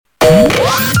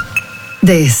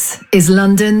This is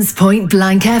London's Point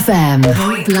Blank FM.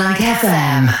 Point Blank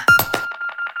FM.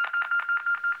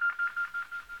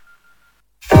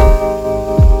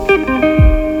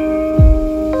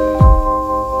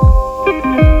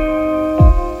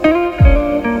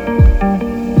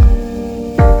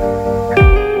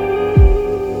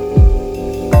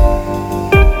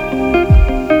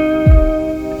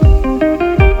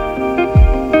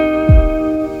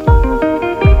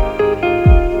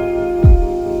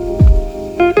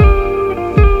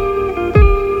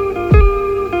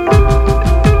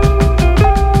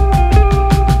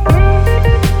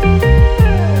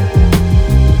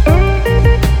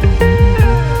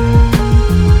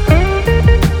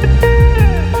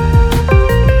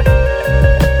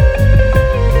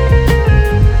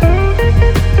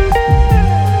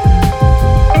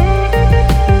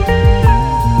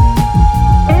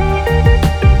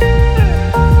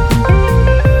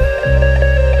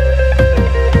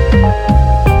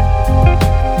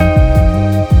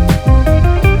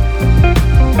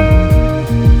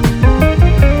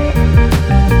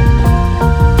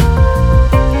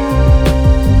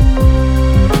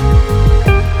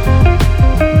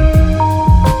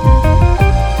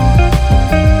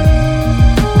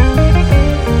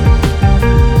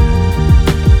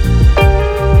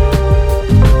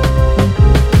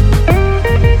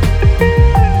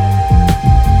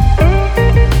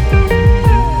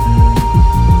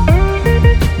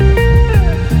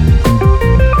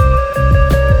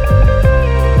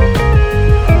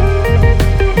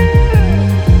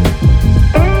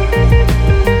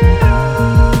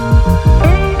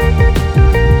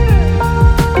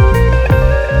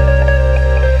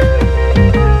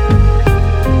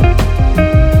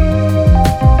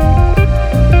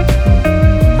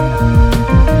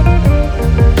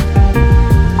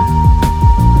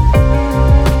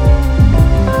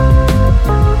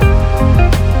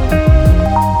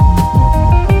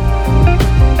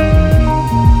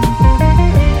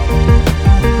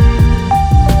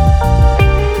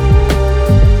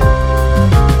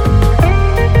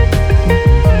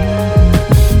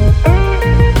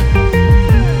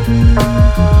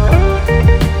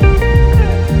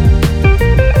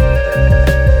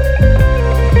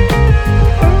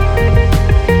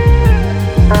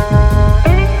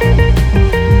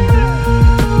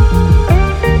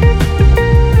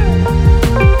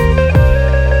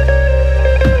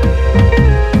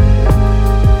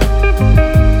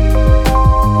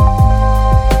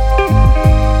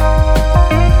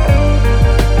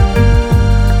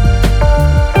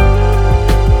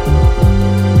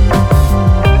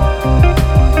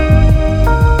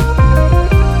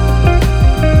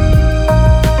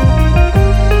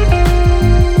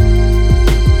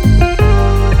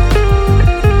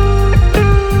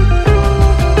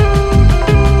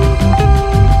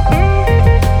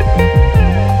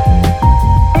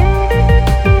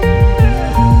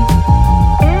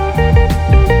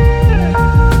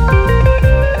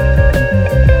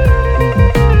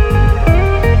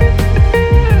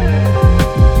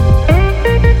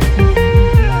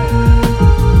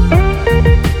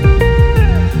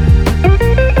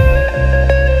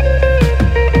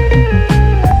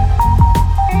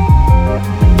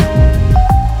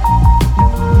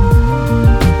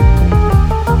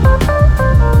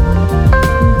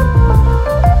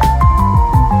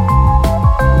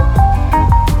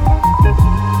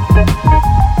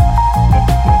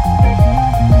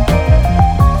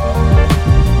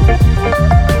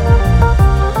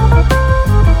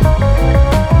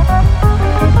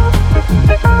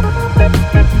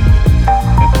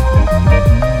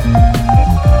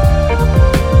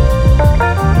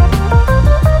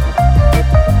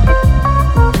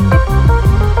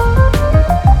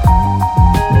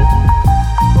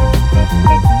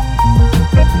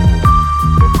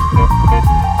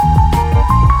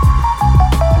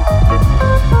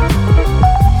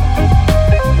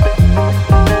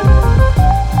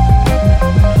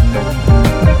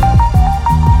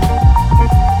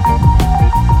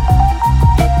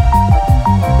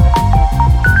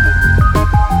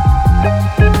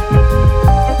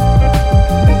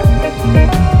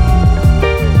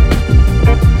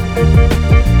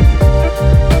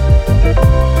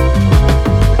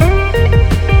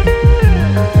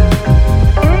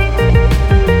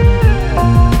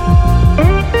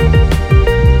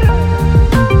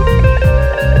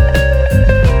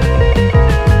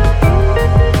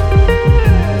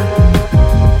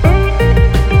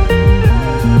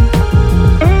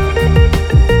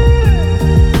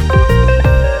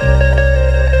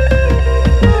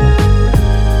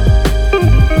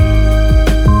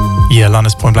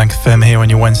 London's Point Blank FM here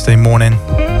on your Wednesday morning.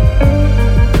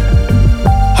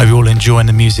 Hope you're all enjoying enjoying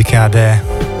the music out there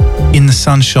in the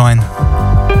sunshine.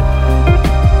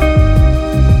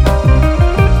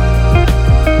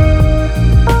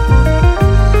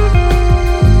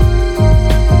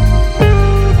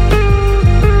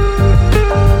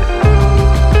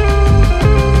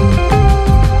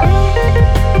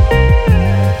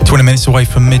 Minutes away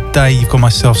from midday, you've got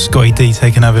myself, Scottie D,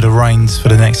 taking over the reins for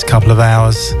the next couple of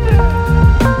hours.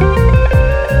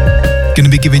 Going to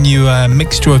be giving you a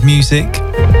mixture of music,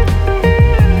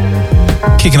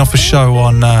 kicking off a show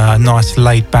on a nice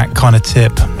laid back kind of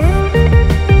tip.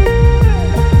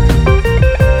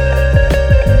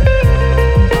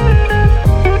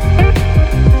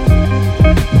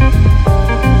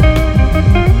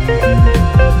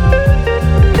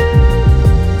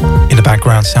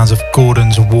 Background sounds of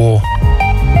Gordon's War.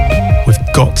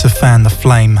 We've got to fan the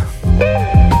flame.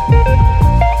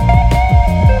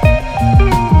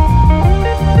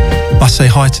 Must say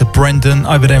hi to Brendan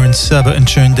over there in Surbiton,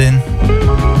 tuned in.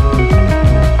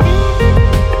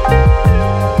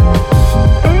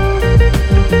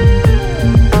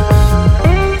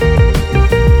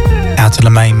 Out to the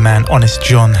main man, Honest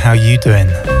John, how you doing?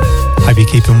 Hope you're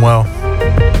keeping well.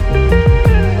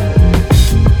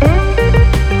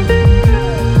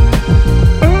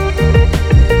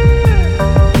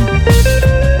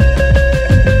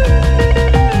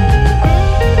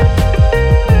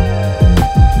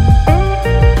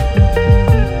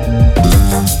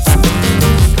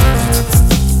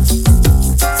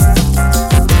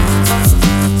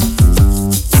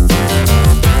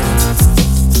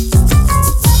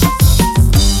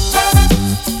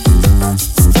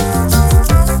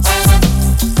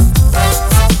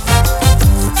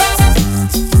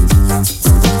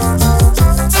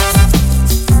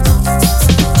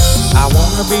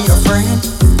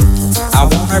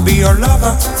 Be your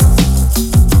lover,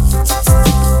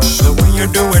 the way you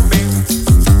do it, baby,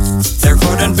 there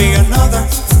couldn't be another.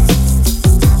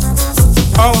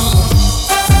 Oh,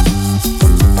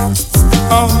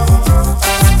 oh,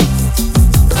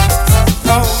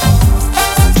 oh,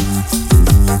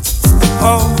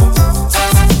 oh.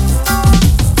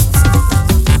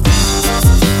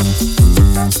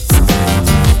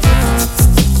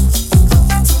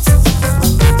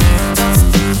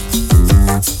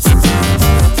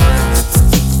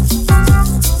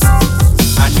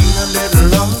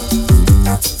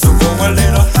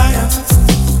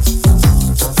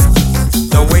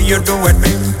 You do it,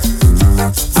 baby,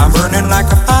 I'm burning like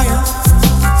a fire.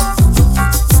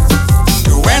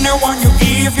 To anyone you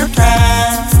give your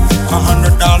time,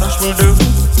 $100 will do.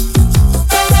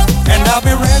 And I'll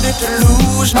be ready to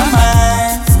lose my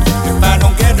mind if I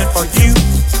don't get it for you.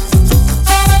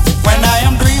 When I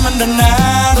am dreaming the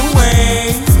night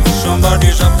away,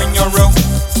 somebody's up in your room.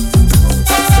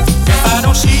 If I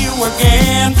don't see you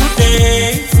again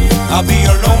today, I'll be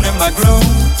alone in my gloom.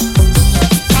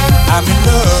 I'm in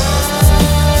love,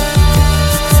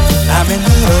 I'm in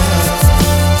love,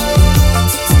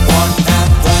 one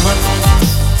night woman.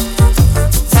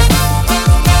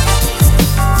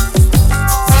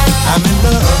 I'm in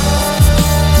love,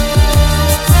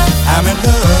 I'm in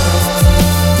love,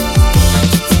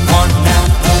 one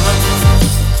night woman.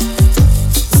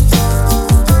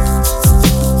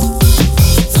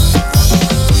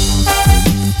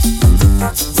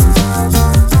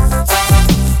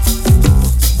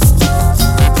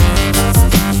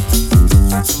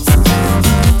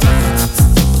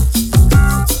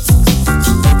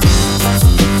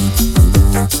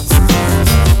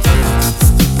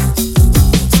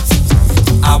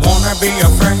 Be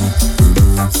your friend,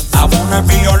 I wanna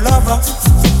be your lover.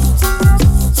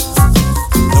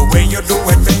 The way you do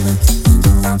it, baby,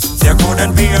 there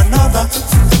couldn't be another.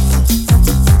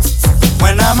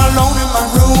 When I'm alone in my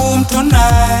room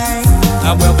tonight,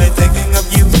 I will be thinking of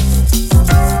you.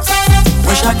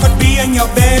 Wish I could be in your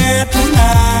bed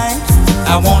tonight.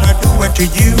 I wanna do it to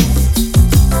you.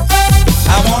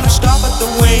 I wanna stop at the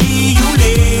way you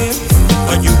live,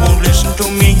 but you won't listen to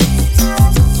me.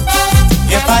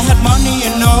 If I had money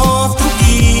enough to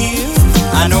give,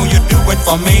 I know you'd do it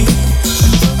for me.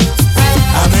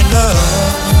 I'm in love,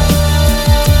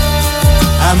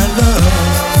 I'm in love,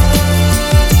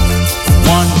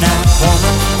 one night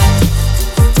woman.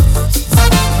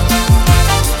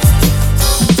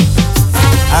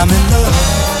 I'm in love,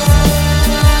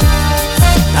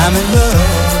 I'm in love,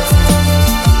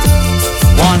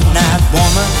 one night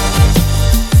woman.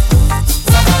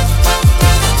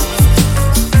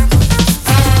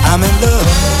 I'm in love,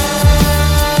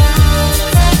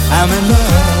 I'm in love,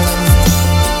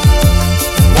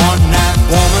 one night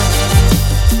woman.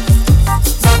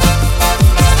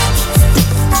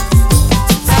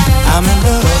 I'm in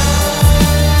love,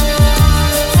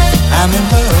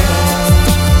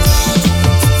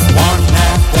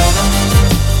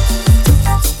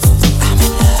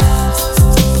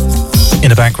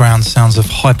 the background, sounds of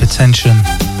Hypertension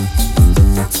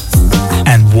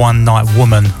and One Night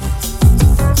Woman.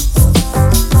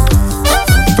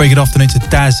 Very good afternoon to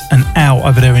Daz and Al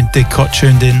over there in Didcot,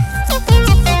 tuned in.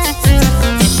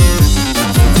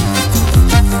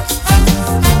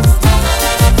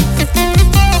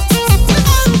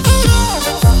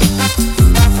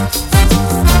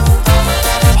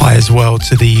 Hi as well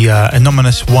to the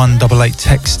anonymous 188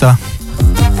 texter.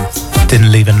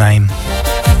 Didn't leave a name.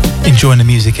 Enjoying the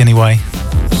music anyway.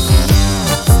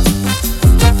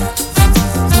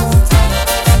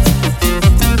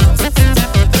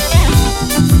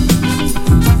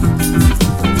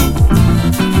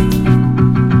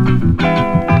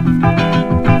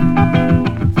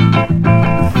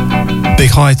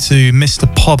 Big hi to Mr.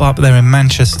 Pob up there in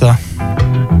Manchester.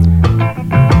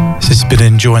 He's been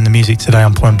enjoying the music today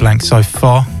on Point Blank so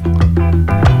far.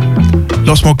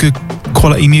 Lots more good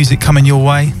quality music coming your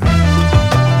way.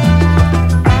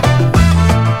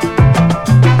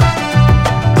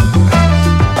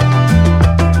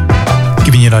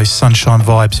 Giving you those sunshine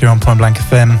vibes here on Point Blank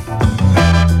FM.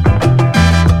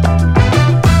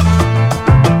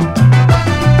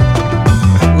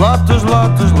 Lotus,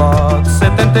 Lotus, Lotus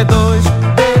 72.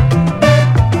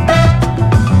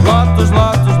 Lotus,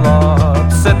 Lotus,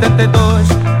 Lotus 72.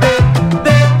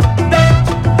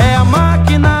 É a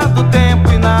máquina do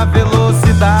tempo e na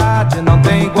velocidade não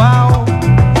tem igual.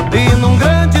 E num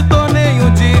grande torneio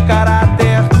de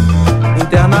caráter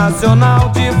internacional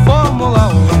de Fórmula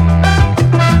 1.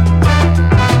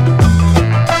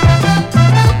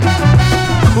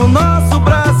 O nosso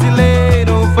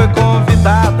brasileiro foi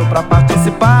convidado para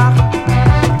participar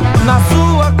na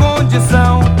sua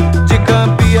condição de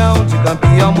campeão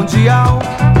mundial.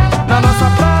 Na nossa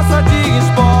praça de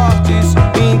esportes,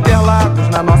 Interlagos,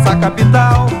 na nossa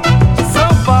capital,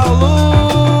 São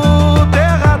Paulo,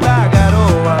 terra da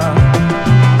garoa,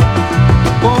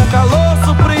 com calor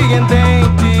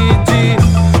surpreendente de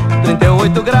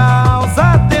 38 graus.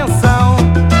 Atenção,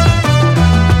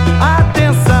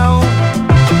 atenção,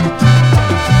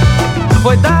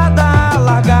 foi dada a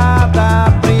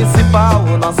largada principal,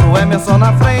 o nosso Emerson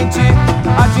na frente,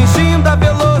 atingindo a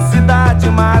velocidade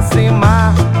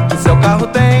máxima que seu carro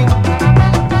tem.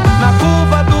 Na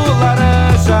curva do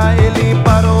laranja ele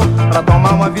parou pra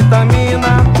tomar uma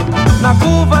vitamina. Na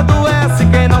curva do S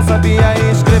quem não sabia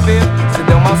escrever se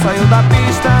deu mal, saiu da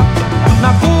pista.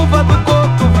 Na curva do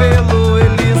cotovelo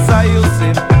ele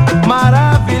saiu-se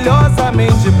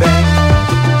maravilhosamente bem.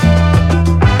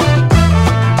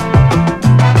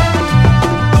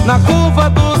 Na curva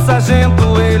do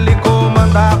sargento ele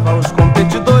comandava os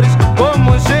competidores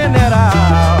como general.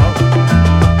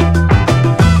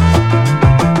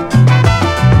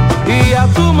 E a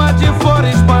turma de fora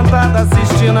espantada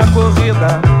assistindo a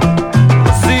corrida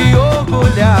se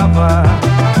orgulhava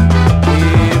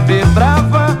e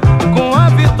vibrava com a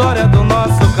vitória do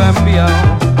nosso campeão.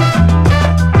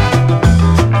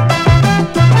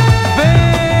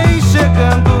 Vem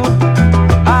chegando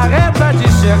a reta de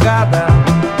chegada,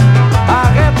 a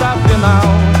reta final.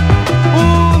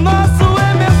 O nosso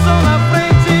Emerson na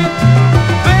frente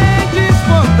vem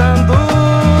despontando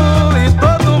e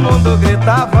todo mundo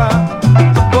gritava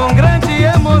com grande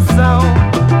emoção: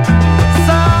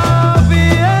 salve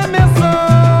Emerson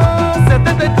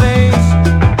 73!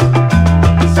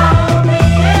 Salve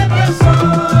Emerson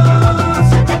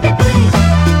 73!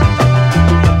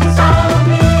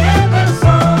 Salve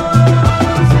Emerson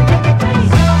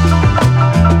 73!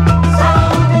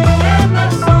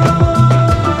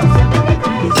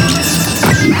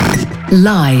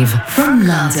 Live from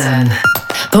London,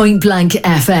 Point Blank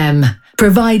FM,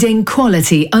 providing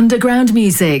quality underground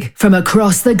music from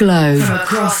across the globe.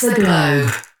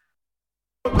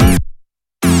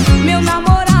 Meu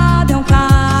namorado é um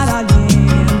cara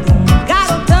lindo, um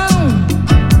garotão.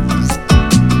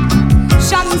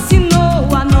 Já me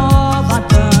ensinou a nova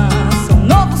dança, um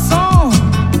novo som.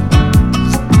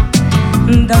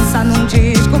 Dança num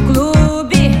disco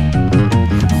clube,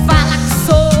 fala que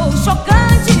sou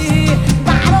chocante,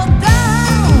 garotão.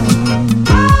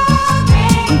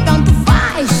 Tanto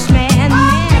faz,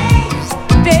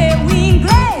 teu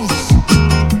inglês,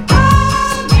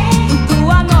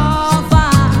 tua nova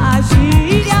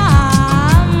gíria.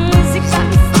 A música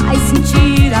me faz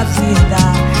sentir a vida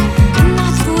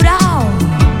natural.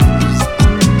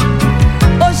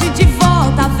 Hoje de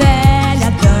volta à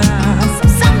velha dança, o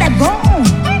samba é bom.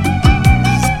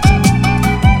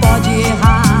 Pode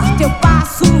errar teu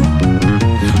passo,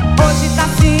 hoje tá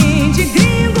fim de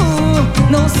gringo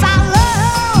no salão.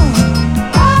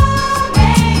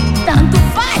 Tanto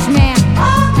faz,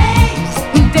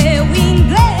 teu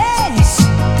inglês,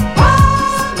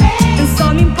 só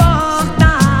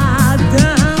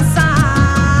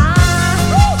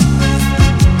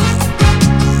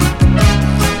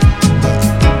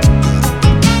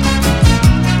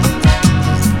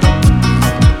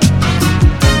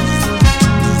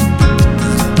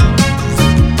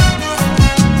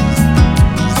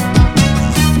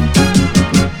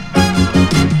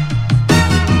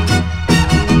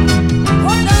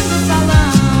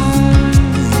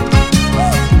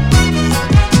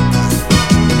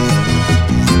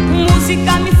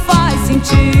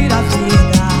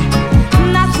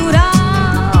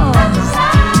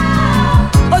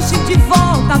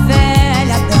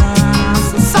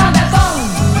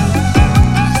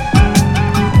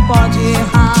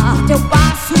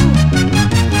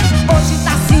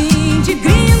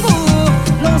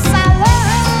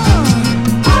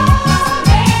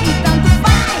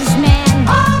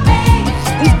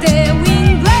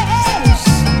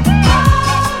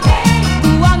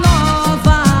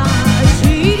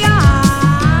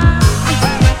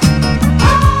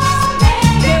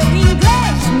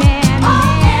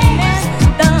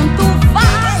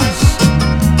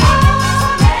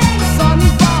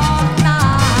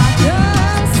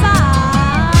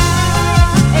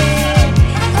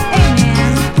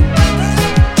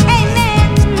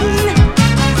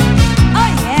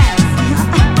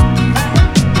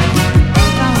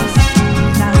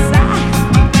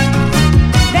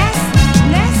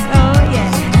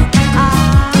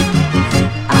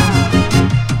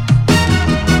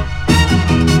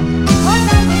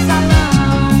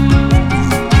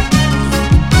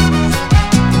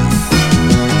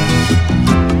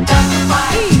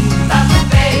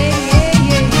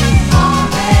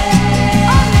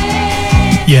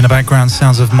In the background,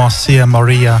 sounds of Marcia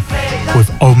Maria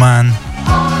with Oman.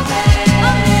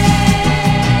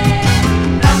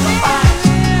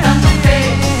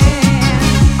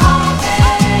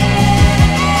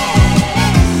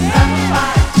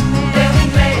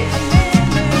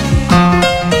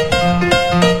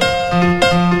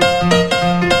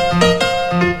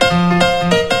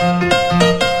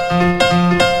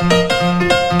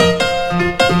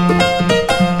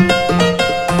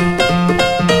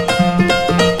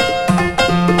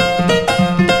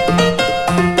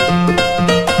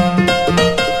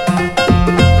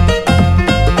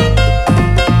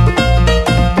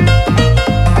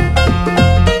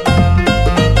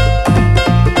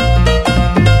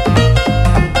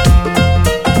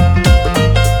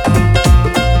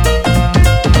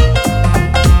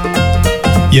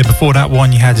 Yeah, before that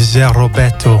one you had Zé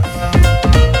Roberto,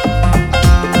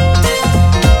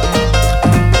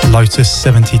 Lotus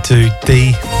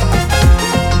 72D.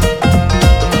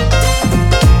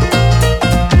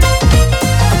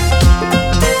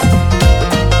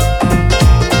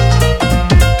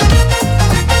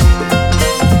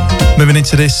 Moving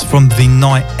into this from the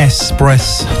Night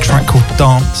Express, a track called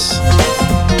Dance.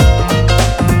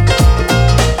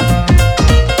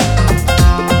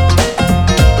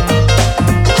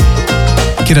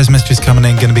 Those messages coming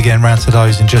in, going to be getting round to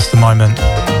those in just a moment.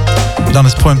 Done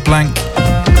as Point Blank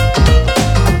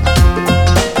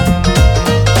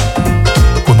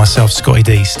with myself, Scottie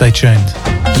D. Stay tuned.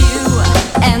 You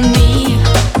and me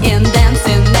in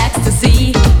dancing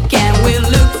ecstasy. Can we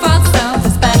look for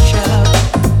something special?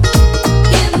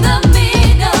 In the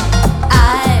middle,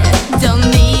 I don't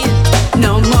need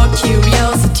no more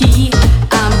curiosity.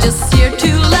 I'm just here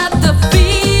to let the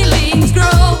feelings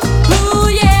grow. Ooh,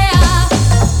 yeah.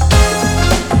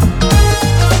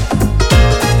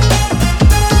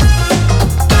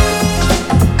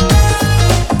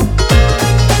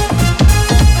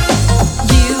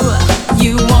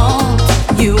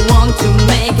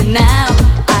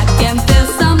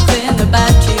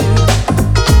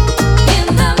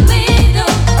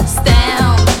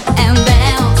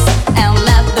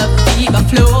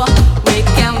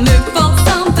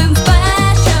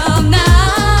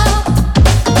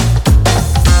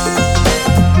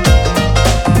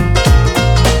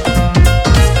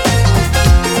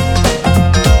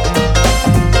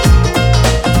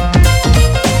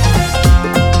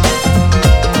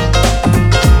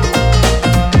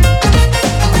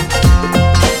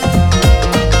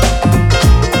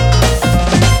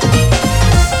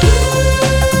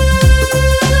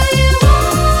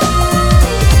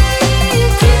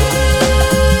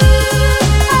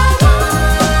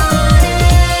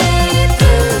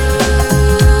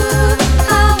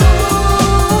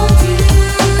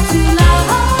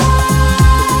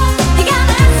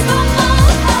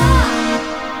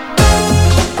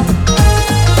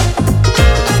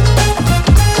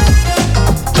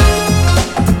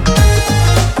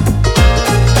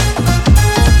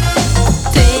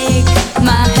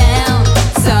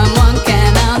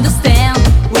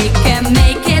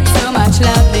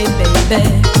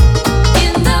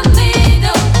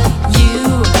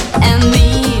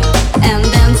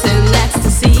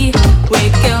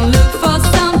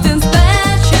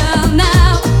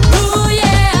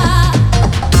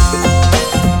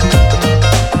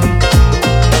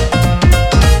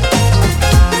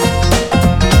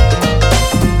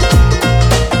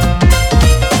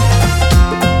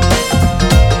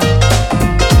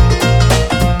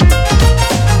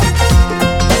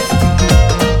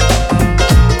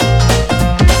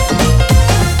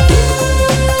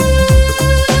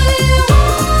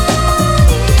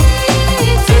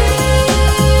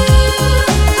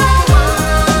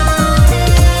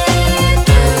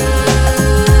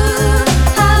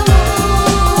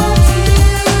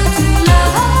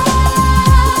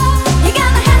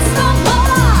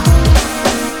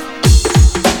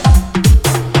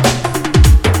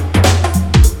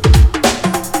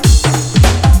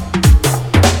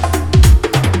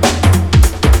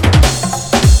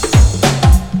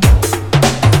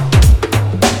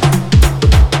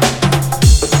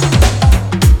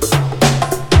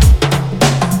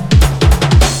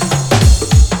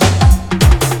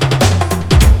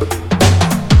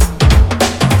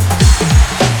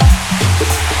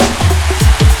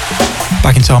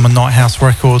 Time on Night House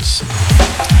Records,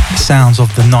 sounds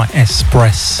of the Night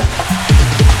Express.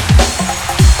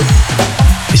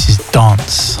 This is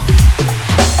Dance.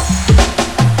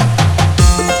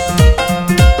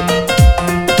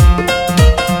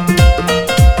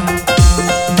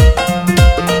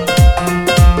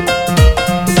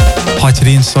 Hi to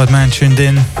the Inside Man tuned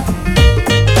in.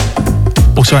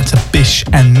 Also out to Bish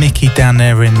and Mickey down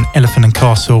there in Elephant and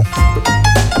Castle.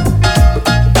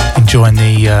 Enjoying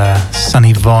the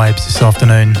sunny vibes this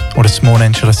afternoon, or this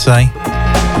morning, shall I say.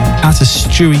 Out to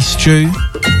Stewie Stew.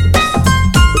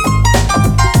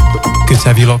 Good to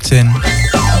have you locked in.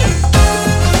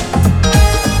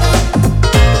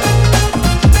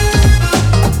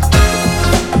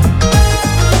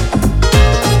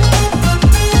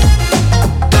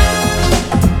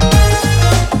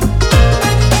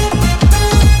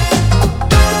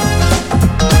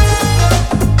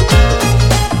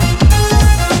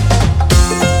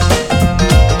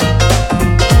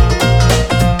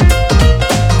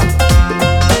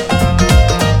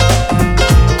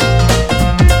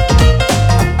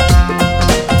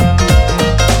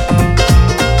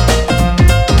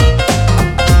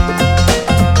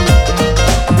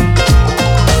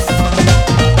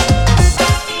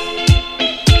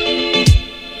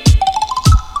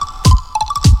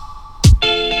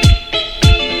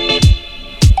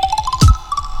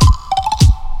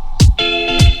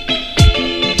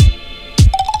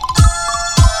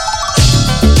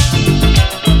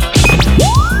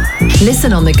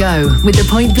 Listen on the go with the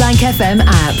Point Blank FM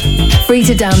app. Free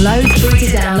to download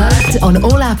on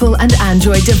all Apple and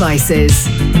Android devices.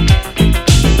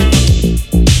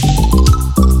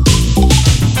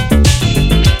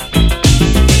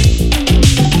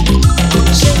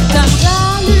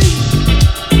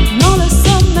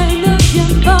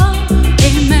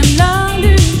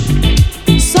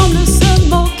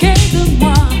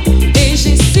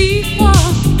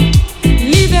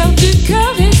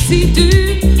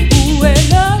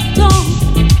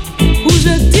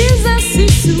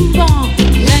 Souvent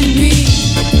la nuit,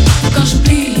 quand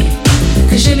j'oublie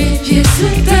que j'ai les pieds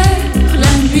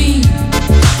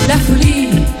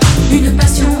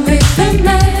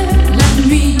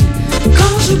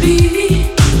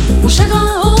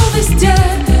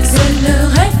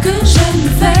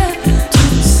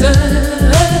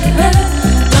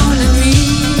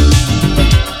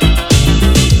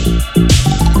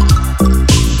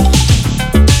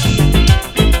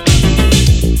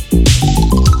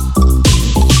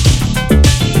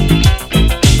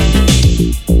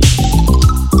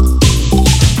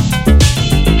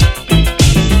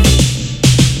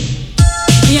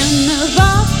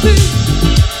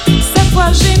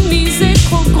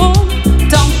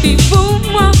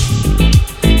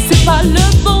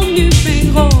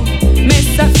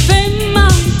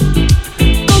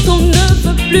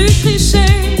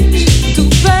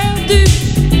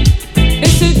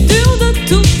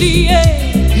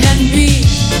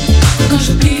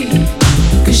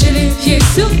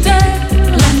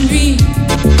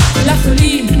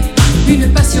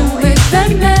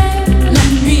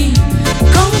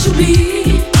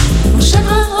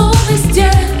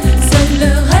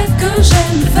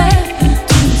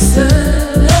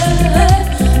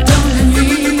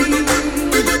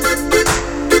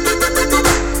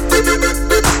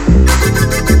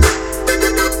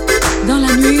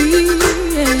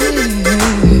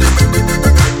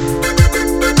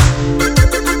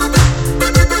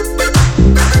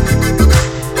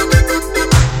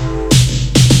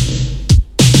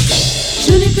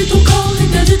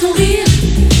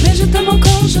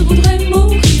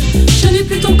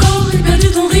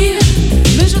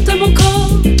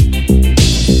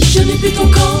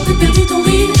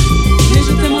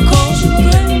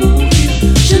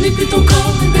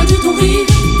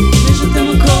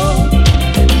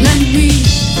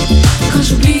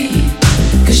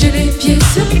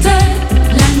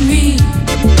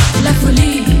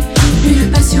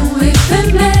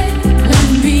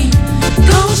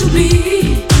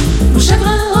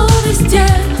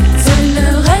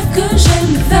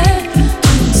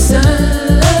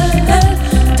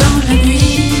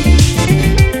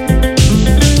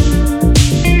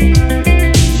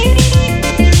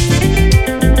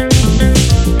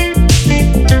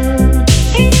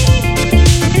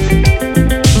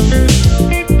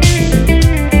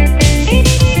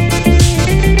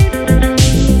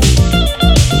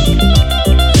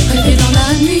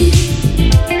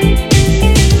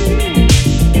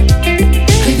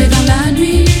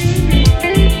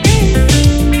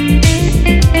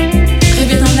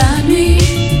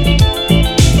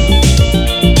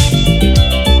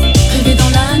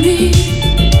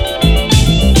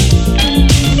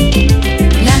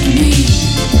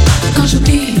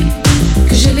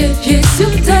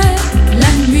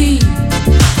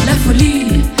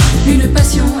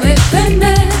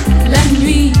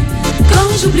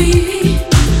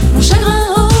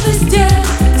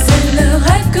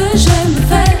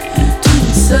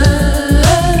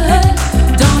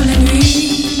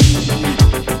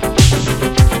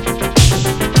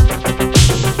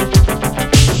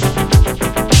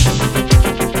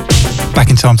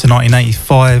time to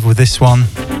 1985 with this one.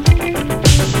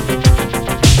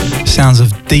 Sounds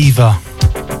of Diva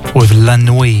with La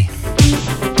Nuit.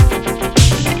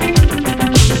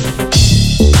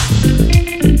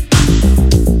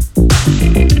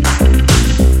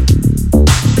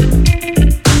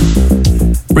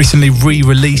 Recently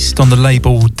re-released on the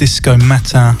label Disco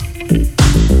Matter.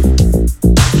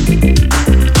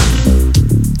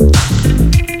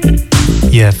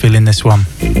 Yeah, feeling this one.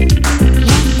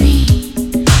 La nuit,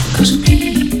 quand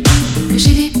j'oublie que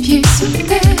j'ai les pieds sur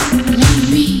terre. La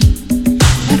nuit,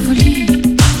 la folie,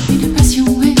 une passion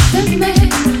éphémère.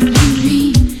 La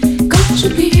nuit, quand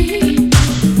j'oublie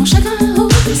mon chagrin au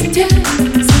bestiaire.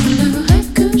 C'est le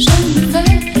rêve que je me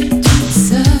fais toute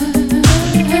seule.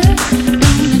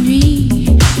 Dans la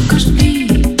nuit, quand j'oublie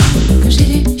que j'ai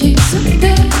les pieds sur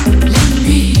terre. La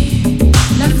nuit,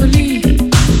 la folie,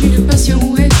 une passion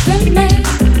éphémère.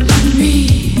 La nuit.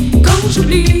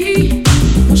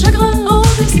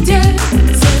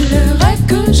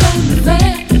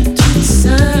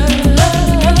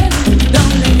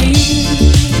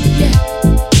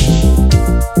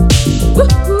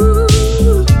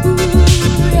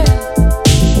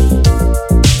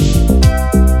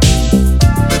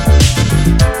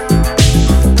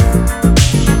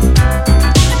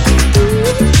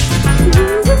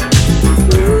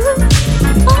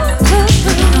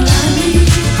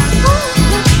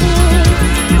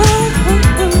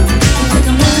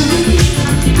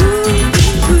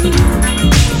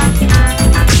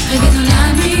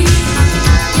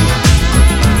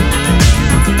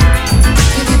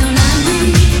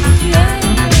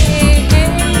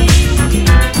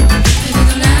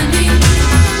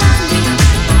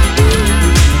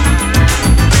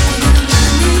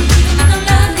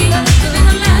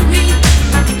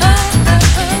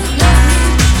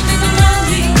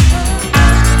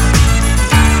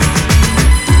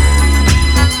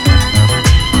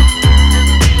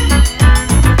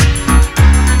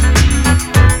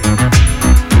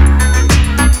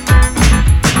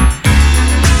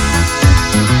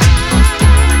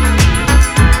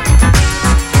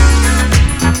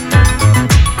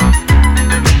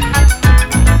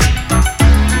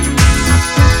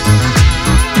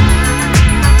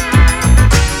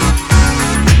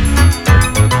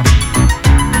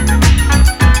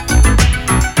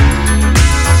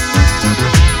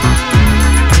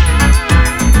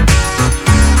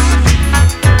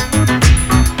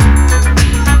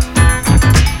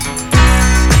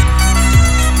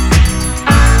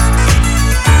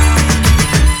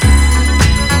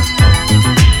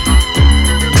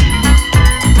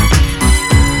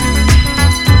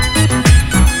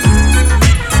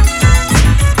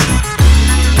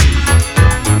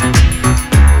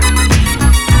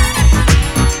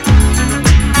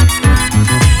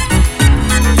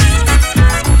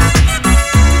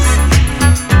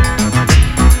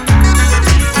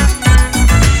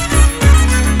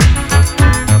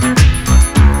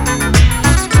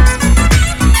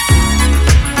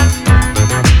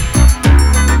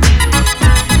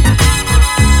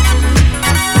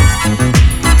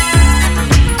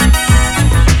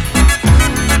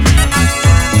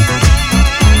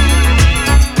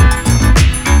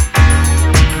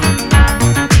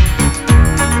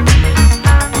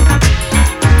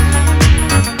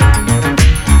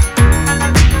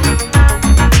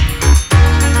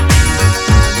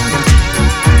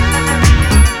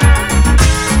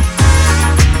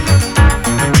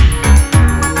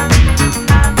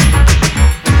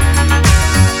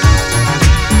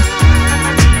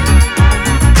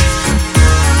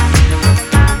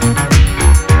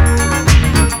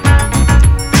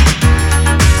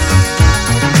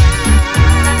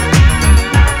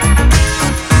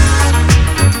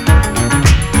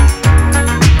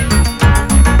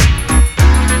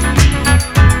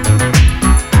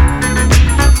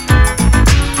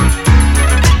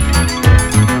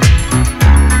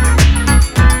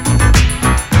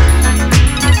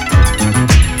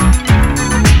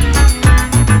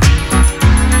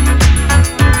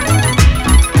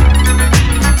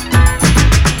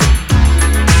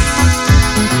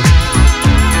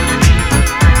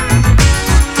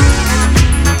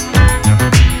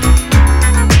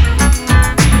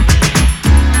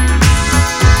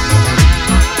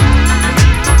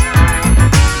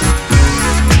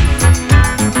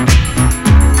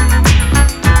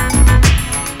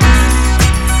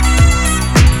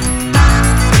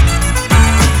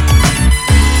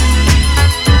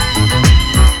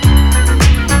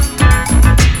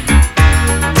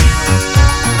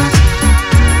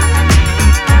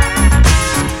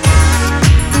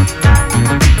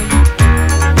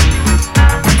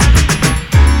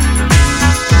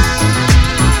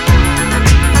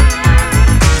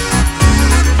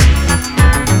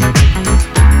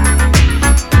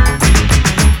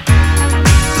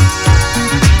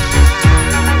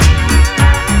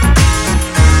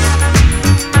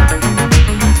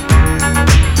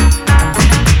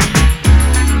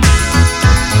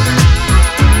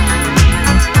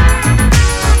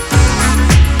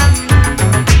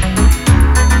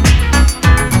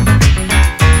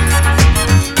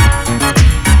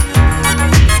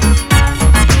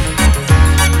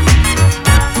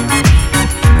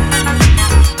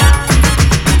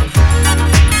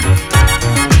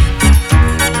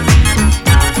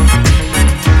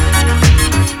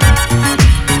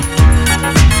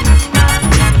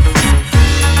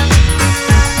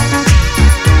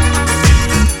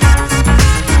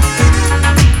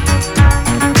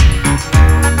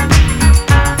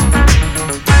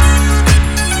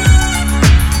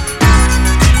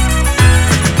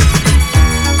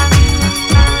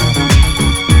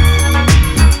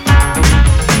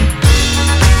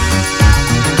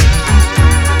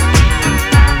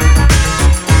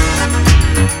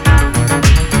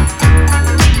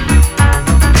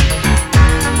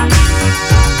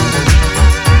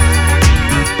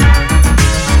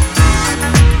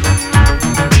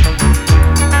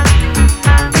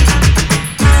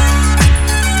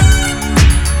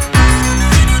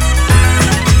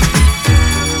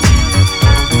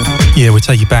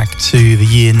 take you back to the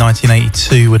year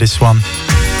 1982 with this one.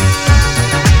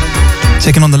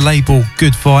 Taking on the label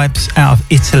Good Vibes out of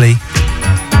Italy.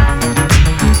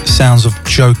 Sounds of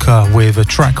Joker with a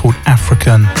track called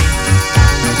African.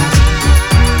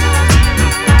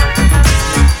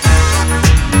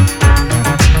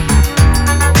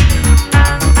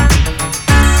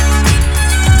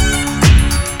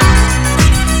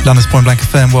 London's Point Blank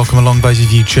FM, welcome along those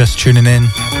of you just tuning in.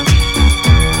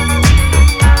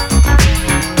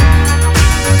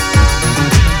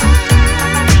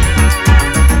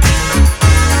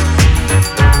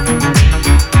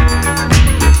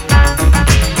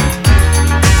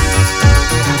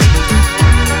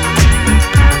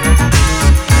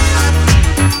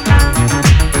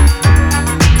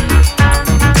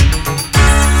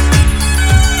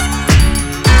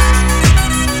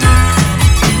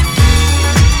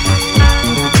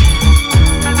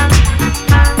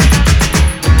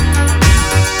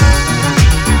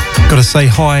 Gotta say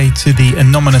hi to the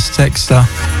anonymous texter.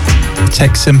 The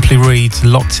text simply reads,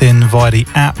 locked in via the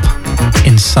app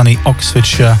in sunny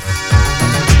Oxfordshire.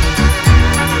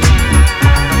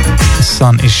 The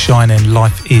sun is shining,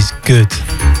 life is good.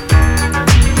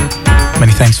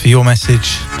 Many thanks for your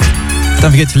message.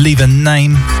 Don't forget to leave a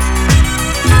name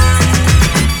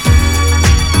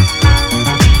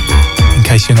in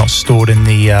case you're not stored in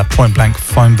the Point Blank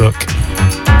phone book.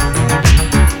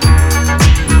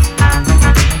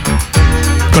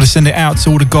 Got to send it out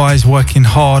to all the guys working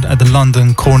hard at the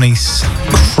London Cornice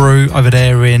crew over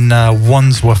there in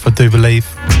Wandsworth, I do believe.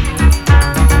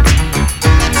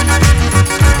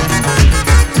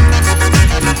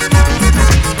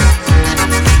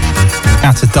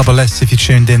 Out to Double S if you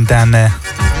tuned in down there.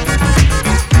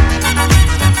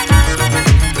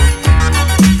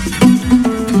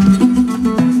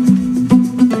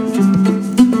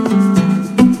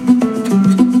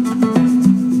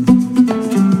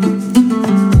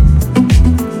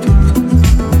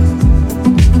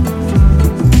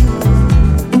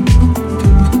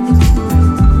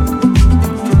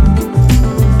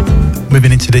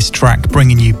 Moving into this track,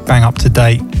 bringing you bang up to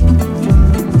date.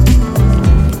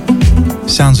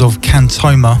 Sounds of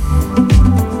Cantoma.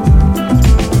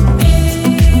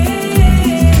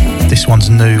 This one's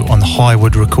new on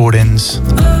Highwood Recordings.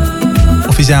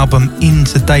 Off his album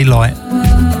Into Daylight,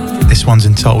 this one's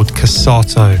entitled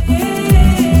Cassato.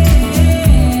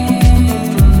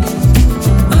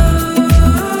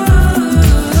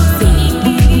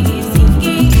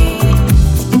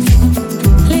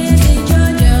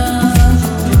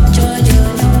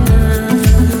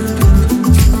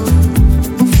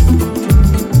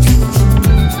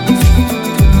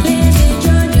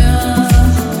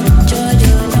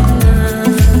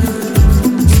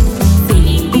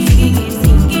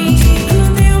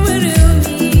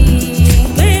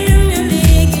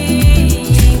 Thank you.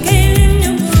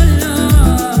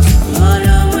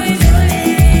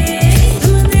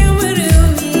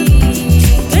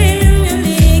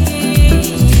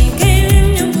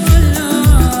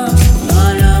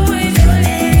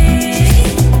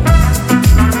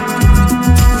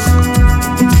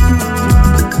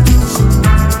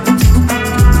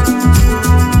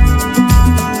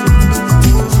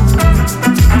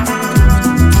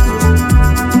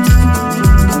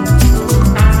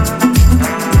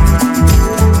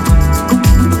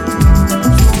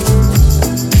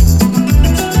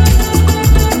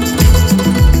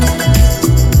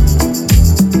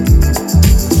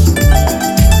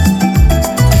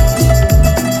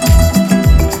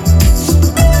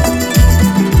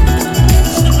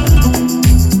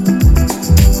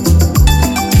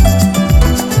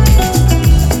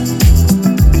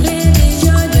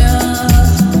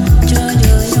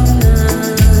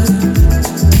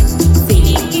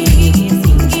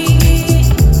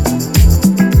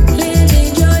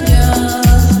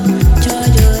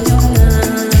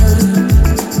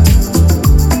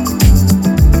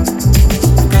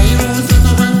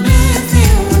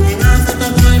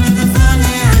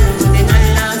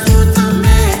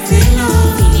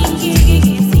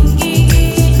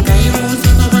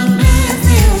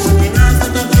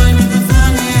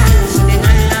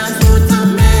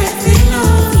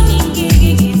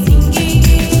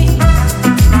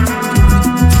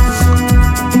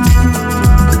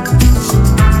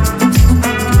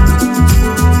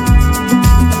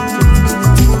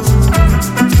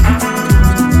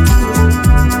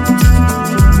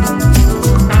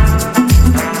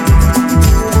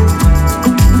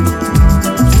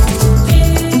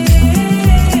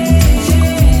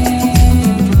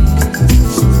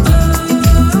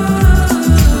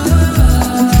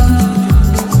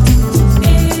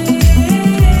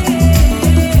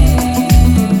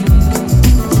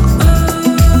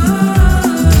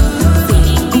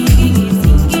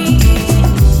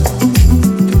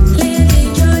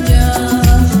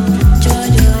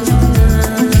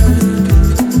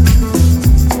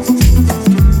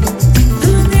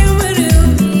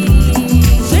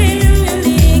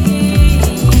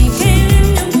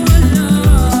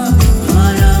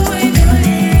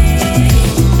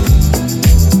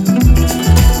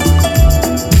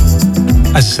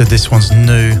 said this one's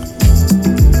new.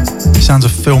 Sounds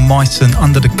of Phil Myton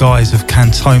under the guise of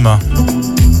Cantoma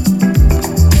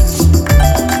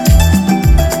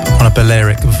on a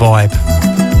Balearic vibe.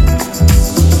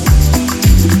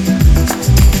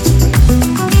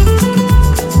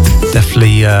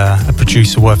 Definitely a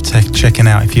producer worth checking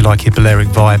out if you like your Balearic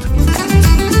vibe.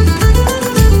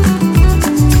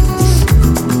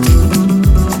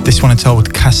 This one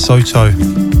entitled Casoto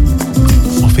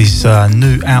off his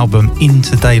new album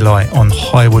Into Daylight on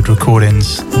Highwood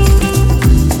Recordings.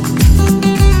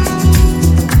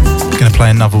 Gonna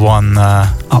play another one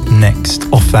up next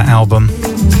off that album.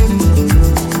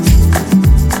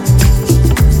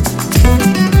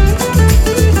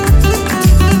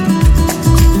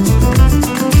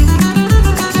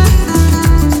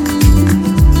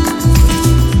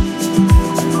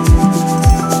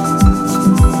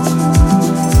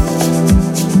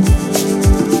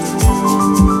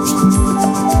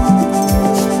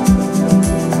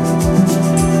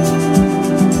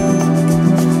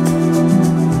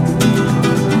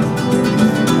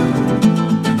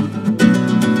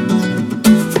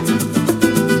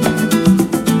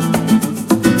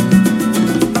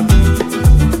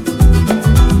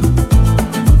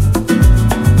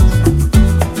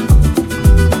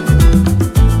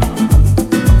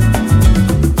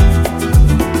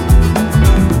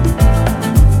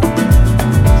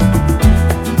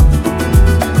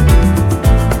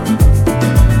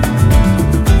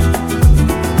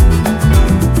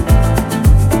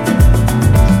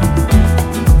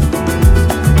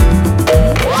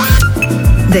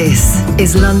 This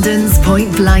is London's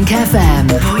Point Blank FM.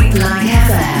 Point Blank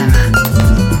FM.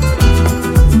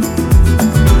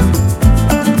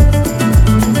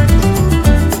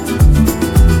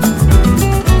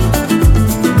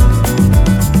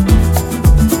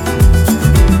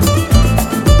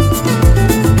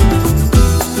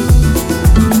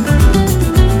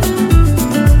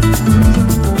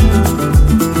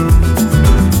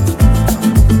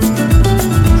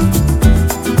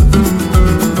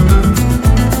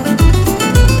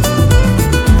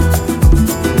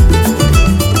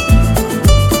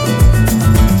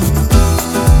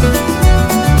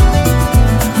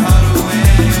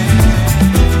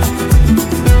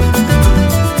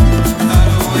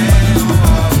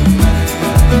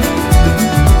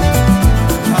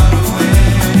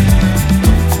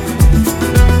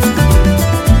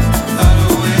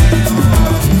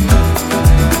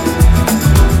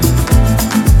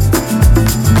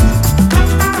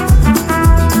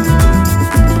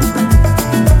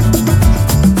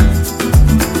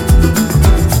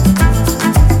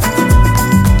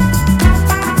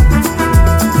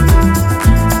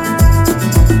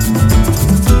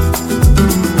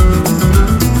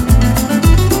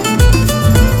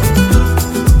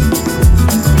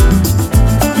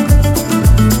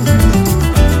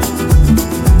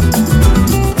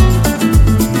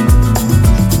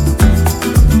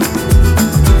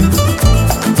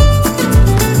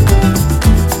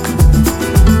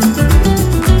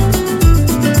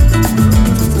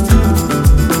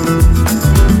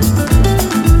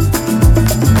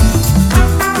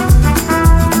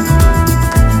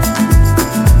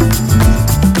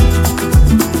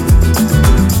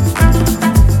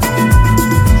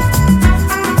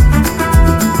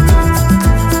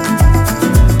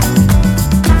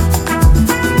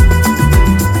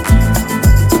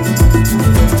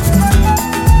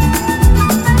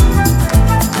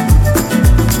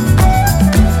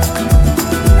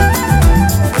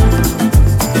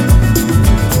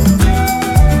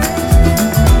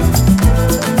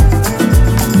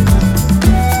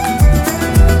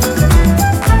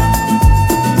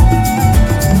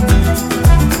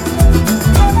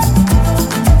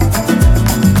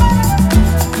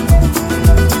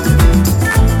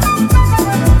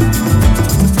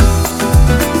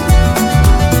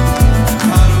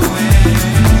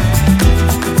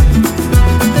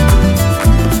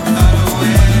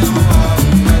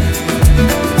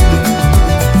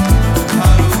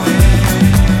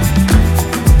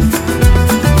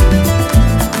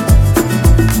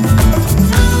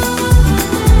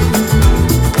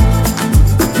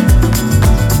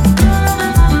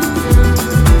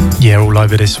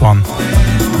 Over this one.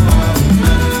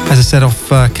 As I said, off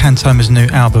Cantoma's new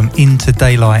album Into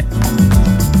Daylight.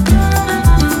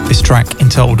 This track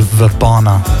entitled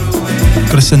Verbana.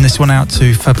 Gotta send this one out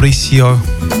to Fabrizio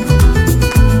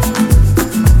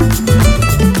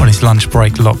on his lunch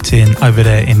break, locked in over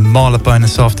there in Marylebone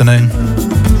this afternoon.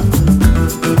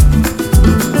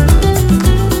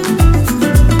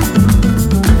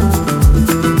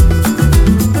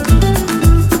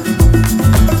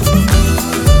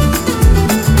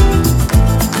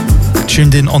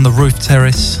 Standing on the Roof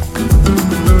Terrace.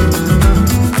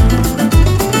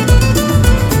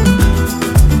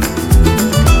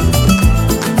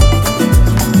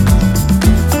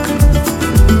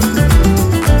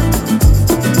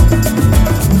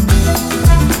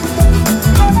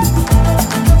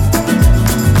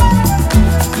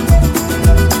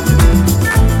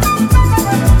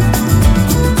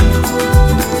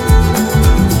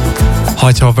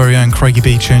 Hi to our very own Craigie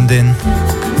B tuned in.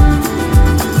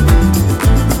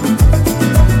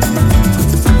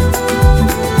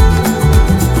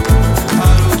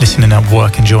 Listening at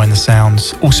work, enjoying the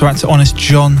sounds. Also out to Honest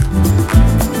John.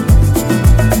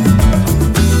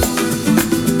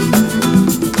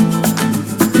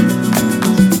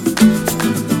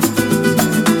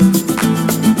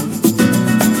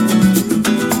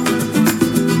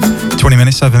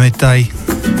 Minutes over midday.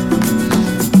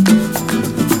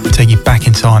 Take you back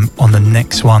in time on the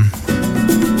next one.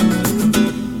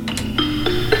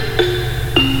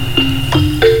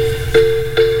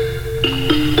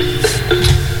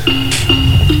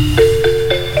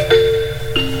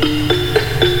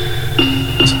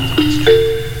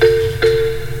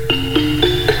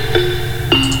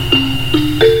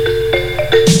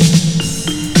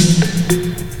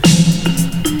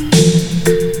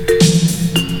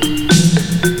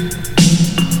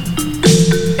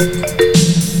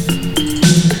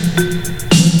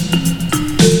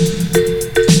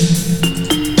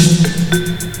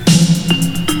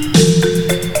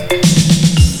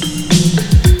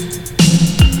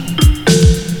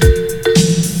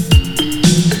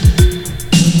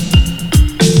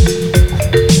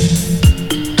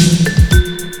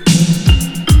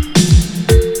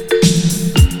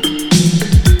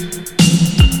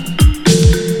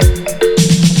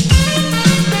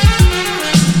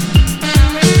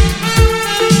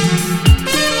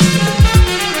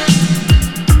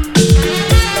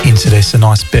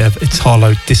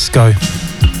 Italo disco.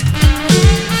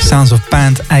 Sounds of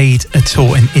Band Aid, a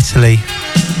tour in Italy.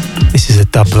 This is a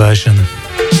dub version.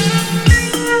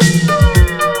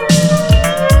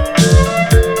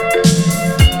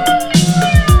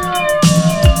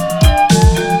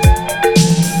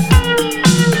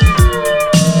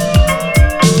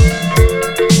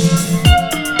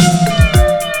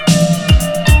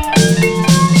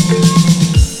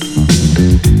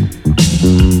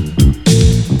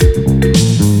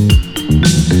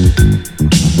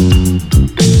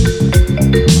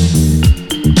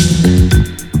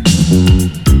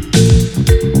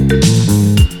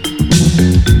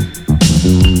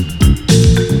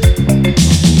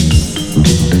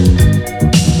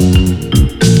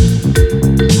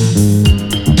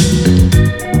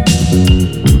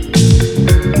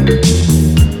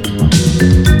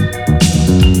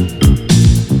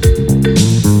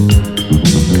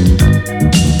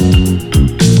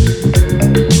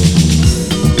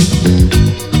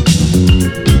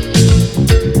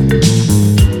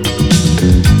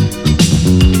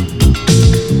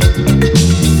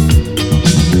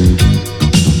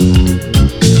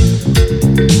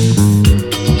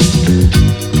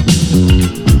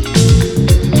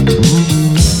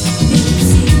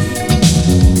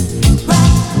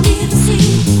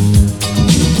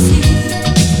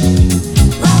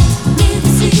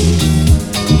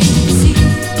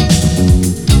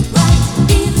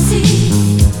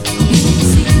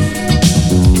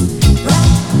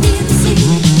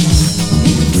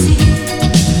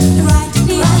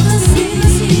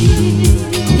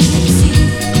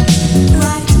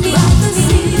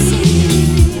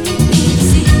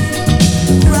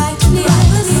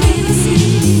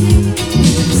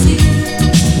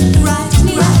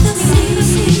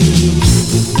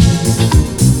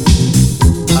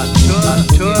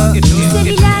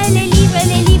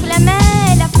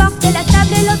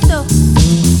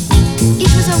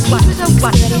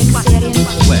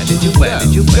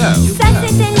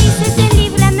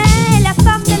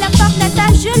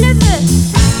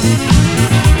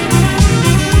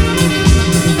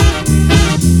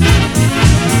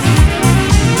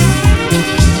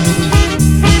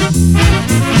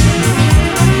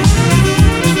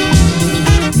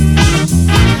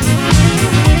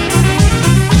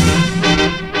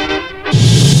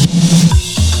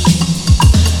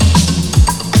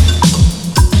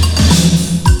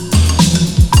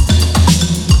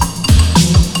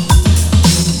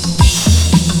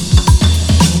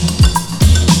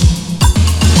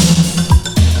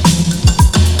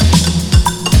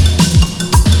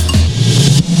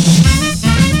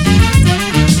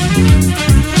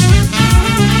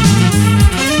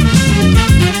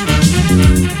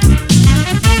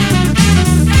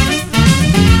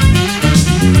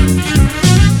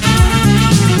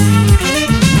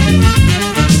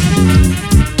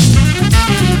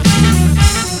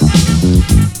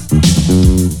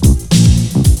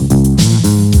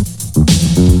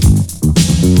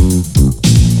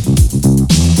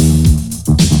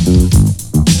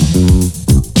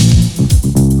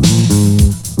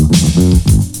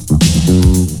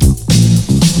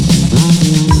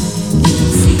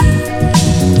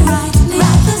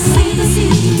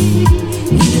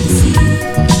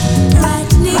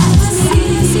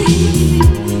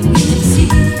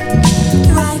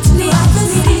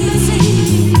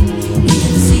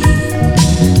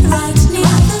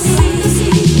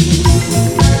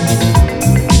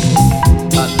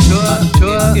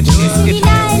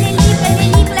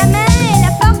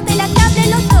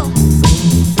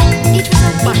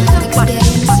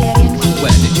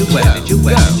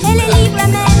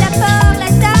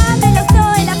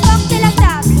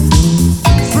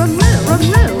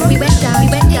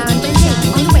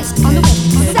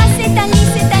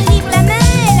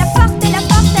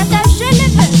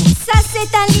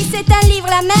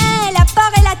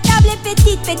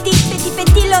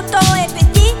 l'auto est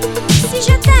petit. Si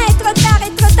je t'aime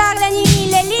et trop tard la nuit,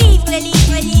 les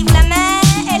livres, la main.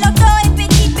 Et l'auto est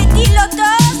petit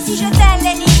l'auto. Si je t'aime,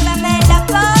 les livres, la main, la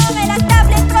porte et la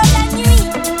table est trop la nuit.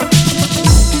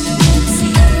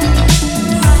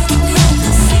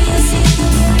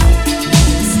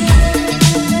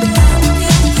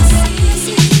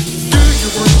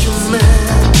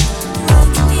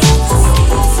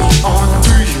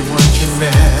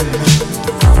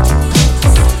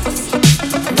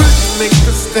 Make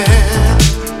a stand,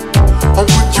 or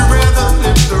would you rather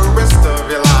live the rest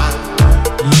of your life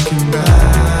looking back?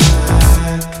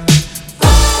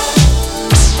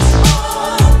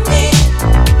 On me,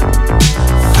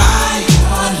 fire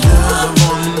your love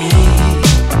on me.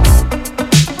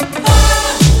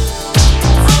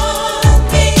 On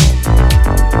me,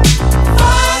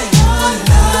 fire your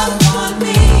love on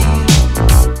me.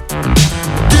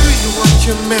 Do you want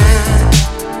your man?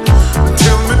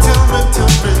 Tell me,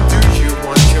 do you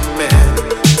want your man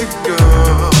to go?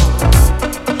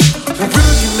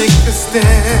 Will you make a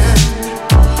stand?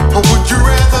 Or would you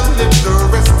rather live the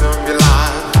rest of your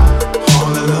life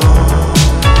all alone?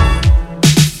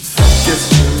 Guess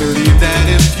you believe that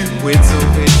if you wait so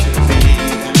patiently,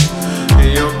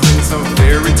 your prince of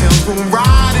fairy tales will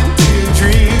ride into your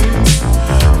dreams.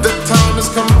 The time has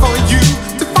come for you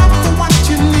to fight for what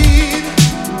you need.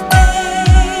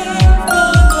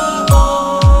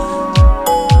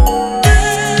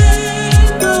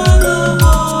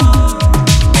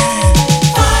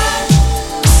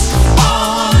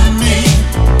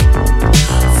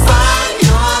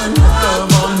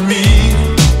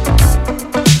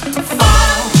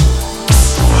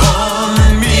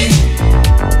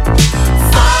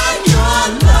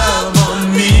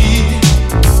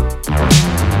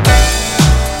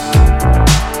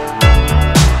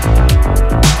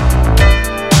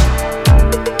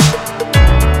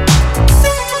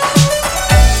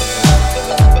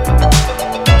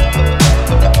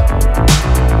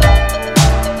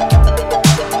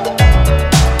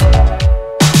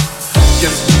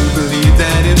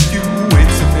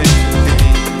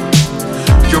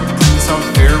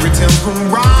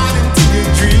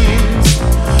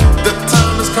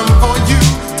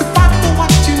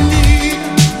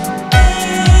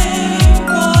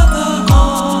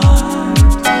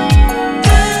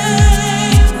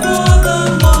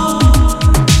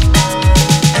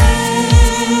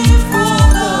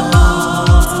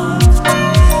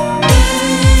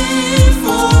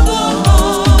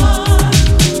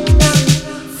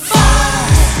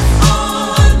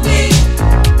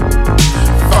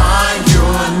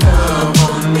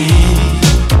 On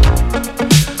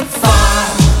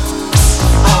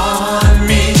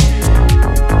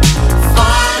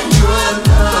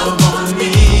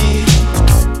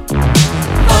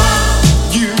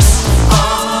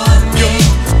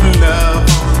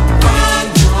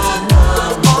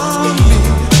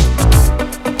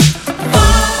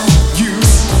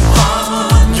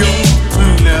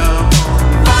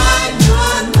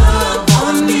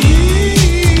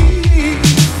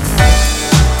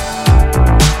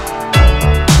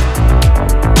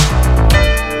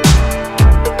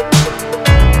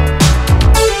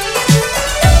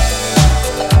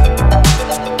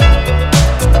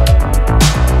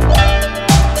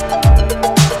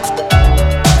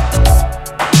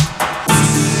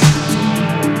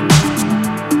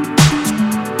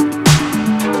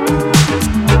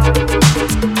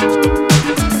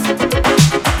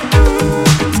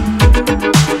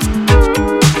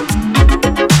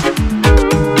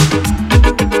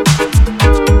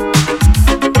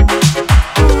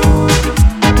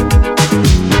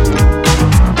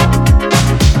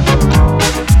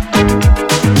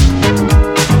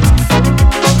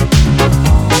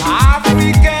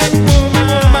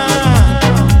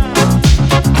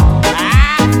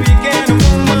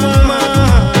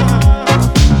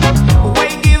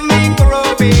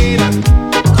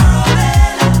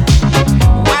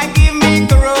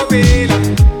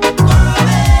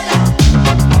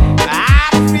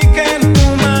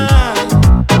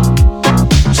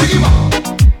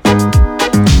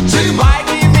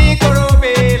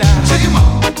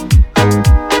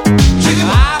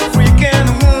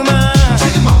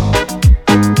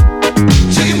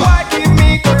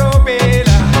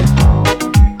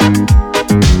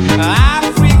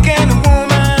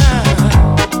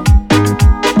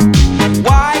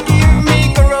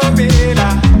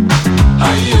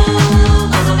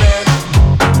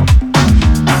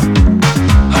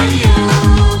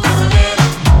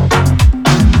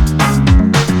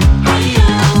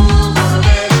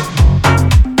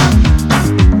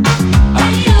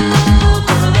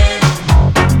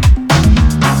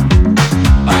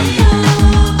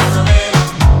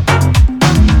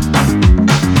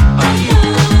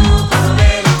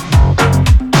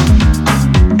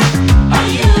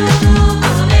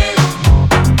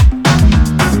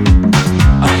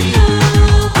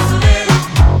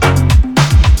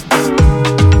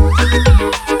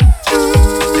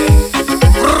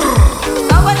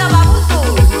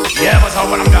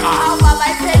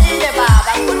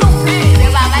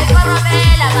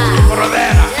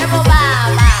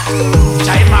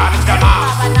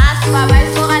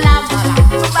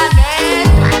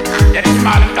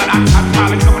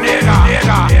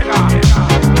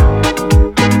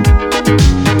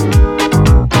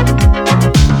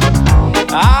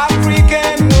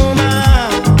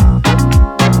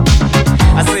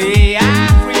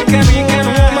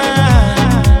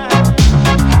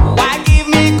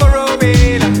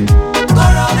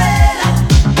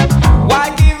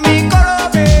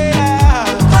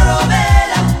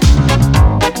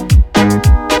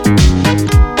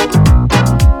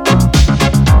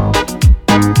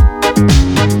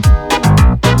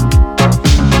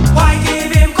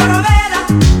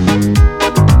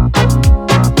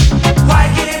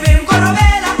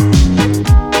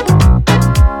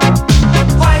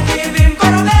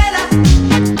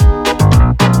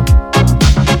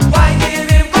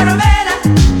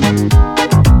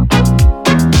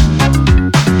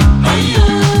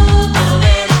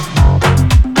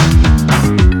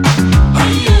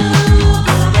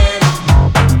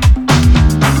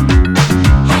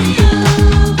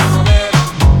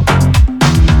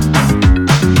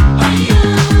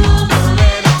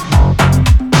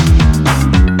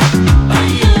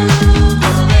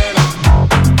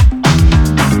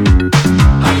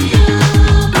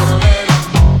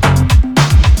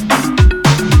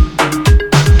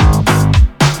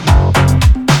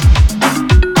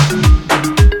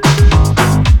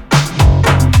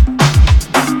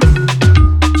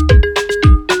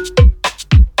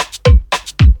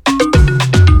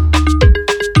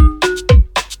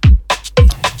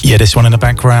Yeah, this one in the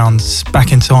background,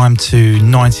 back in time to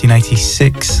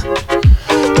 1986.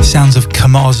 Sounds of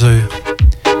Kamazu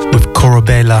with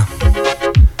Corobela,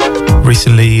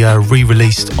 recently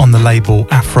re-released on the label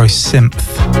Afro Synth.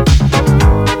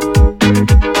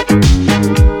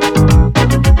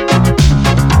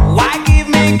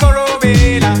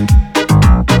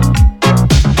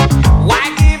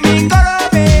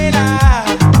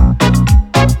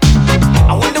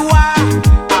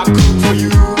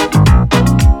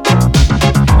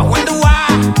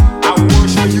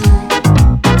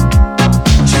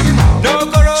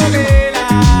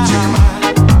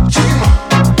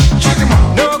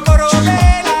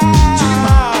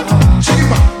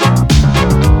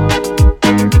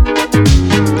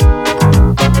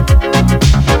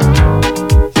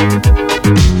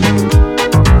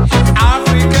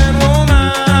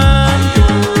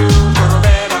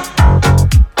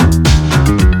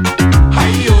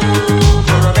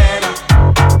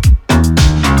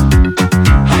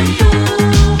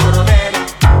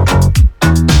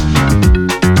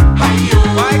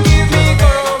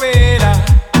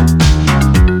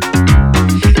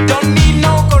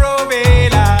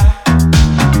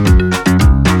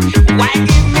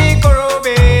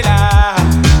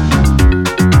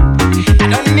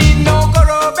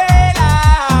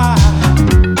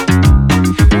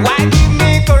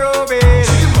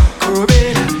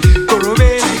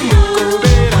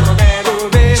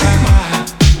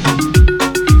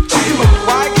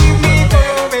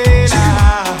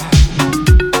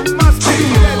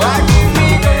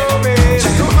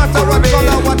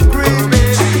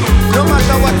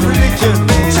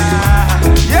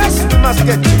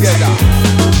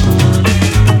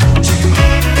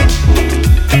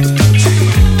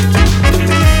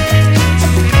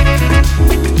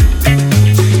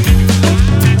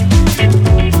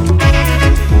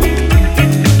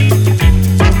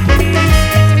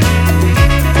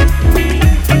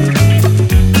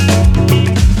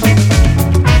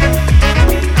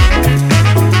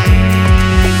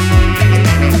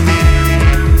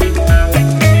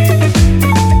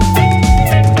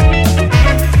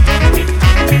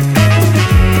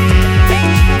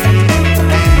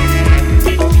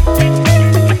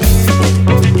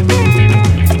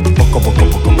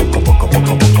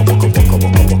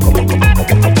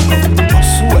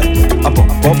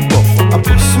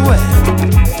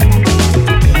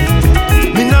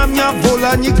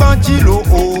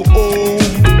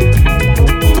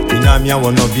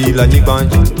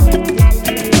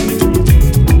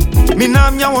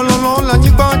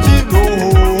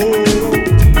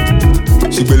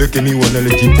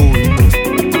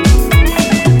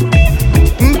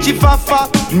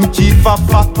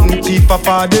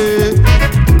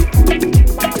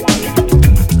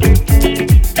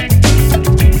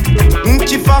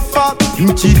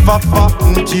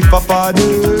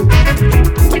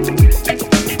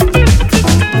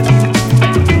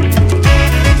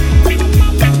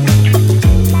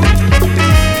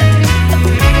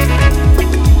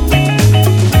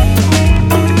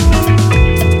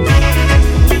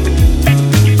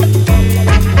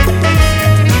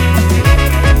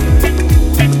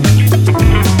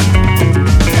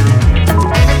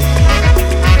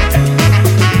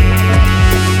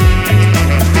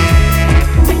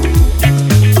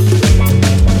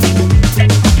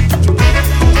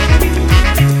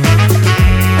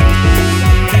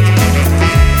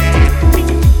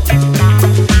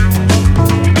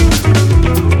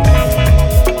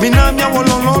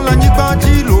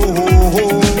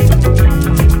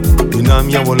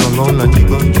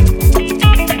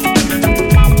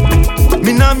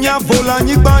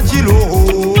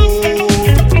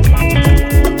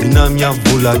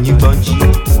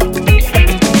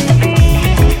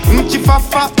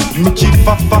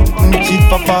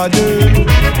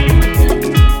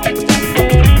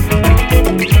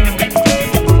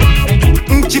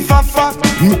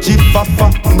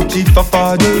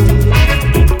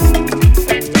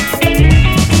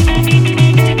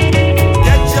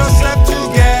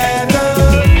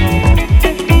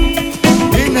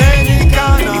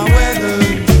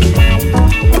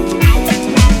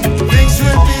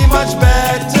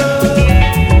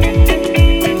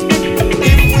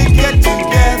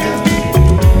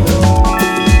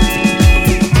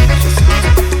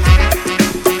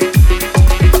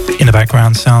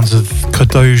 Sounds of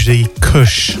Kodoji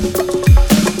Kush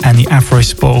and the Afro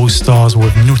Spot All Stars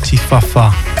with Nuti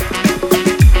Fafa.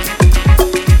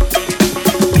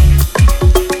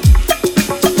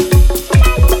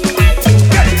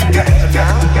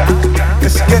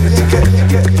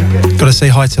 Gotta say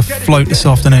hi to Float this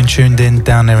afternoon, tuned in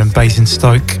down there in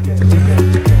Basingstoke.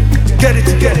 Get it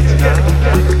together.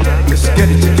 Let's get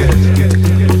it together.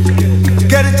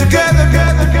 Get it together.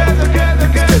 Get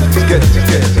it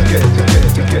together.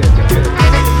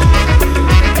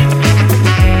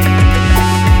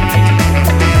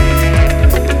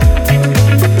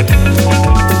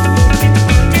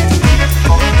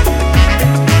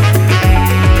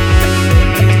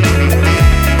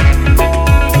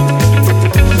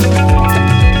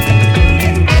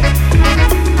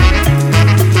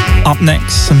 Up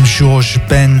next, some George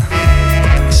Ben,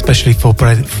 especially for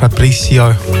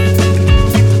Fabricio,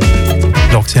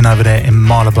 locked in over there in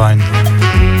Marylebone.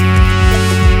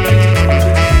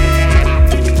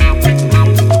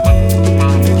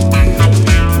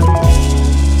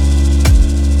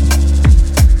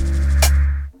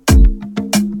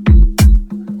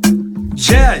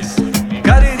 Jazz,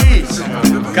 cariris,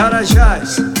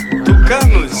 carajás,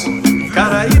 tucanos,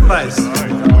 caraíbas,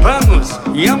 panos,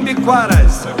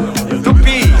 iambiquaras,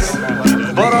 tupis,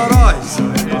 bororós,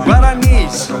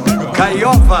 guaranis,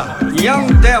 caiova,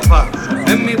 iandeva,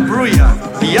 emibruia,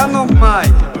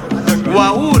 yanomai,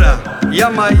 uaura,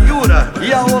 yamaiura,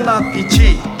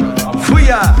 yaolapiti,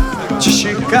 fuiá,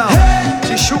 tixical,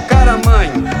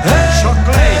 tixucaramãe,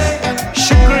 choclém,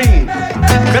 xicrim,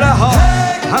 grahó,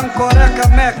 rancoreca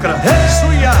mecra,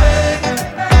 suiá.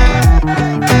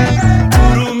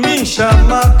 Curumim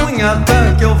chama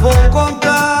cunhatã que eu vou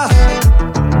contar.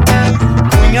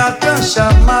 Cunhatã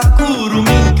chama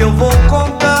curumim que eu vou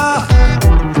contar.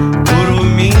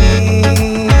 Curumim,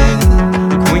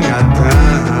 cunhatã,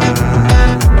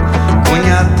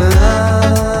 cunhatã,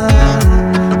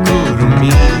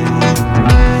 curumim.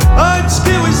 Antes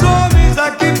que os homens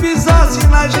aqui pisassem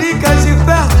nas ricas e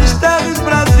férteis terras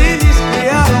brasileiras, que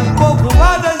eram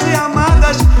povoadas e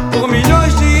amadas por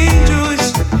milhões de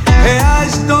índios,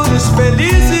 reais donos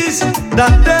felizes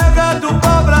da terra do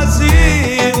pau-brasil.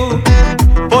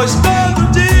 Pois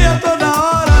todo dia, toda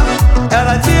hora,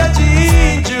 era dia de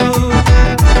índio.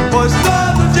 Pois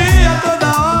todo dia, toda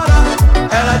hora,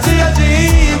 era dia de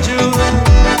índio.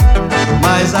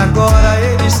 Mas agora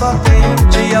eles só tem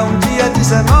um dia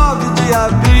 19 de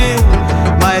abril.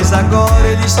 Mas agora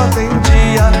eles só tem um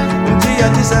dia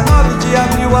 19 de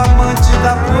abril. Amante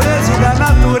da pureza e da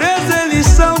natureza, eles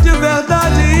são de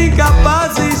verdade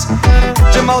incapazes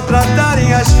de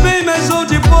maltratarem as fêmeas ou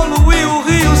de poluir o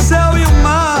rio, o céu e o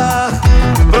mar,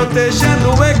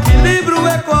 protegendo o equilíbrio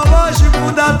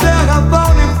ecológico da terra,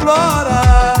 fauna e flora.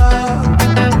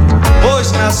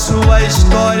 Pois na sua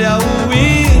história o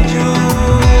índio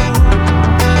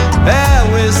é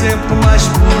o exemplo mais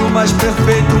puro, mais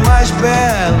perfeito, mais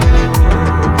belo,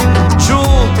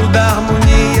 junto da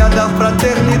harmonia, da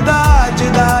fraternidade,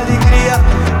 da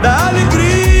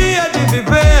alegria de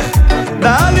viver,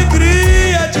 da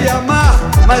alegria de amar.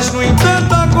 Mas no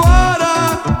entanto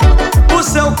agora o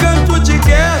seu canto de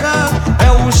guerra é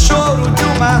o choro de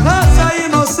uma raça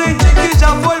inocente que já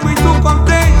foi muito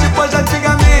contente, pois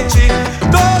antigamente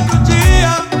todo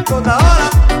dia, toda hora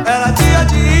era dia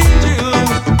de índio.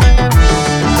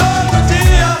 Todo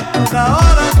dia, toda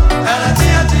hora era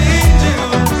dia de índio.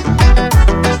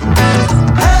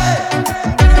 Hey,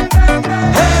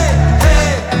 hey,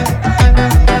 hey,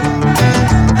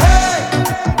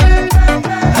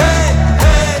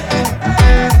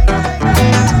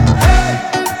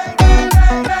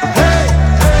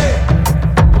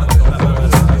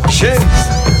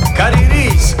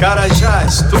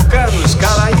 carajás, tucanos,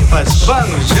 caraíbas,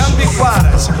 panos,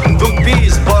 jambiquaras,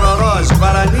 tupis, bororós,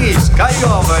 guaranis,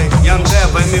 caiova,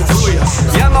 yandeva, emibruia,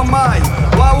 yanomai,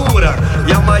 uaura,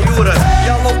 yamaiura,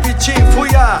 yalopiti,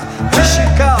 fuiá,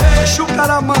 tixical,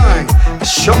 tixucaramãe,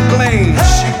 choclém,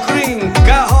 xicrim,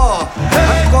 garró,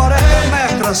 rancoreca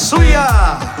mecra,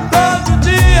 suiá. Todo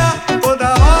dia,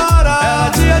 toda hora, era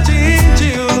dia de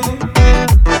índio.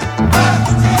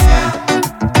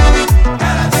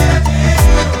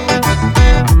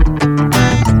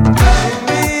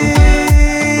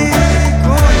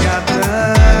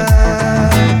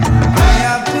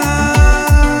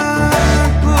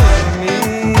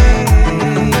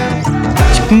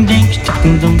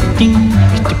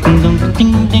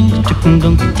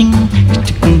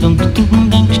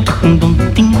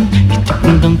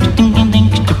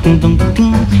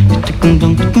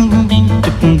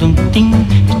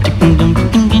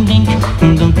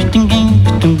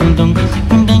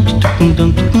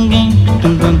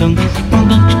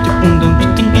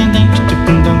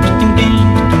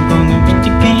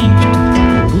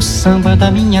 O samba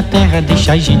da minha terra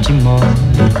deixa a gente mole.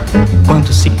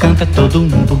 Quando se canta todo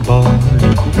mundo bole,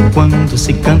 quando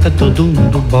se canta todo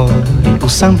mundo bole. O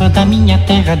samba da minha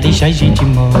terra deixa a gente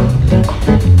mole.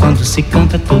 Quando se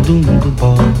canta todo mundo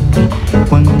bole,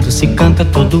 quando se canta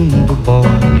todo mundo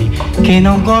bole. Quem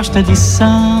não gosta de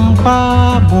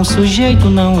samba, bom sujeito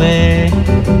não é.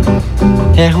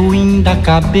 É ruim da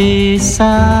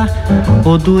cabeça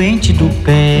ou doente do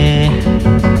pé.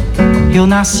 Eu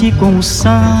nasci com o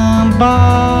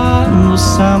samba, no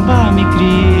samba me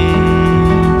criei.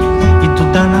 E do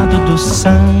danado do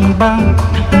samba,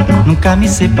 nunca me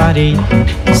separei.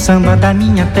 O samba da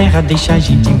minha terra deixa a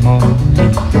gente mole.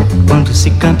 Quando se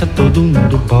canta todo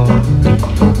mundo bole,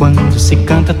 quando se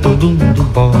canta todo mundo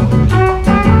bole.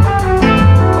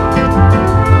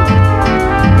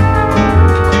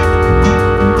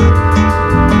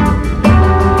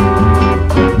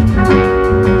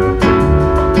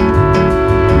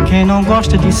 Quem não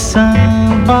gosta de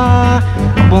samba,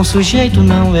 bom sujeito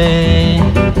não é.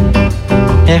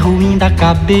 É ruim da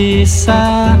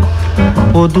cabeça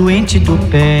ou doente do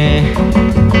pé.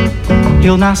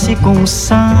 Eu nasci com o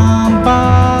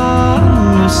samba,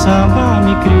 no samba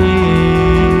me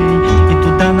criei. E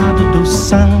do danado do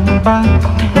samba,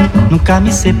 nunca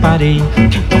me separei.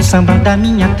 O samba da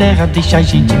minha terra deixa a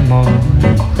gente mole.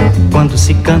 Quando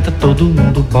se canta todo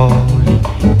mundo bole,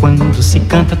 quando se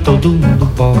canta todo mundo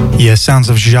bole. Yeah, sounds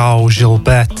of João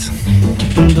Gilberto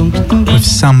with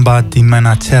Samba de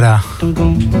Manatera.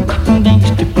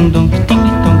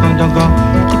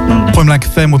 Point Blank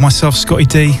FM with myself, Scottie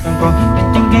D,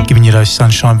 giving you those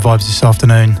sunshine vibes this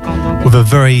afternoon with a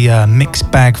very mixed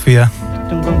bag for you.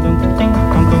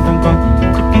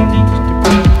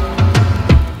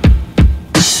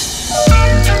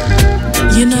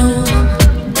 You know,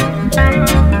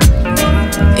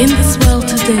 in this world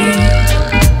today,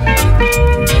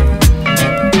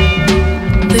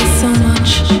 there's so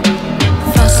much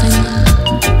fussing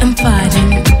and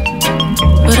fighting,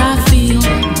 but I feel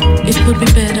it would be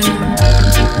better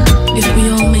if we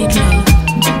all made love.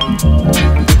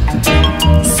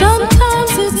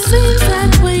 Sometimes it seems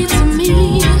that way to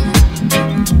me.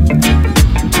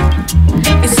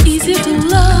 It's easier to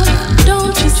love,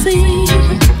 don't you see?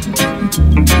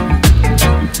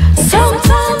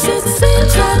 Sometimes it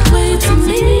seems that way to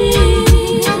me.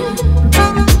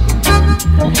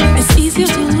 It's easier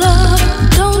to love,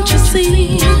 don't you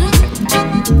see?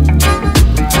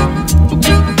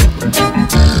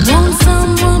 Won't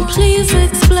someone please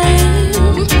explain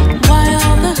why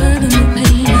all the hurt and the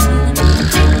pain?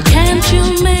 Can't you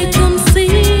make them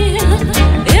see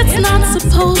it's not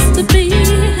supposed to be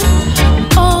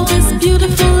all this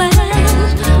beautiful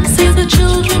land? See the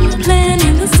children playing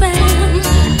in the sand.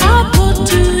 I put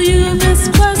to you this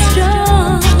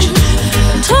question: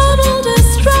 total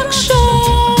destruction,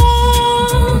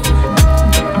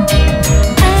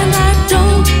 and I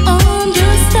don't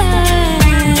understand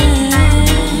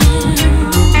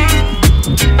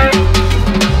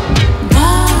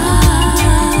why.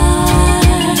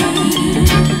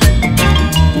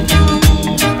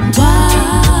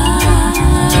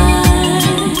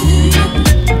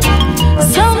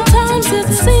 Sometimes it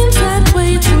seems that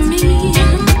way to me.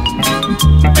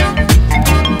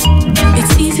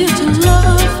 It's easier to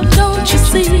love, don't you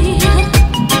see?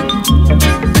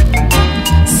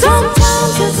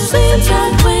 Sometimes it seems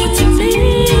that way to me.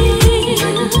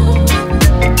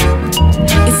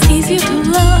 It's easier to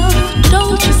love,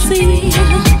 don't you see?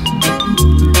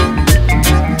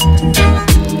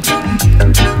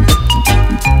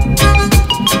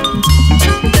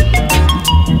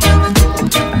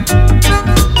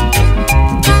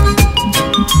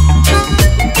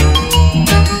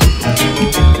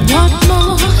 What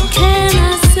more can I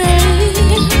say?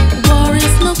 War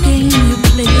is no game you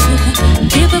play.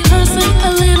 Give a person a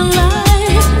little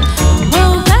life,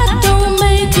 well that don't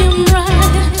make him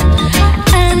right.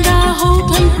 And I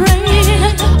hope and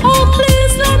pray, oh please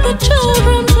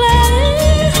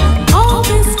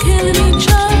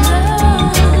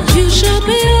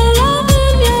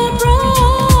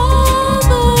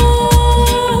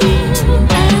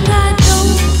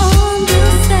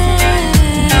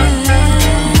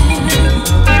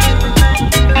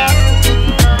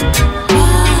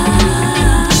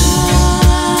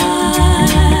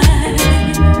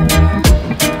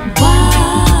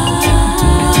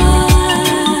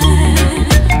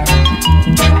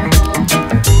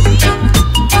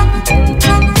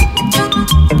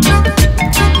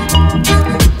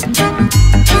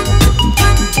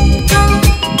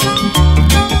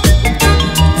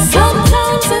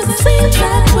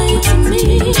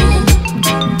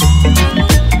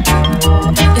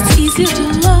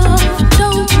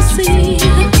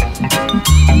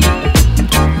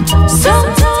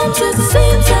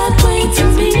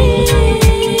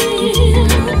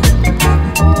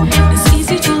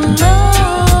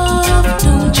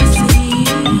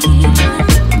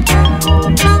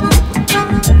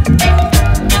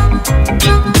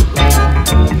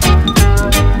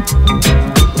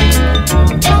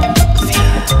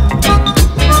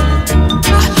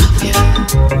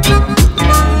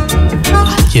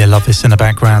love this in the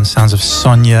background. Sounds of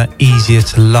Sonia, Easier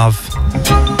to Love.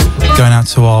 Going out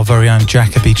to our very own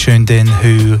Jacoby tuned in,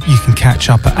 who you can catch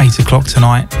up at 8 o'clock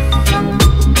tonight.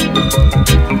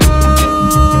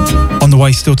 On the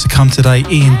way still to come today,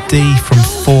 Ian D from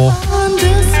 4.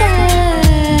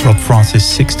 Rob Francis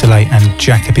 6 till 8, and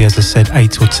Jacoby, as I said,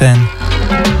 8 till 10.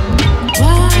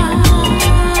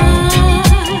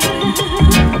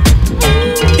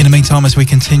 In the meantime, as we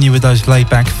continue with those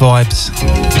laid-back vibes,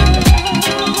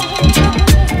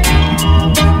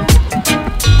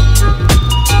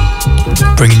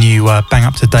 bringing you bang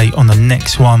up to date on the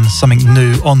next one. Something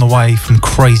new on the way from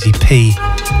Crazy P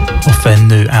off their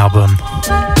new album.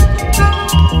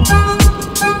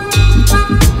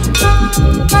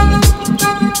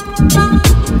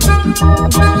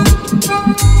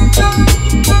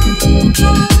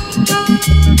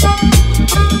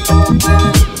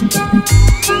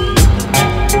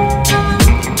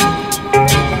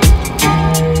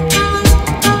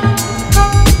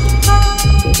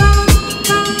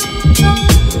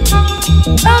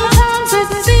 Sometimes it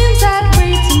seems that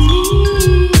way to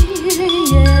me,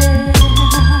 yeah.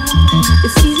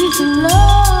 It's easy to love.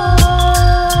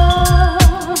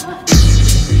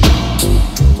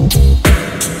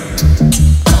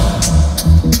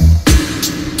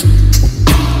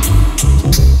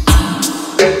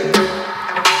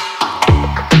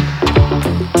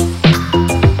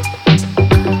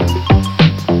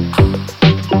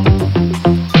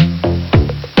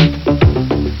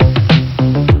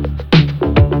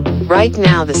 Right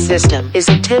now the system is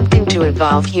attempting to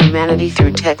evolve humanity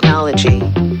through technology,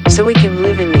 so we can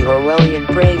live in the Orwellian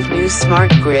brave new smart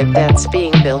grid that's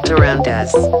being built around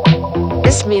us.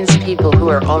 This means people who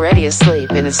are already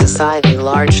asleep in a society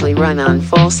largely run on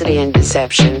falsity and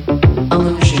deception,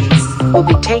 illusions, will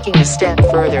be taking a step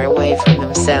further away from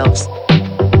themselves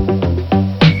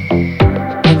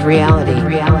and reality.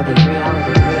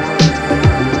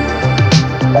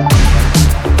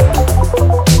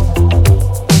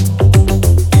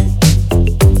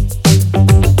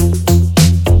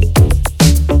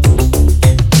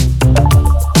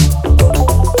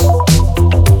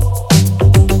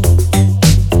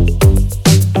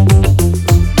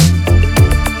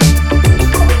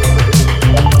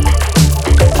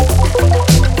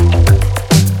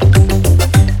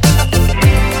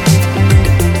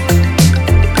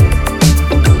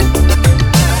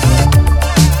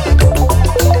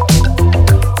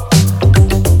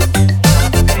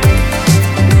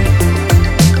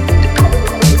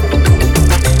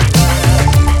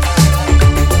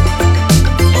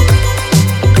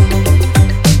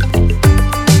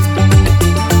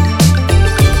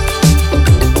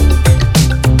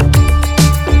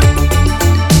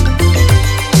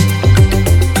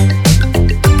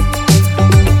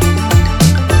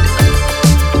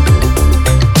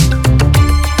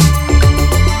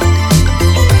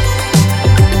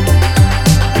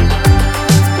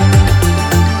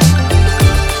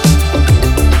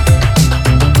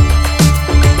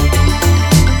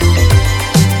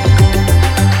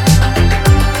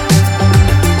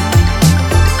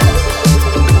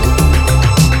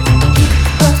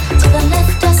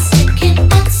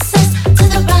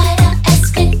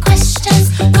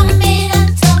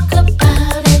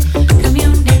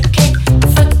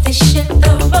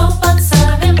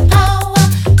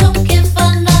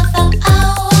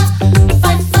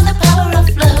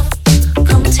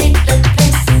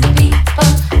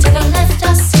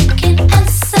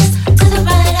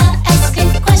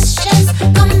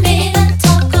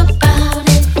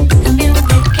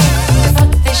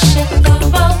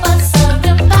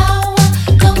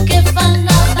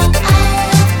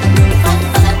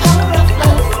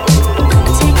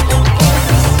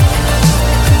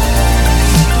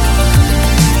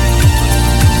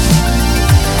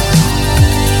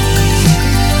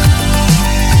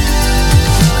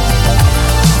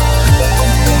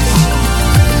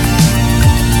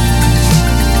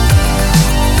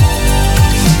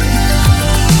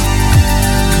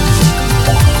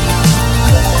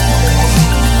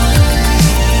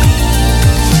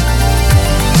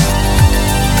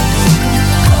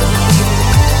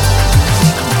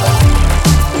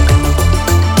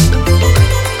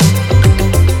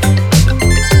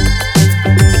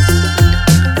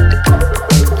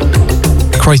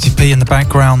 Crazy P in the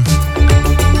background.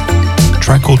 A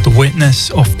track called The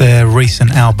Witness off their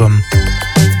recent album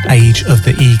Age of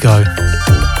the Ego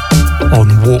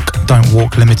on Walk Don't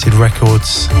Walk Limited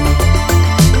Records.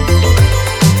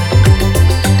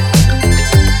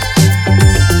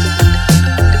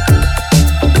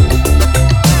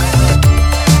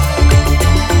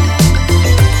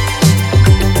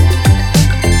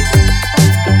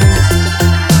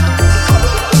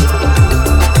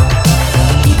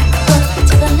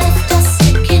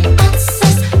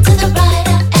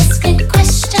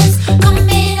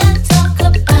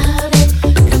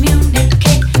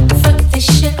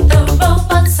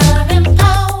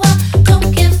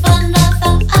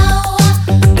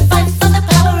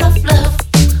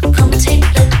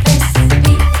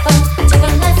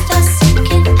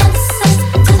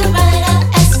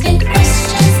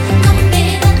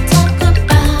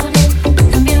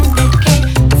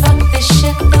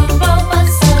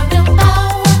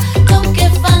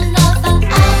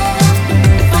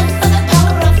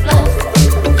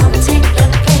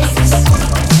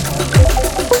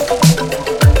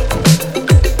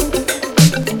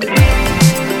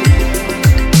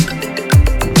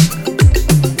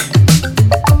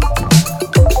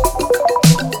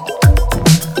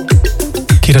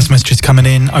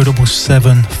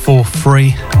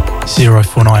 07743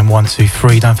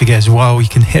 049123. Don't forget as well, you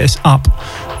can hit us up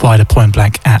via the Point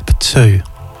Blank app too.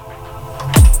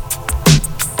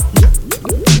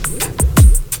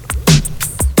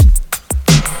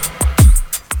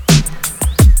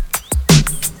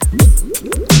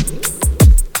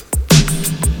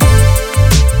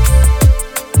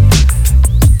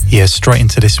 Yeah, straight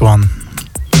into this one.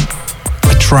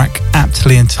 A track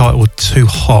aptly entitled Too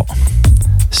Hot.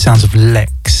 Sounds of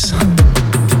Lex.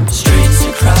 Streets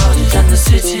are crowded and the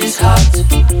city's hot.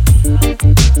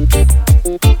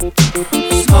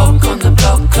 Smoke on the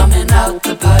block coming out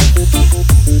the pipe.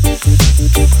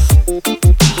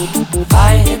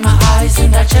 Fire in my eyes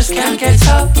and I just can't get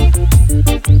up.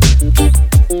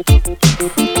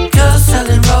 Girls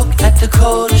selling rock at the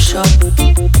corner shop.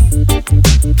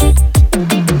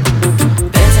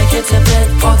 Better get to bed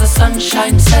before the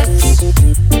sunshine sets.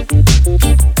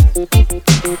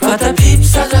 But the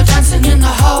peeps that are dancing in the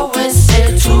hallways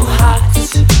say too hot.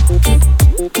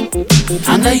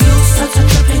 And the youths that are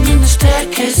tripping in the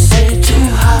staircase say too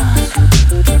hot.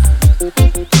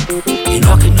 You're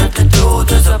knocking at the door,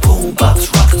 there's a boombox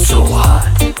rocking so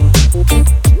hard.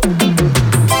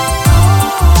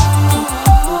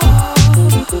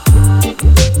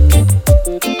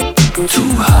 Too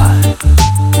hot.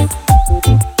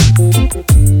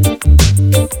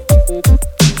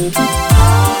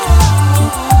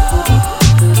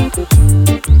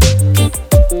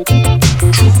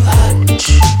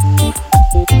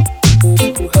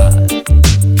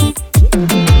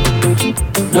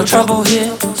 No trouble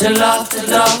here, till after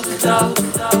dark.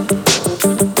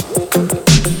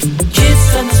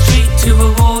 Kids on the street to a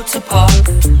water park.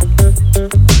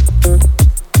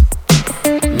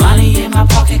 Money in my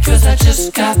pocket cause I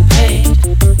just got paid.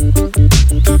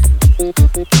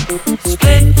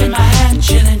 Split in my hand,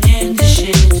 chilling in the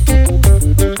shade.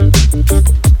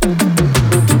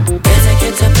 Better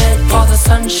get to bed before the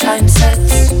sunshine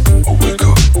sets. Oh, wake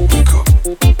up, oh, wake up.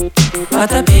 But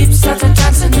the peeps that are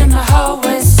dancing in the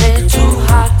hallways say too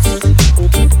hot.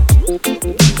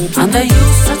 And the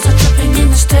youths that are tripping in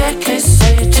the staircase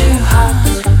say too hot.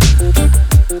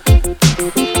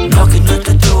 Knocking at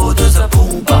the door, there's a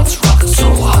boombox rocking so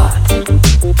hard.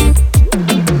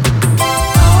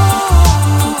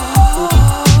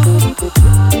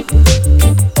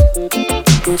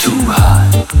 Too hot.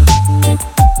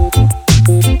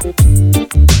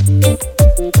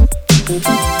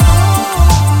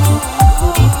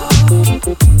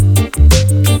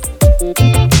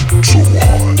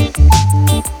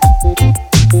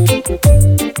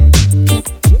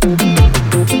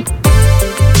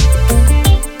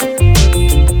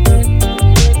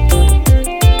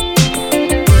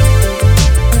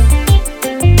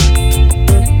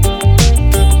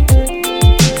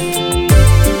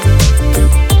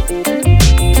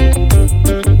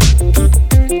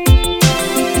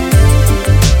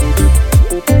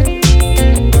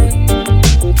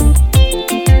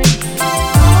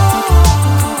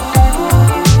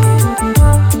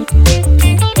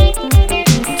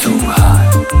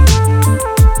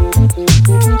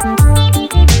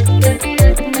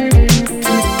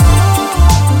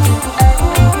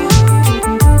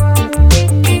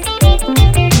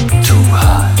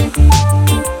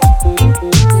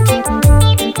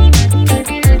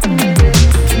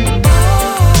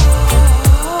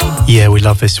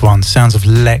 Love this one. Sounds of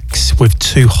Lex with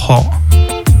Too Hot.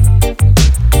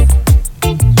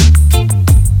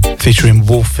 Featuring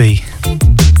Wolfie.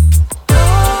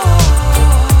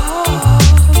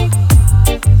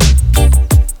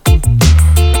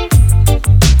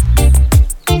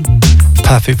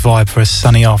 Perfect vibe for a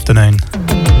sunny afternoon.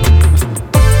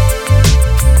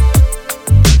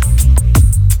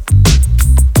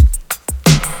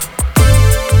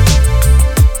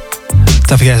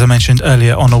 Don't forget, as I mentioned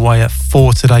earlier, on the way at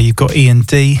 4 today, you've got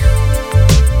E&D.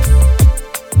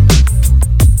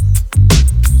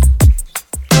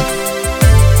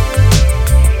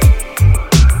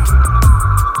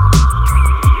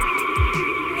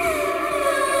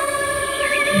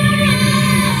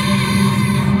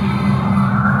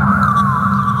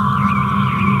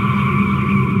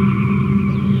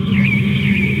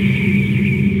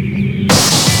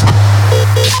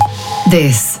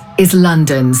 This is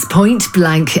London's Point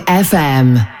Blank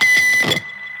FM.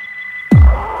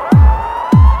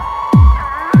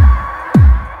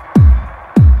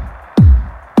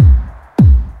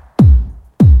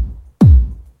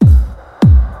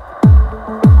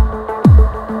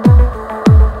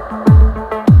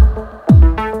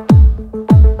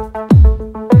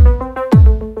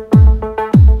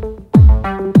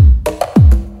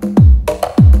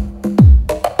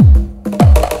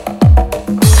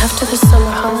 After the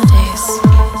summer holidays,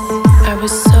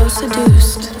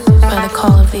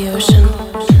 call of the ocean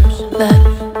that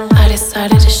I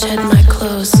decided to shed my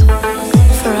clothes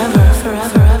forever,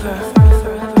 forever, ever.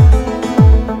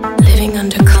 Living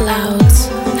under clouds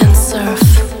and surf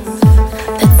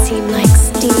that seem like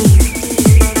steam.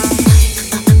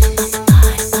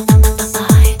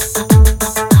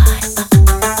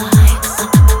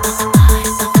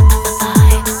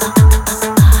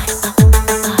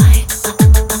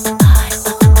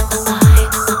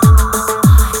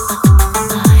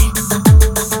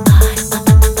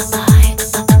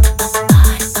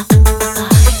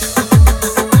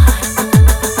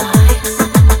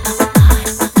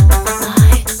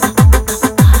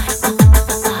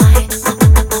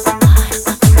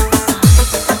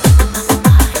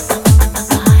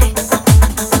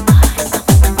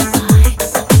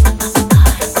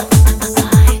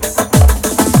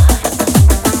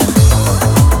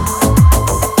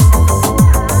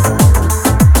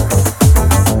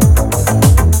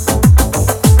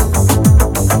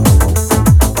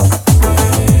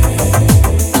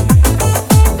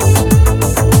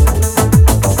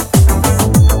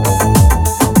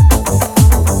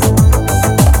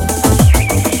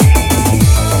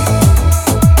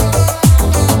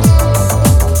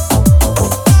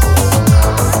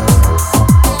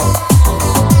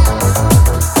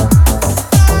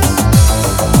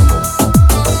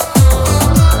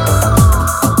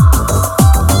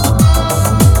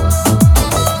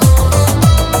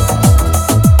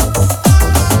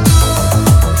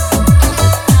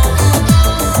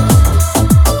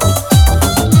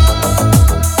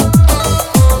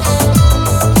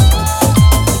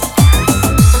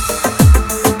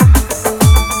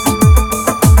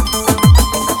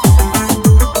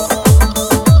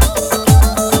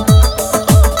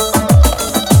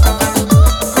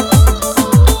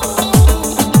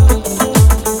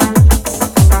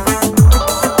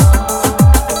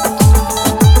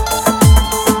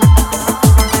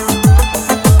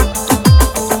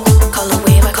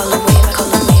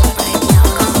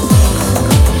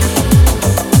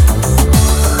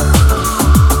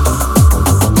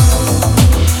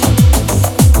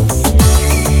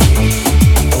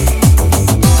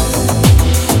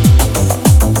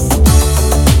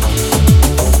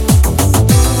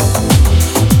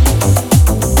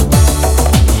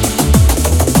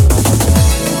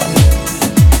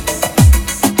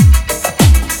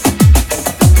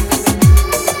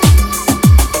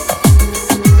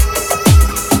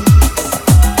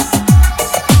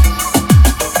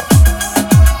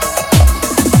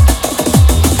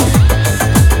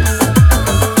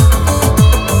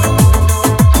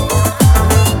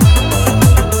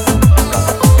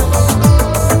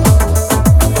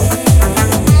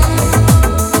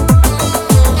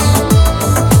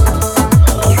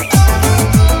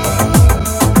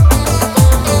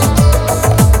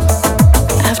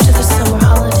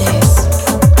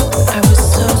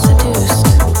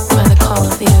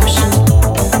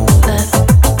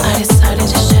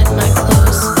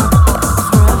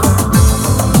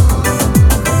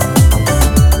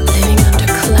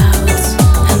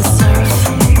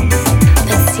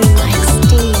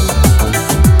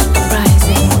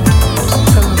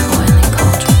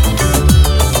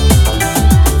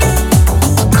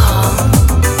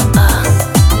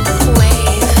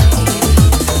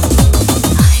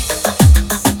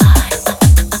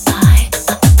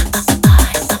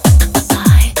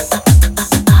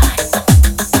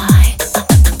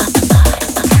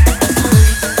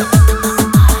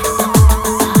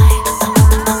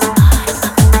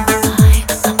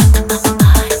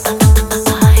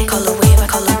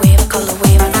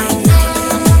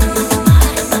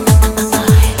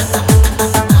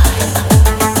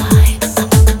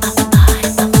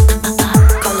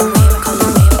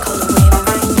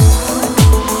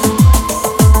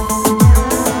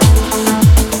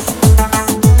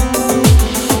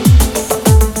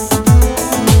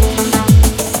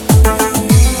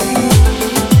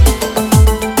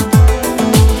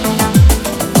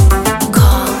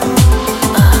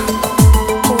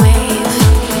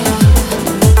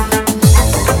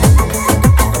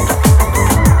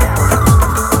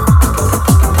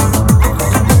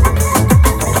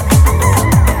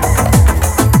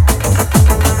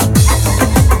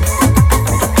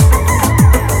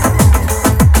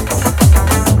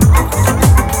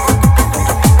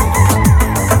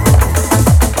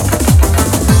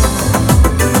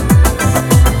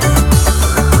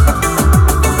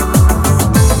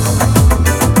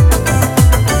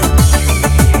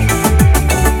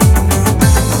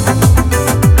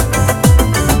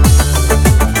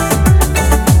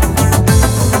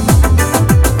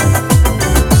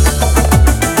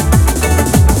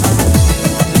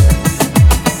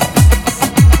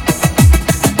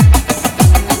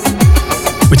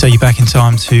 Take you back in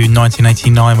time to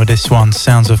 1989 with this one,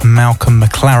 sounds of Malcolm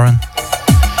McLaren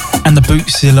and the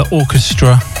Bootzilla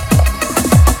Orchestra.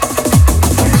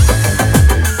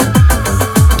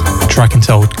 Track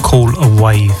entitled Call a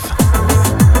Wave.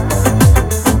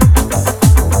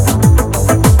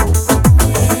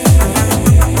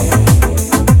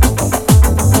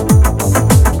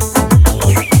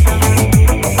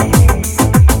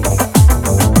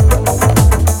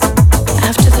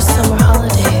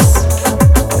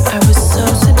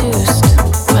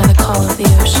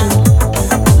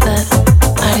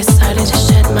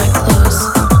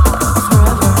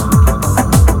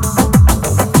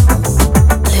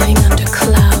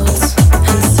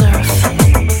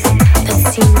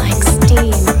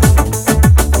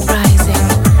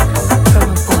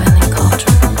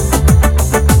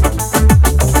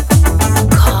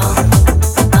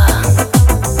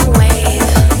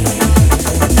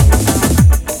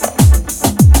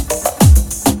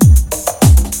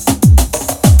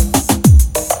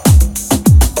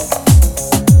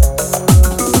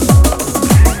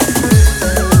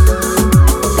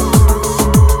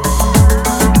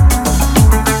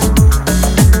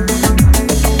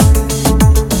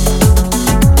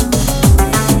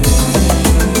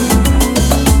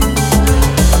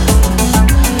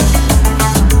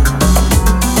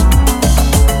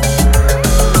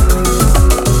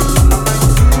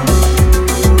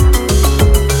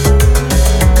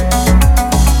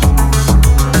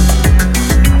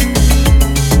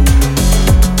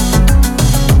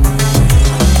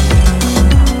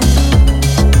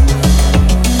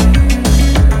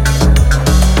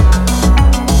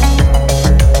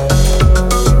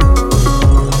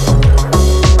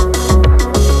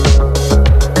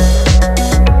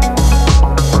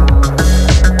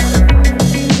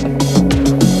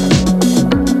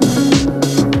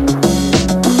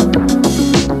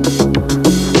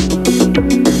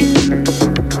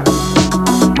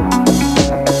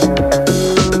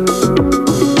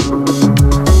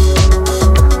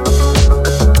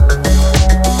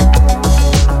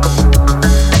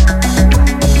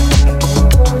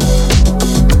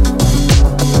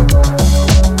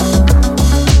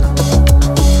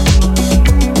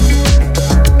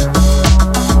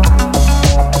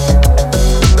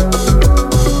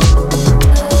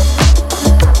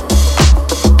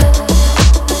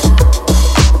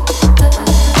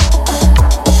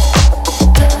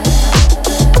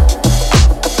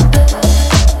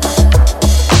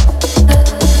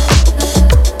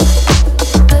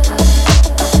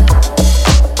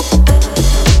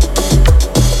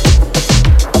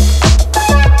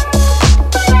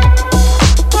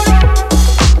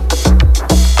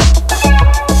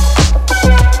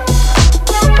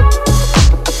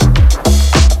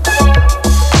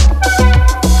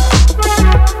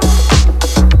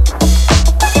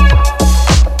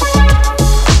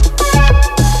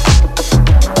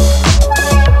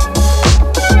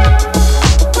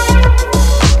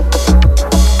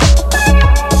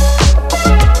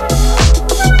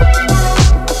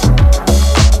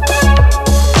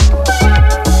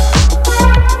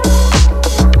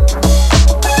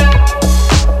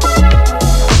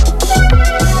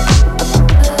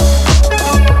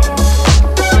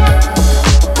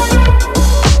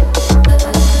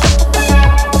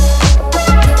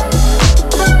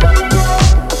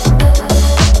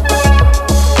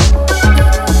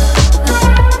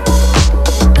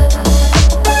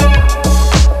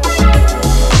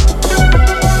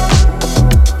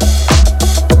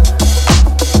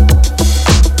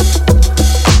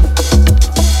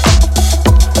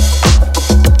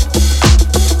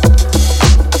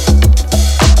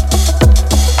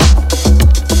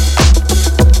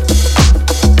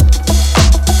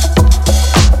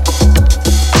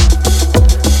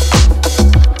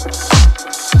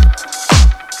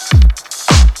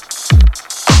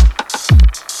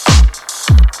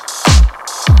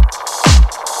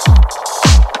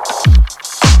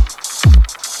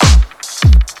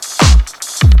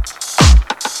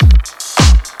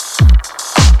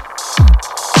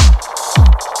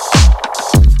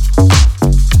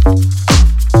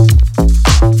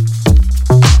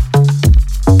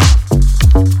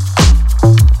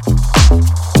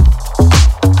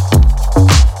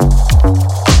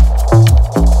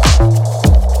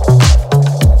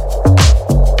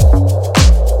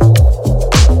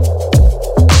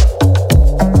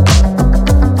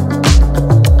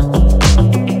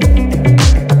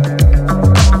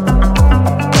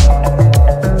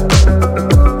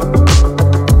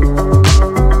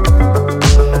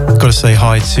 say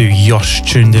hi to Yosh,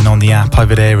 tuned in on the app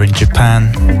over there in Japan.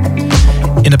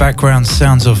 In the background,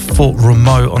 sounds of Fort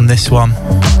Remote on this one,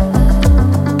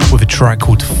 with a track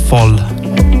called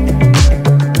Fall.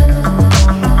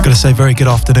 Gotta say very good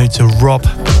afternoon to Rob.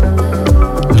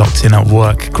 Locked in at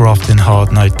work, grafting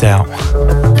hard, no doubt.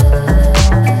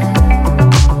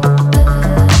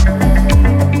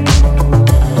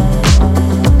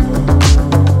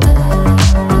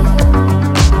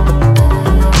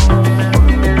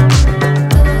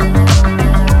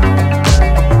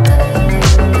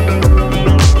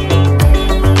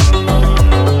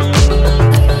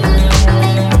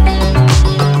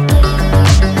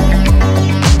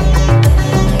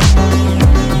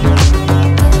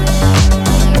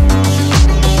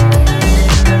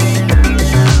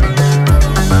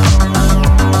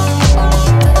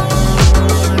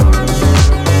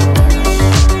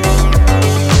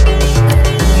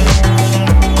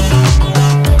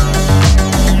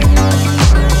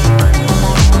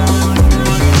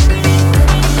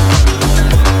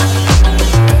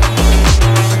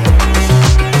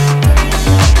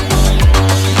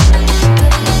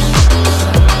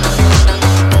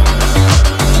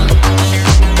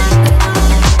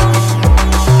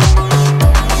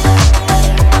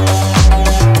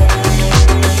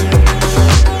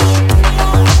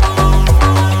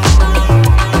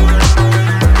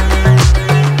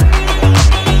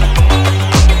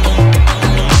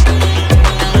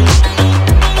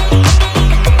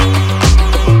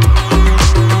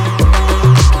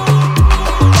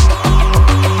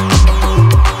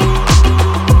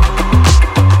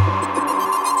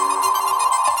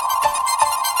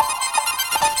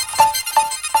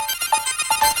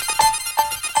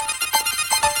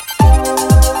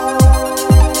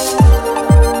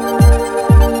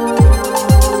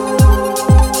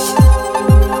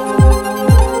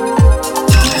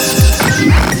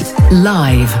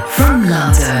 Live from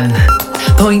London.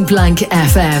 Point Blank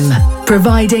FM,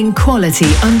 providing quality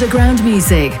underground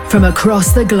music from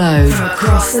across the globe.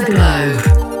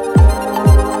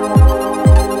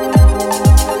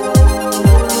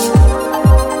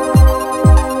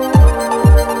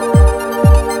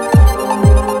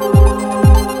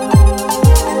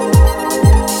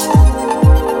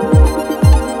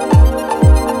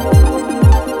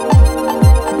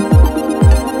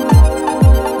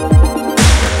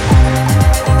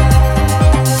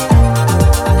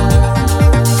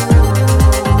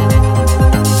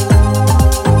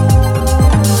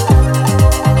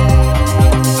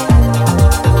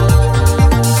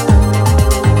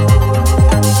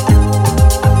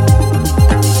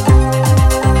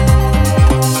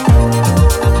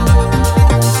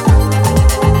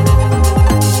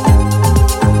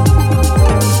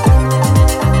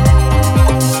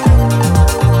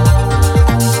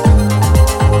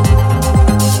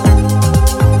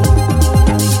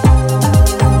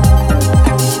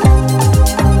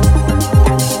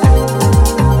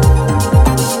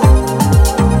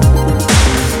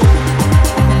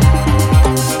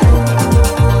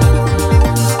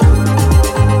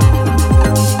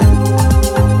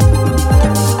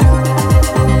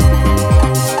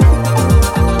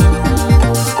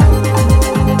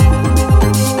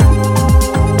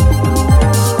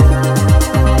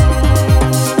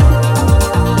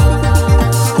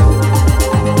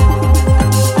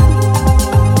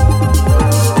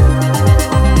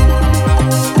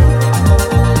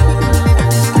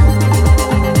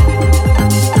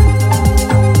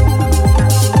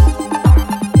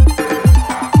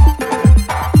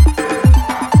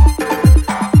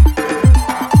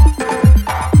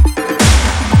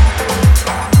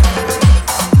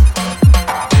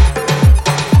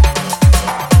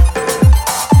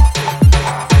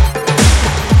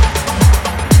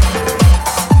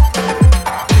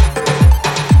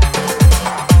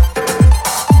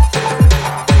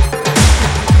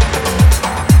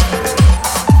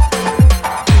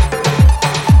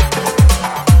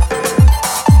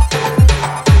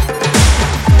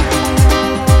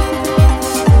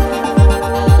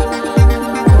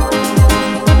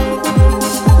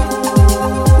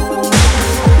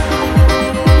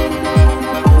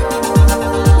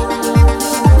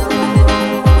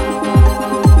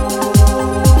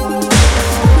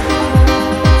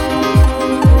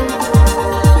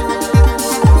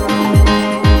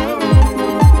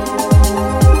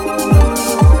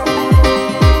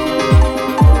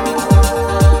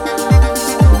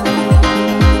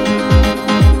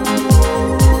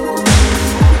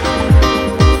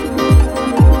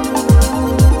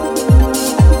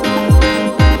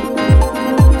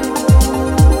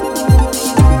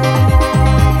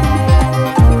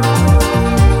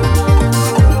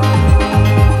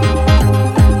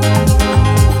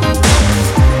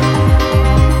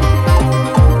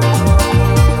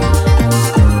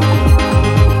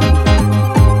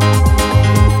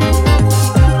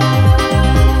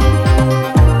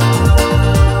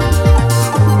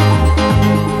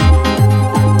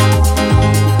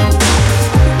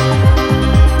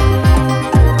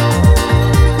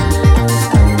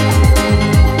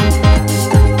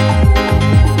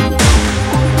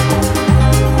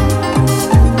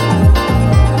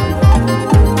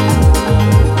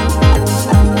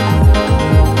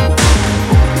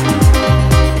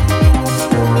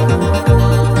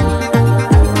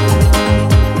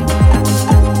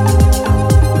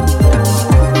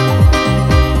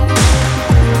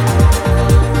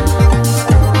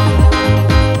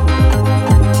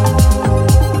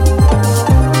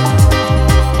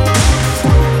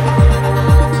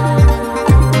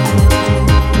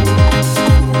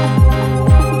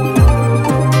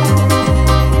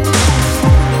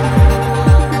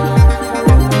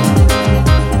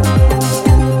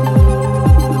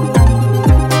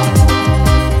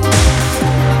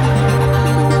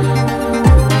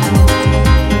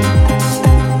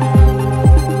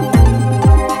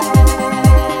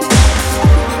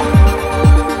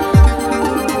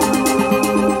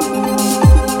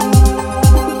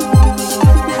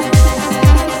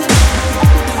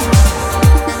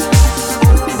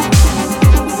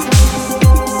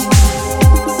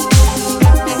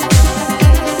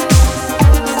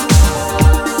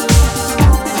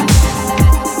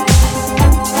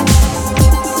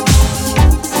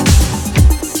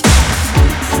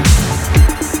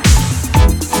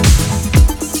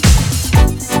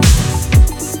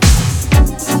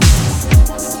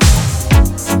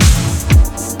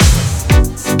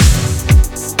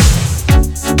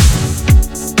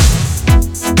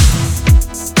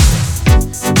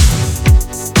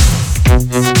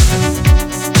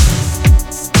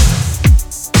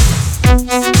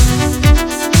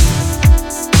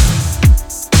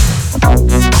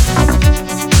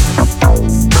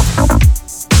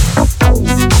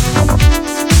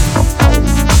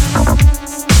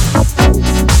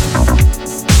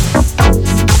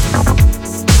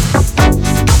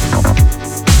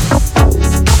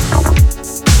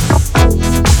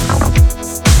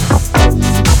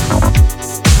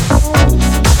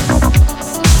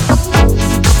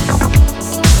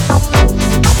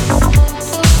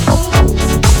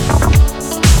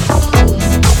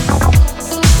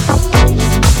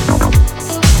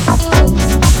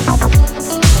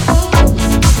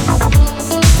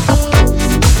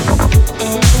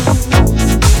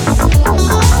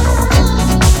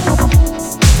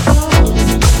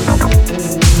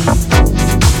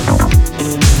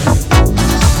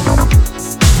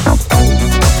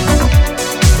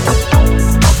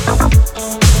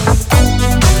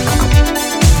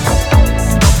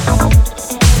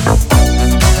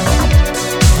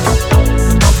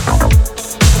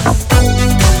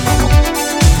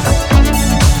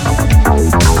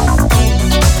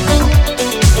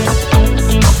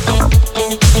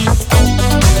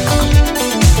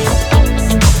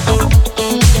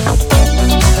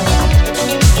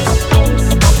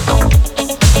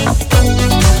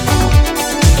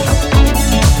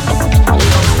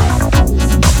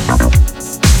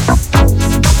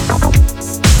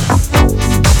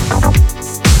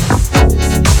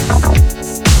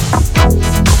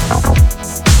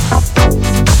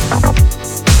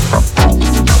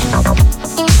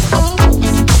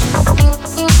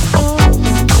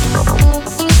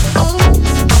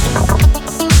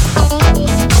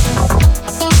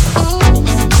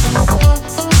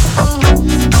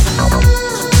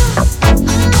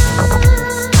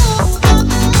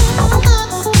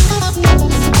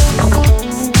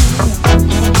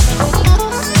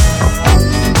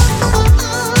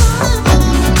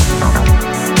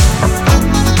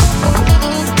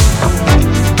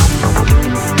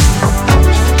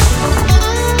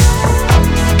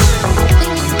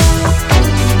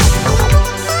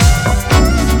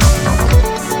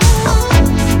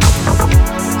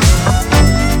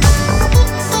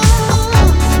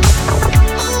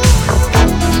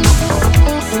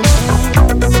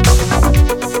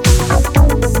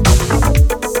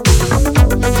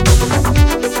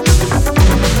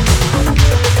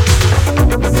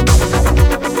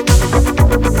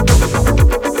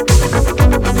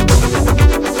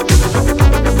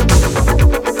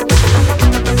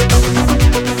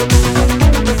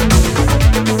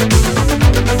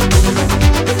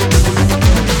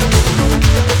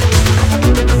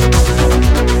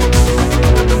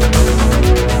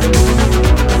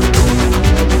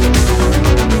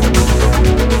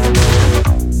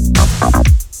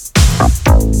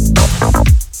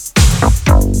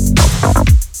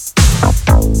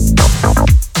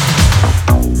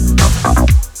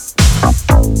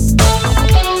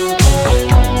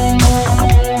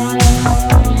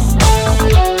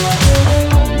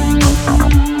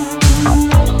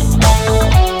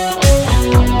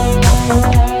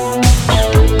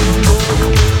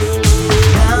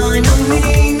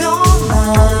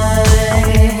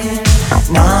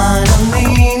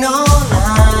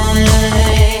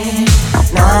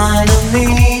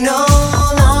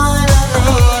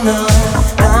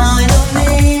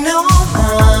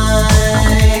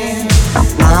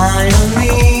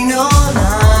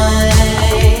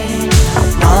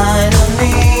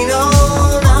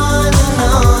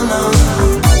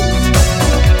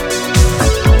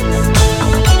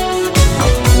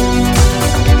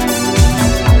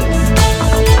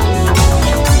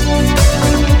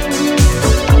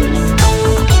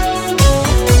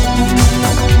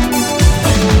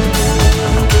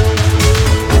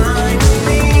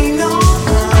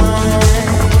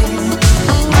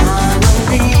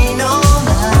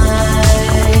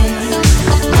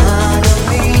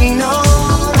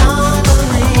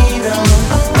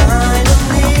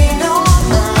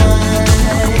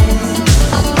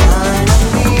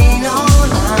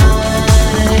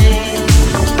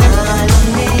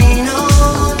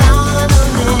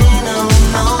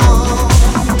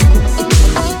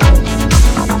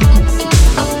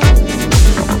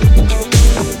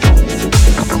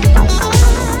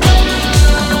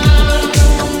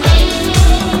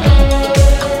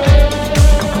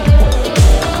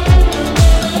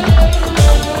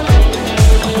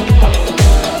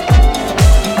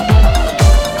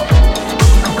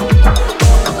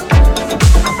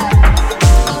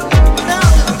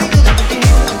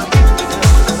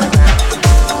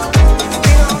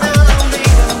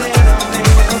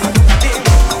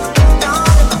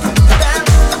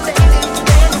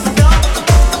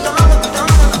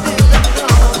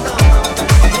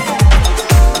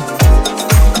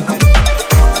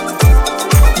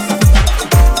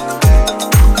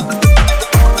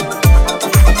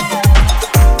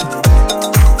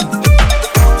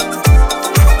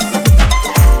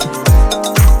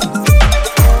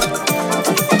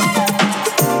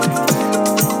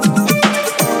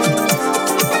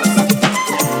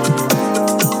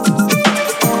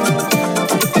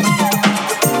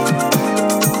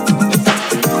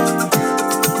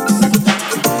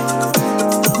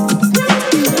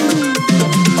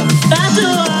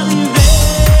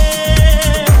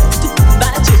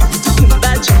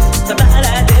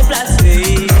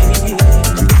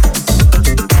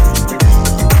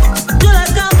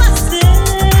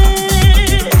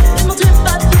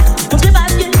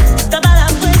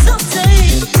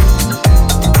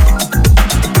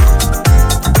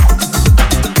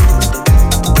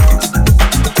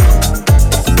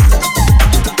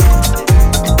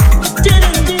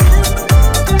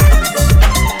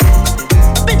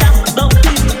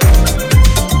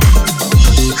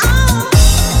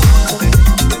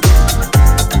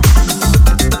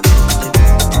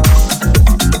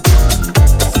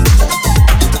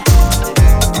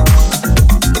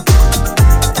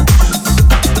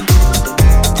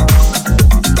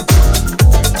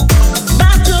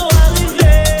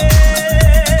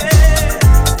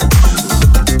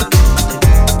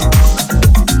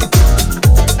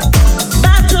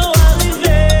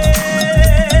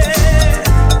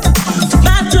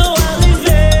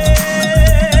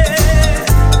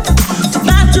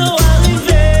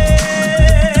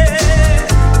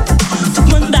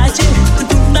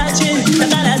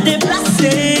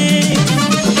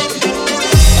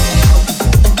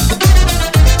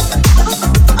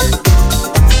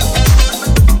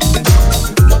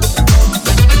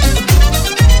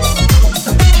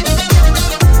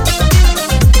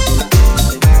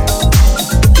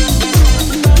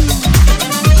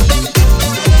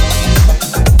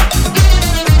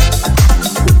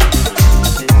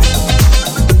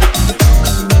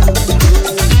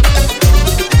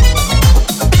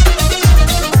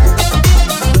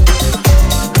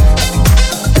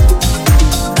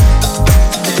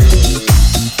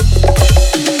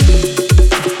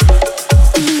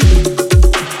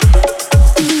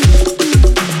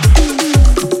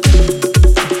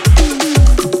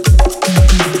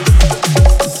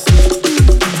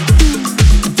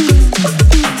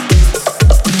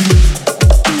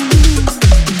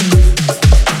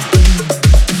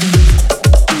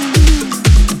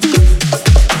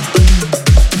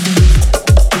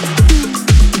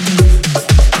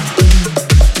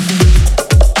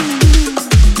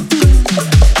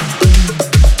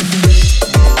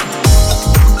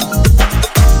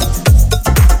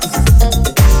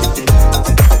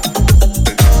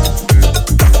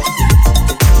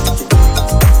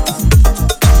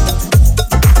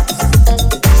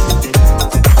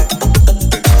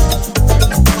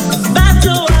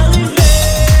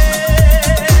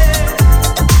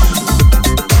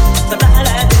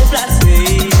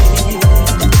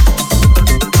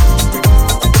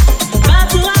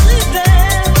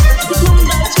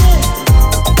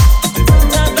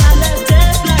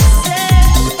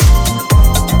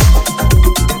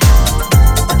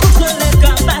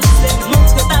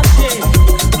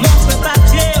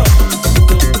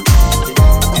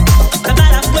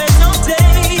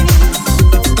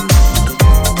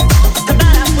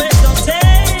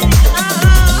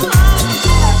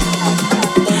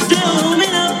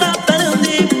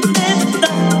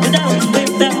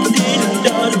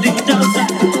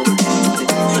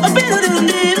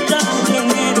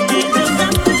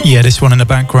 Yeah, this one in the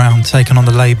background, taken on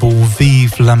the label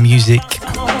Vive la Musique.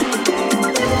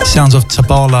 Sounds of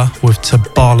Tabala with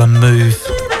Tabala Move.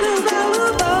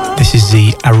 This is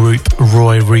the Arup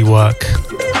Roy rework.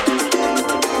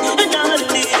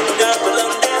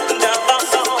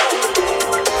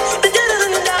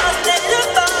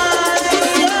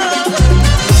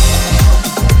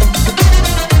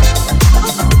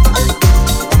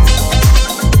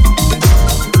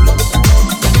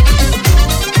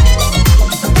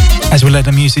 As we let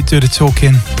the music do the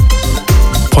talking,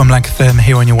 Point Blank FM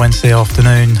here on your Wednesday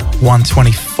afternoon,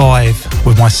 1:25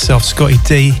 with myself, Scottie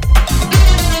D.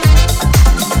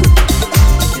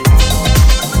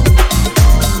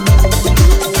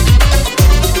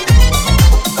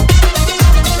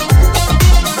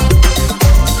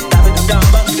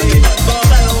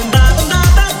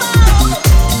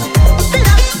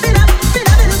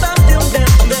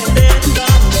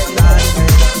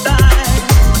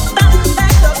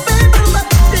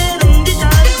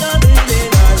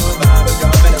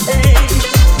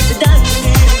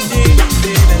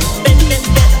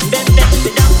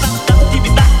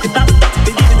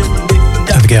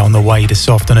 On the way this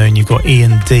afternoon, you've got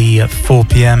E&D at 4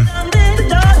 p.m.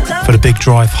 for the big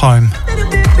drive home.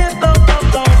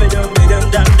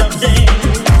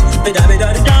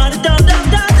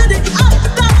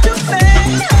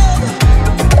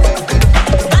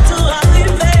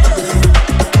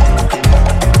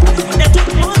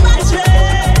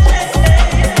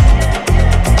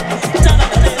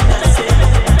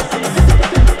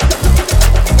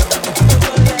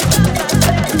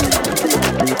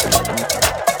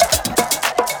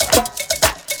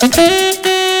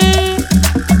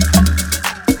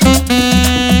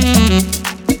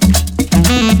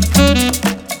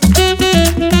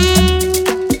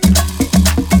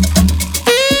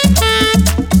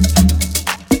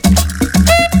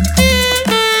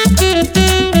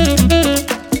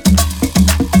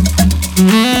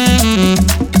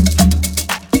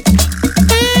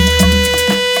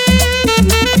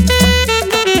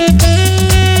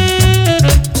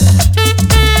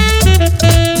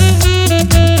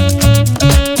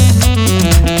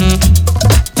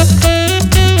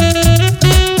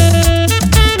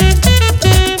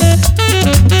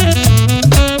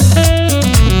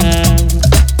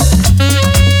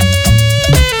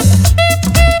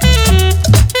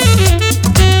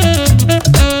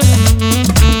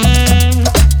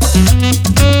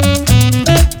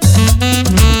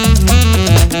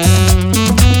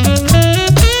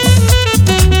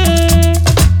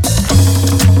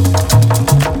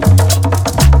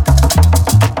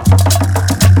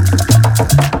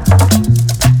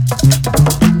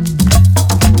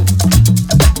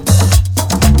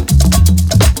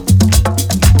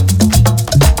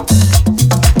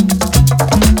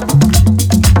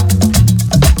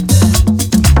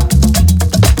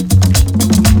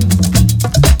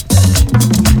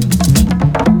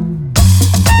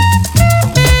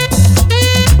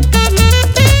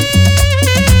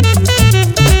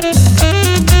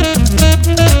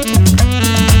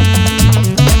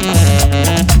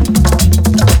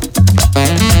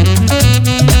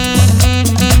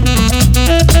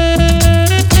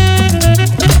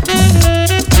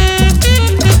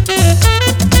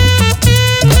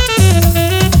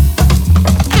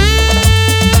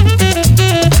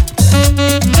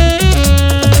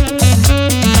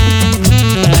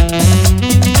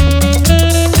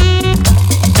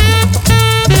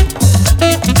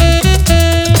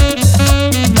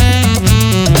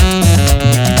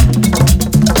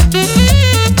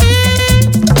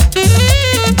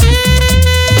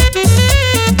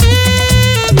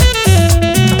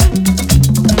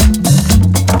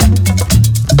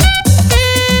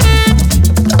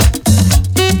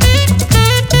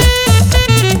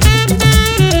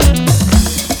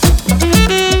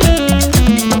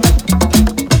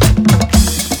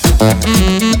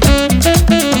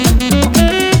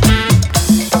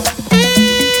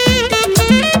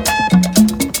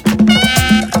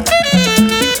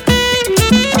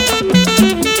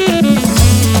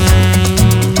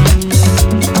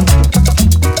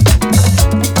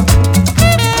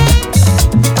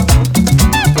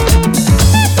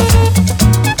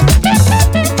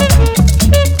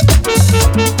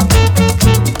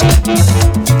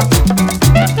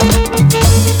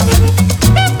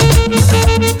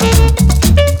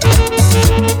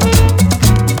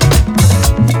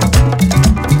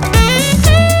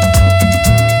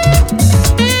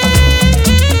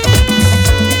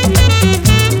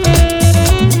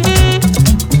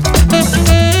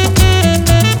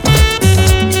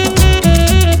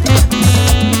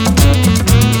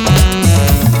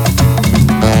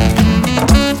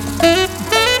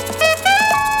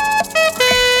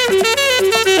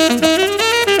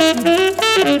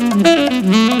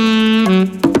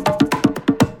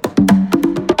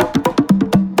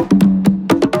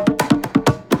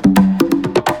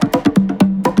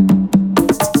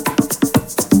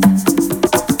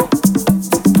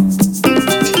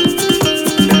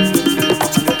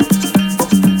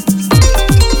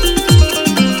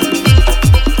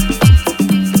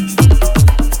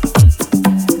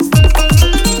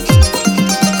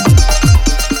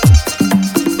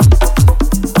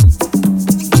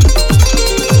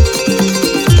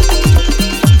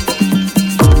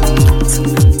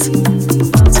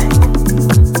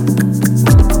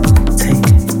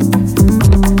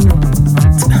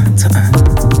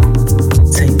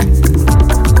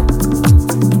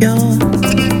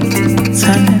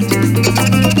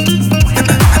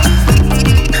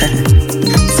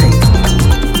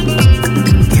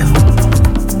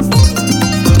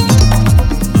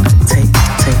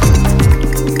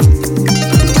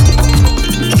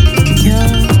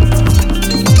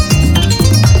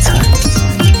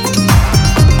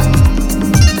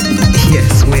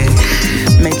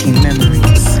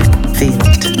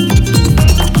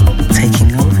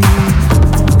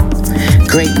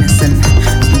 greatness and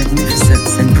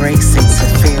magnificence, embracing to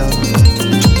feel.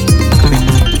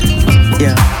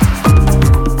 Yeah.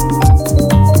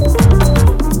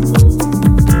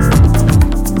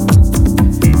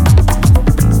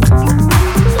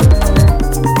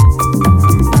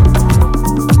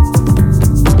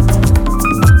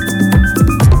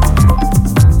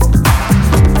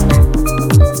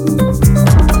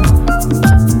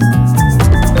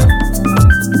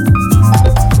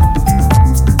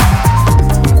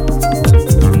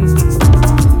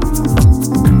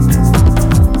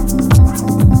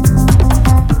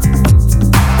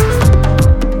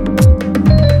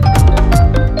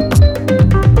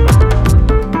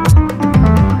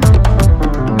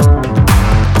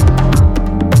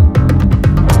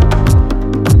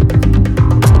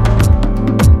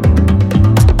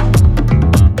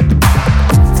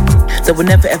 There will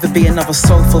never ever be another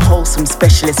soulful, wholesome,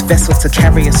 specialist vessel to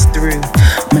carry us through.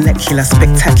 Molecular,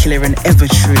 spectacular and ever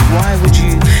true. Why would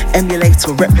you emulate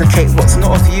or replicate what's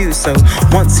not of you? So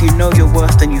once you know your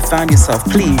worth and you found yourself,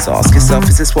 please ask yourself,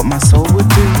 is this what my soul would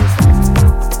do?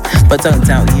 But don't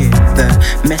doubt you, the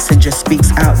messenger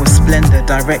speaks out with splendor,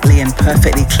 directly and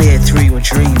perfectly clear through your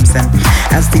dreams. And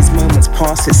as these moments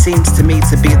pass, it seems to me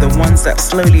to be the ones that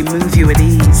slowly move you at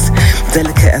ease,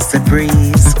 delicate as the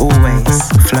breeze always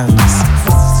flows,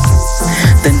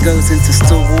 then goes into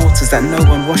still waters that no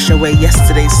one wash away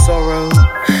yesterday's sorrow,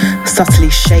 subtly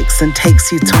shakes and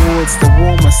takes you towards the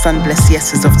warmer sun-blessed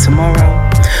yeses of tomorrow.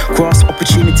 Grasp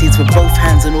opportunities with both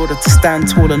hands in order to stand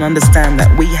tall and understand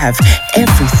that we have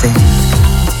everything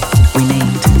we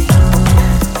need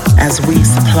as we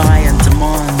supply and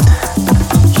demand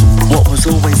what was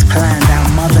always planned. Our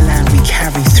motherland we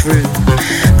carry through.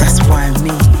 That's why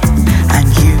me and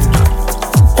you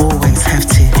always have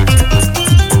to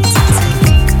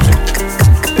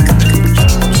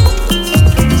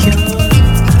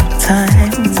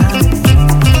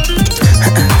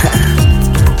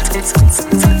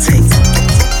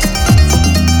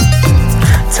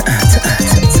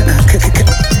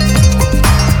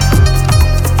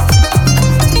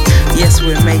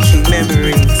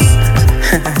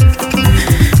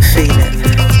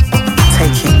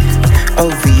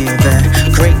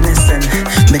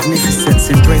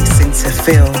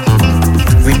feel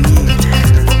renewed.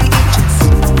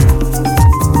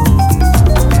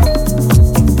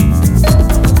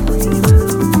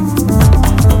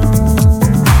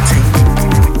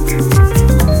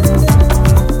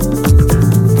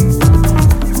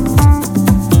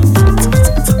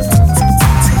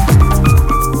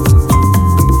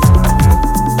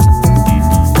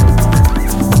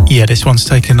 Yeah, this one's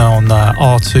taken on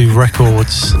R2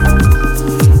 Records.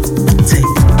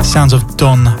 Sounds of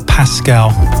Don Pascal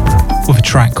with a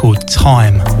track called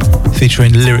Time,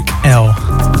 featuring Lyric L.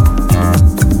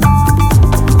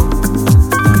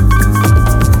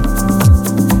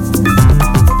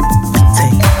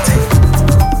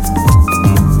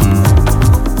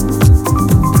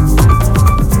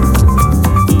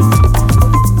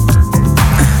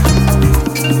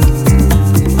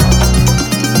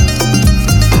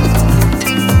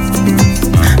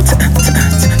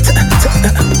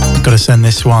 Gotta send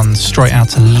this one straight out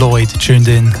to Lloyd, tuned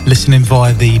in, listening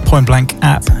via the Point Blank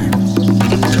app.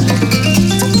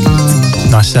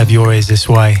 Nice to have your ears this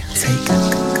way. Take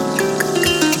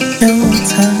your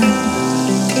time.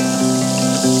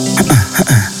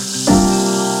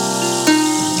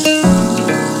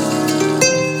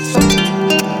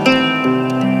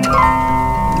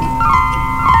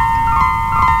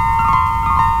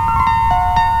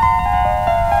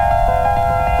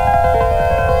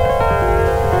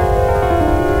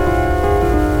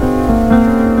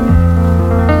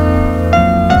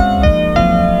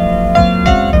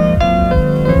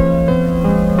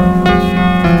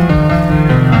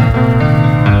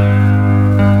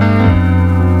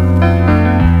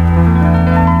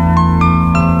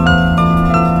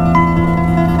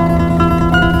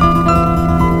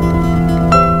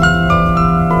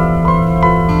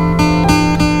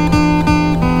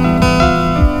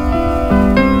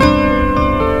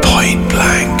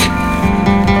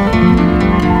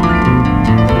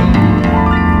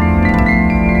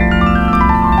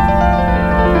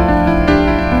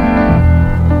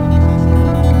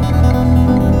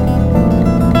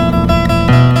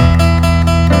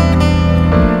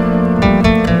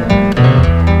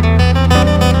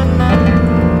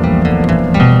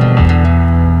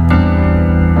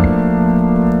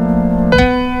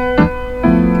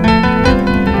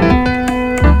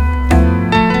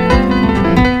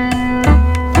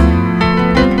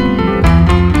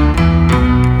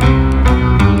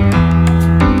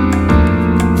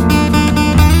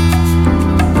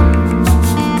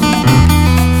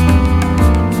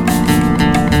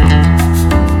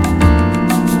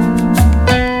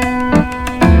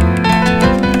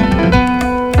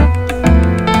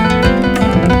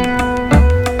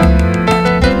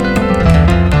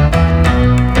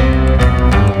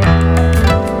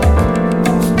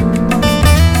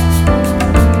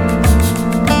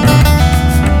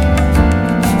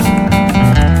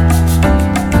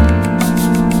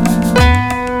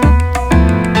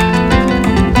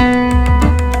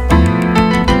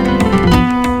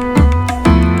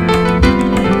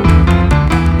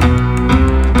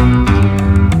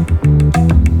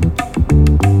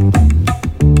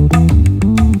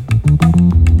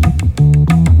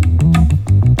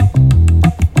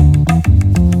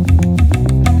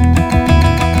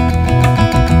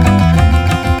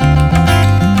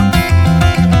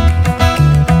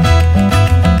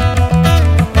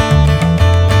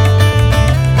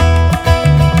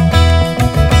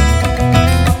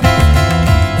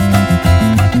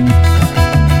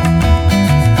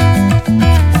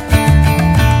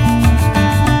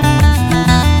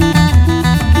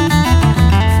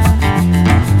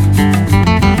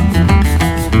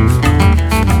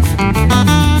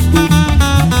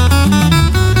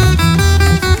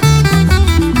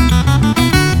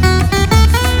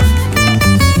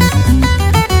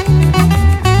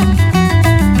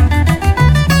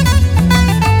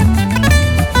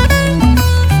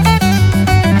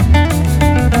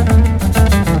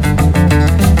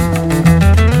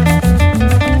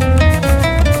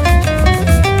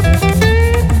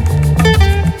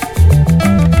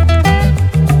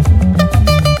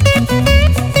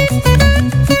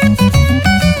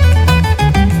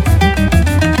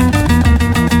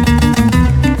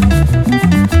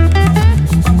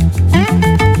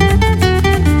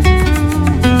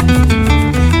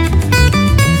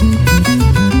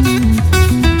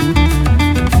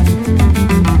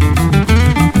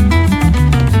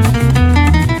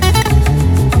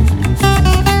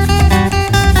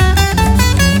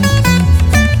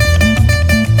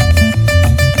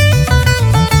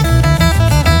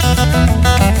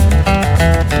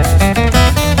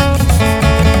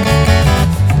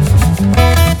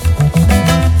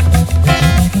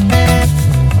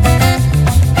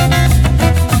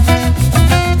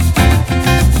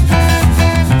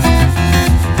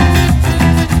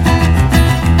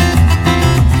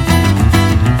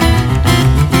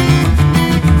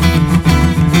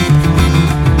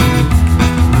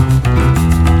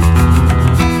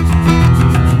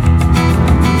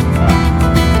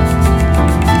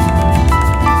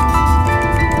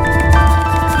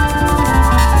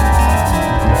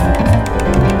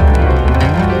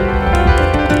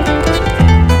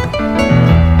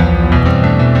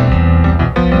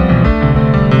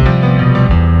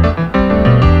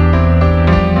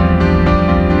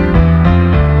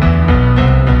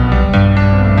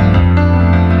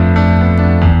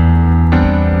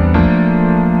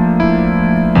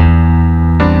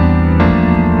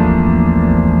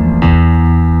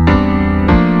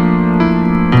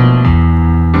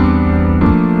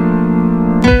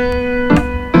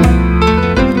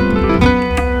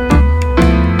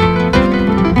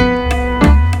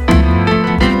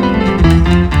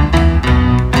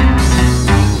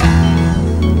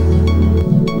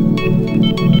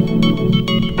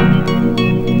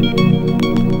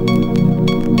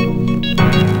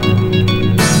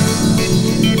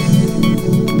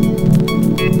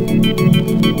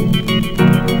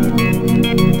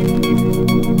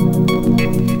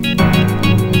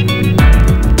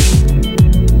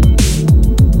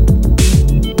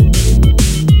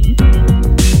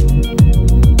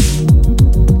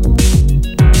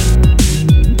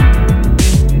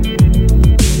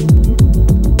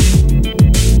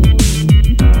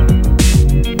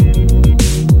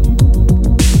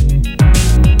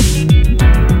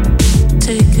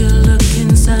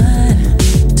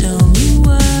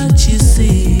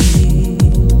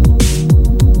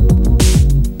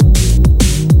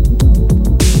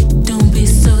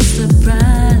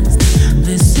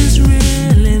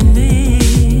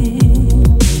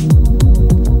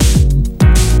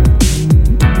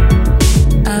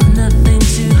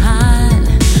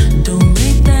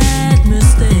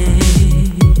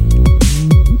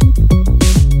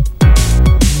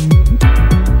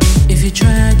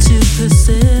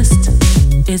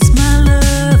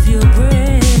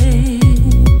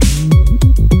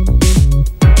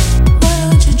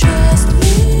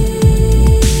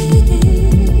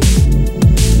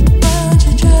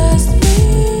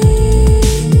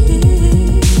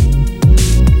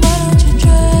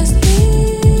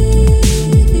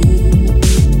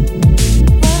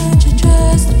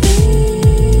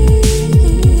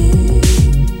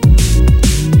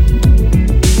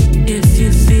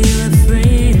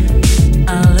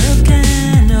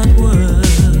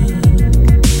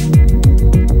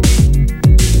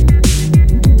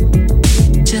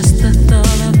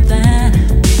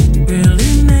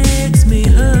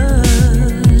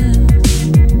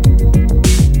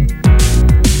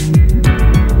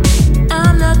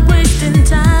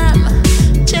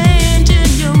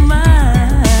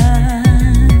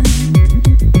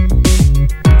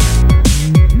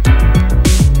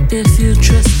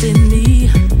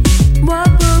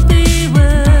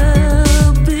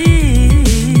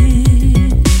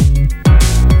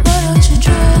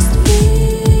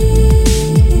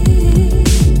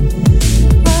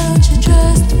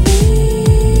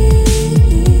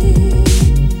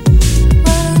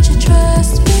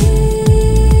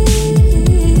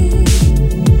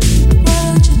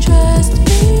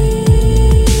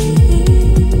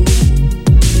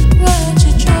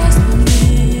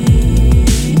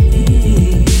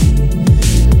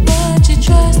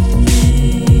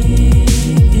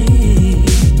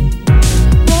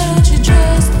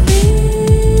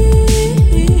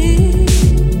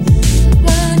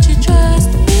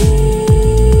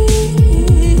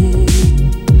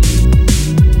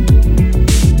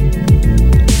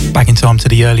 To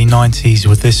the early 90s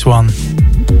with this one.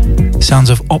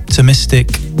 Sounds of Optimistic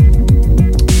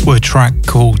with a track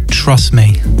called Trust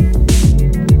Me.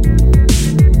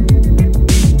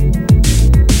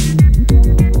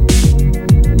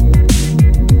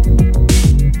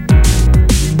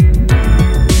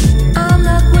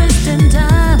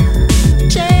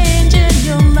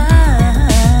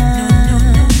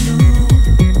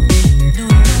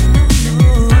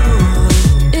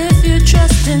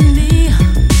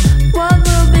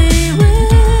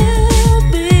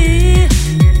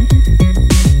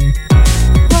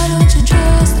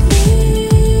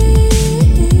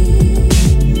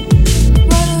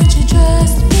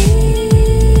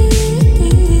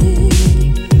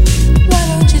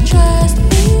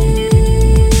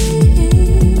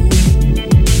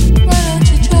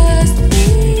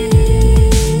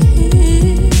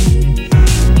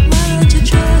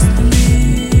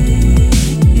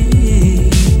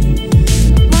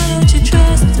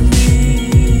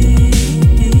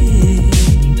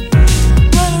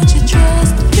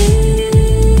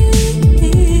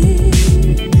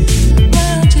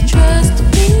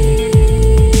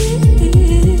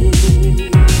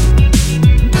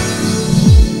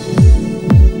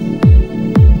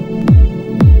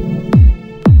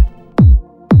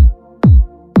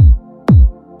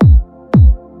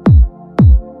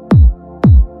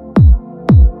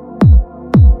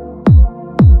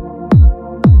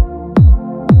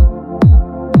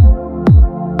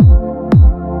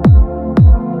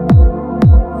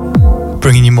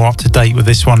 Bringing you more up to date with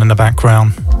this one in the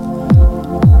background.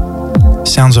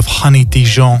 Sounds of Honey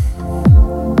Dijon,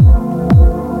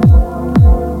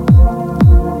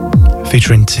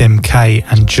 featuring Tim K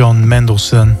and John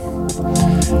Mendelsohn.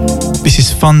 This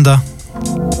is Thunder.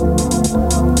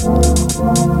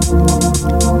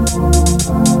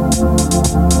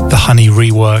 The Honey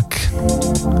rework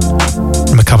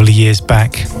from a couple of years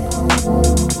back.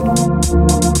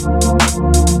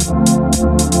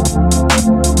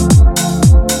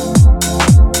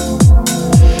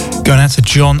 Going out to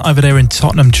John over there in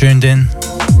Tottenham, tuned in.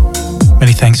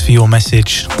 Many thanks for your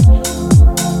message.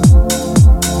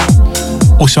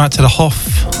 Also out to the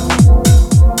Hoff.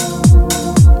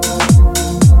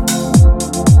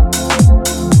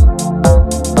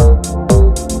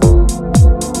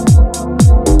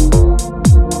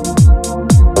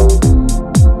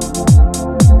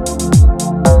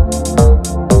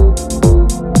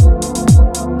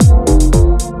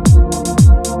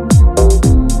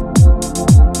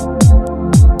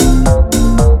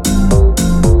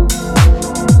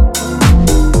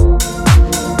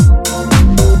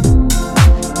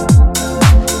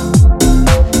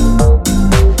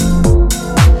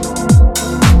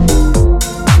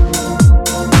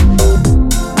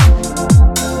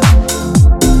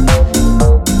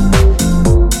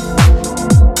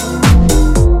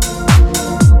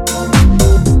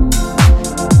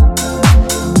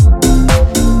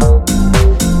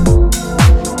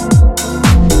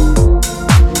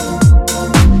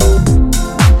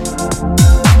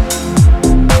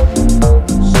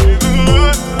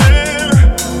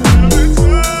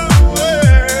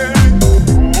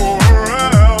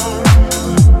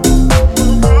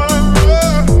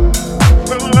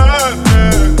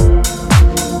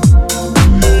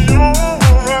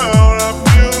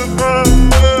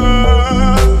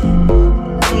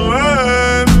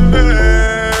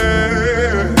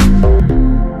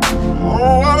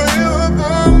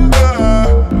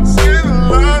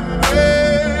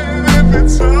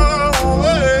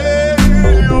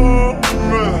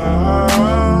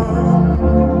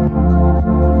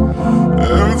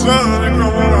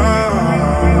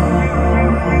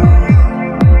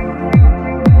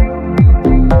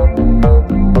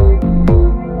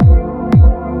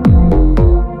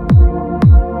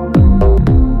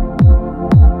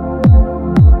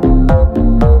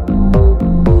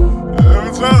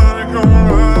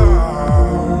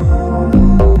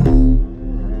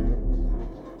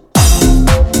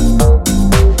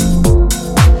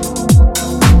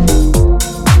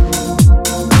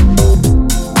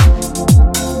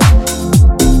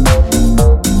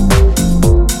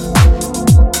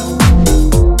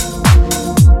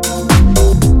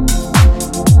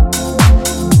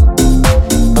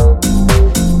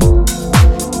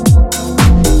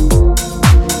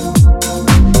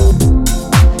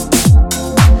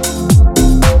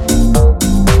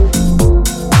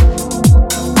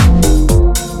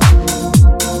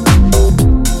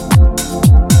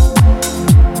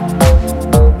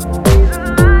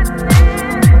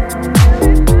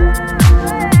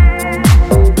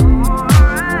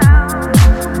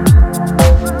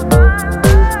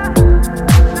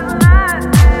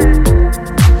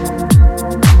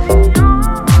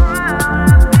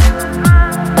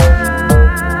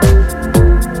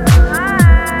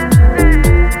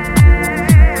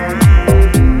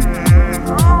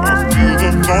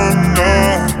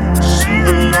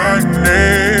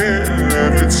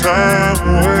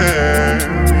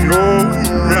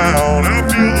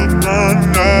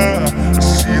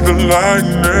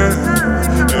 lightning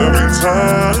every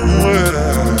time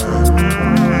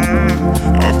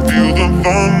I feel the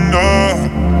thunder.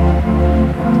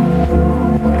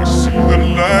 I see the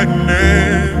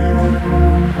lightning.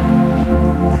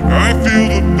 I feel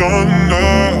the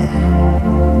thunder.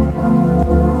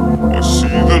 I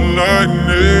see the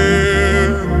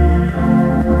lightning.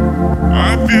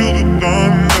 I feel the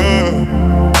thunder.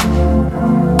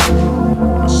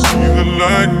 I see the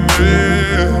lightning.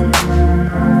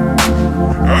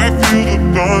 I feel the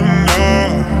thunder.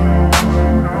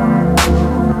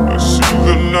 I see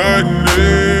the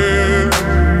lightning.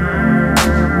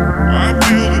 I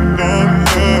feel the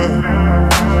thunder.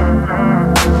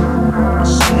 I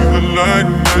see the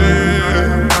lightning.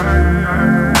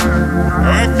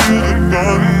 I feel the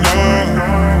thunder.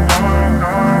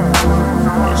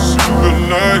 I see the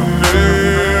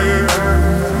lightning.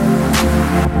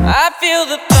 I feel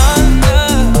the thunder.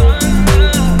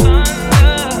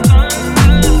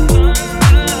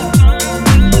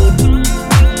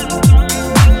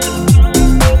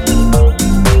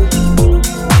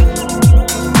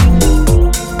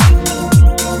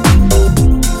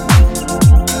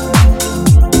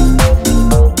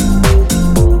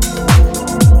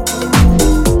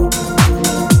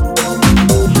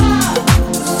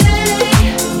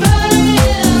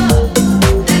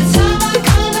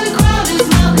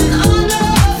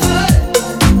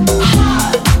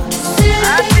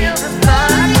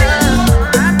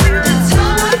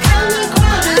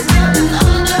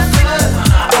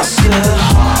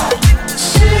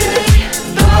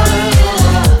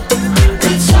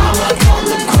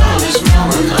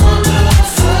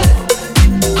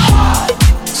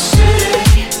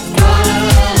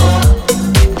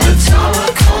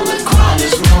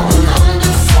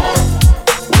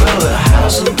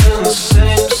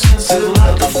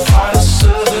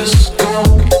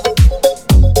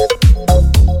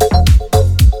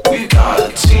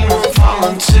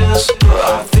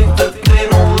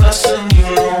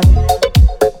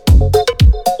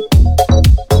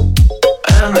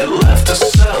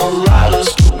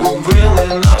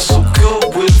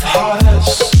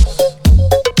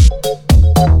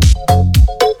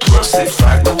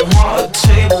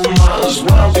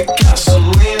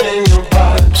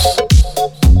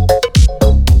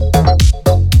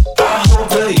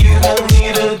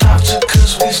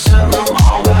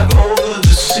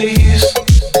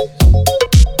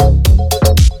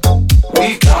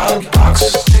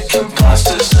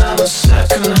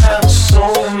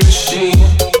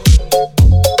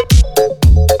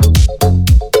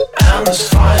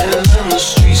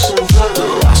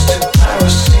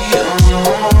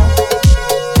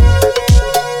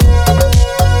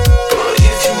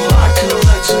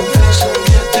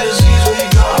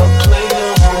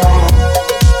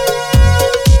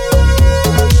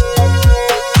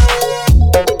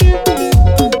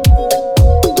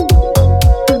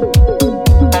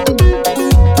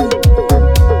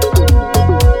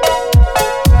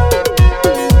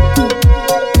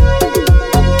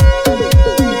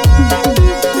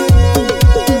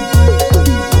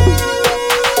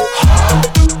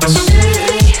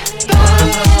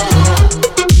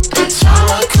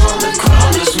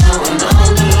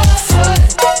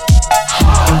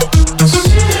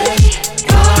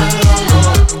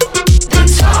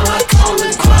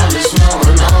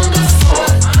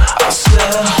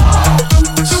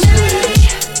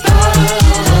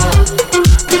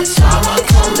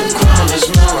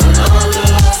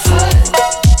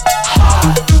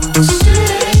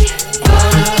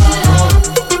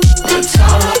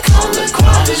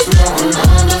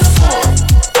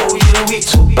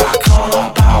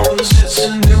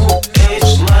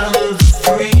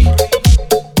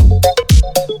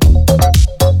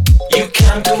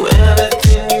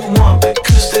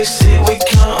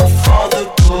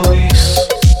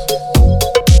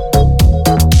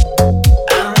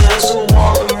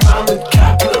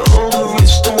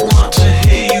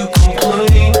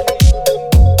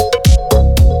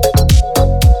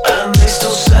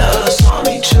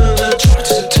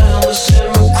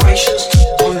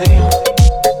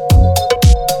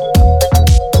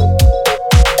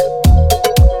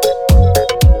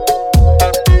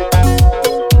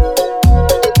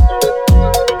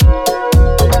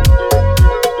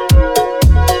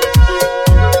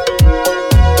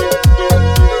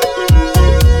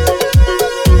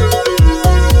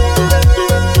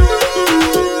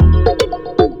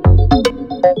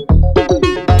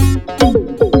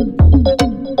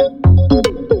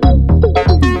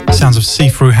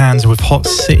 See-Through Hands with Hot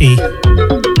City.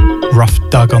 Rough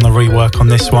Doug on the rework on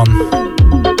this one.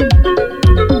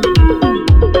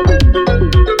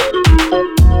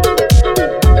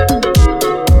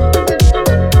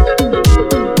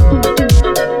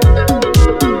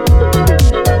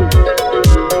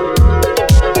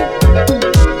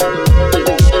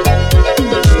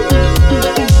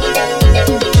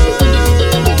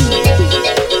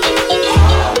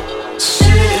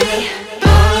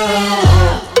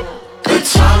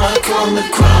 on the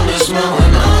ground is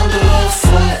melting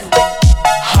underfoot.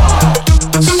 Hard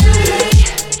city,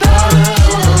 the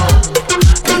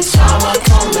tarmac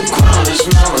on the ground is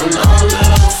melting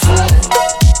underfoot.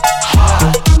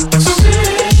 Hard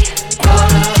city, the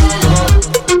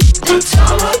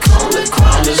tarmac on the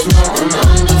ground is melting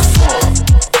underfoot.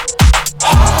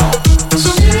 Hard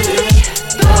city,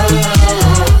 the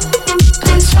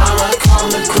tarmac on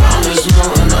the ground is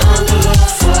melting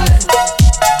underfoot.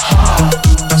 Hard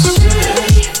city,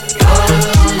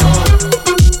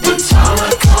 the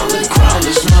tarmac on the ground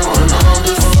is melting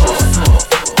underfoot.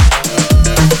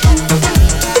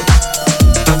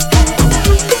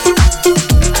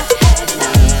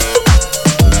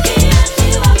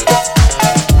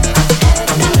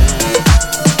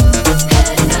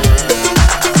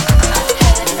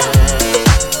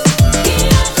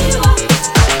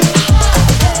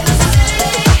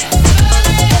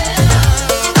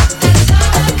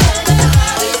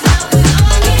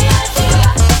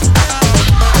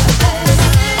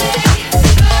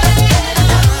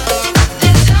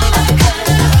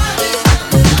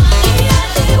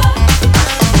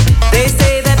 They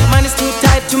say that money's too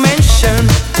tight to mention.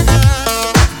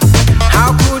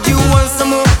 How could you want some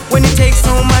more when you take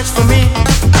so much from me?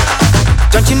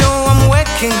 Don't you know I'm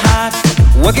working hard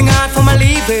for my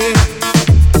living.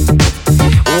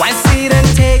 Why sit and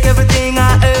take everything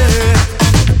I earn?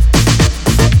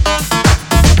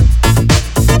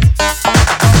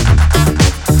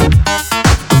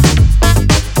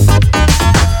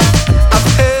 I've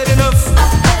heard enough,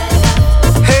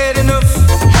 heard enough,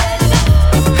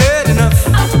 heard enough.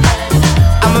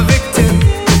 I'm a victim.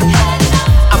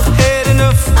 I've heard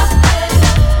enough,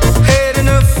 heard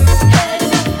enough,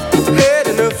 heard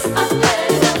enough.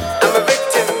 I'm a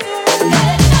victim.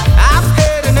 I've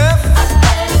heard enough,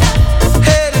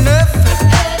 heard enough,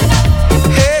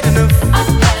 heard enough.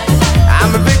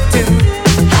 I'm a victim.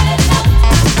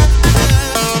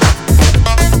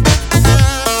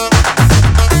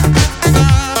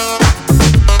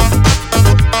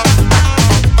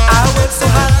 I work so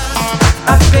hard,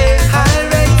 I pay high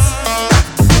rates.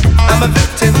 I'm a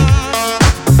victim.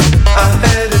 I've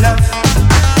heard enough.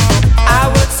 I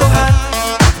work so hard,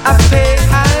 I pay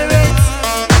high rates.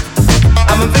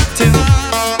 I'm a victim.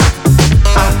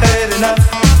 I've heard enough.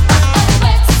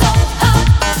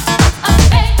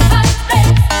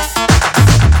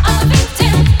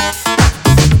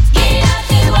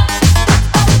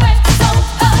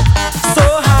 So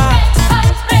hard,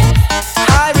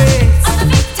 high rates.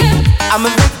 I'm a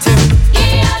victim.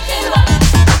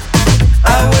 I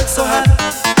work so hard,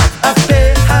 I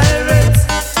pay high rates.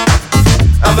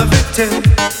 I'm a victim.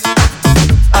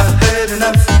 I've heard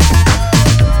enough.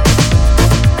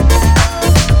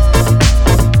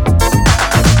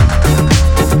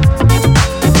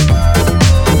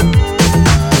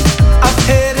 I've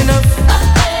heard enough,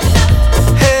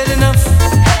 heard enough,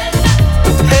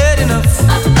 heard enough.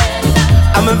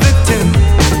 I'm a victim.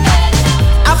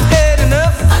 I've heard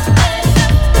enough,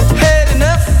 heard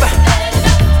enough,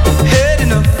 heard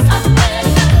enough.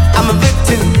 I'm a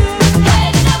victim.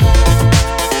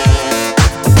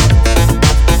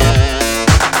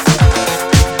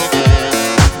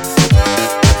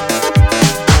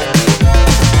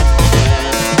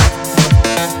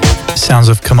 Sounds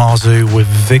of Kamazu with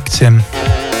Victim.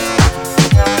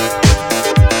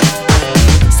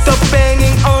 Stop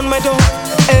banging on my door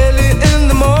early in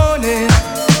the morning,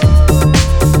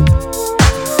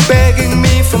 begging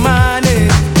me for money.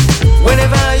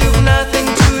 Whenever you've nothing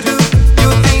to do, you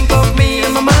think of me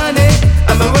and my money.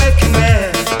 I'm a working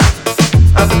man.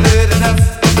 I've heard enough.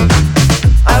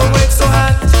 I work so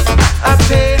hard, I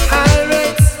pay high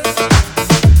rates.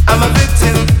 I'm a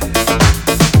victim.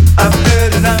 I've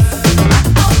heard enough.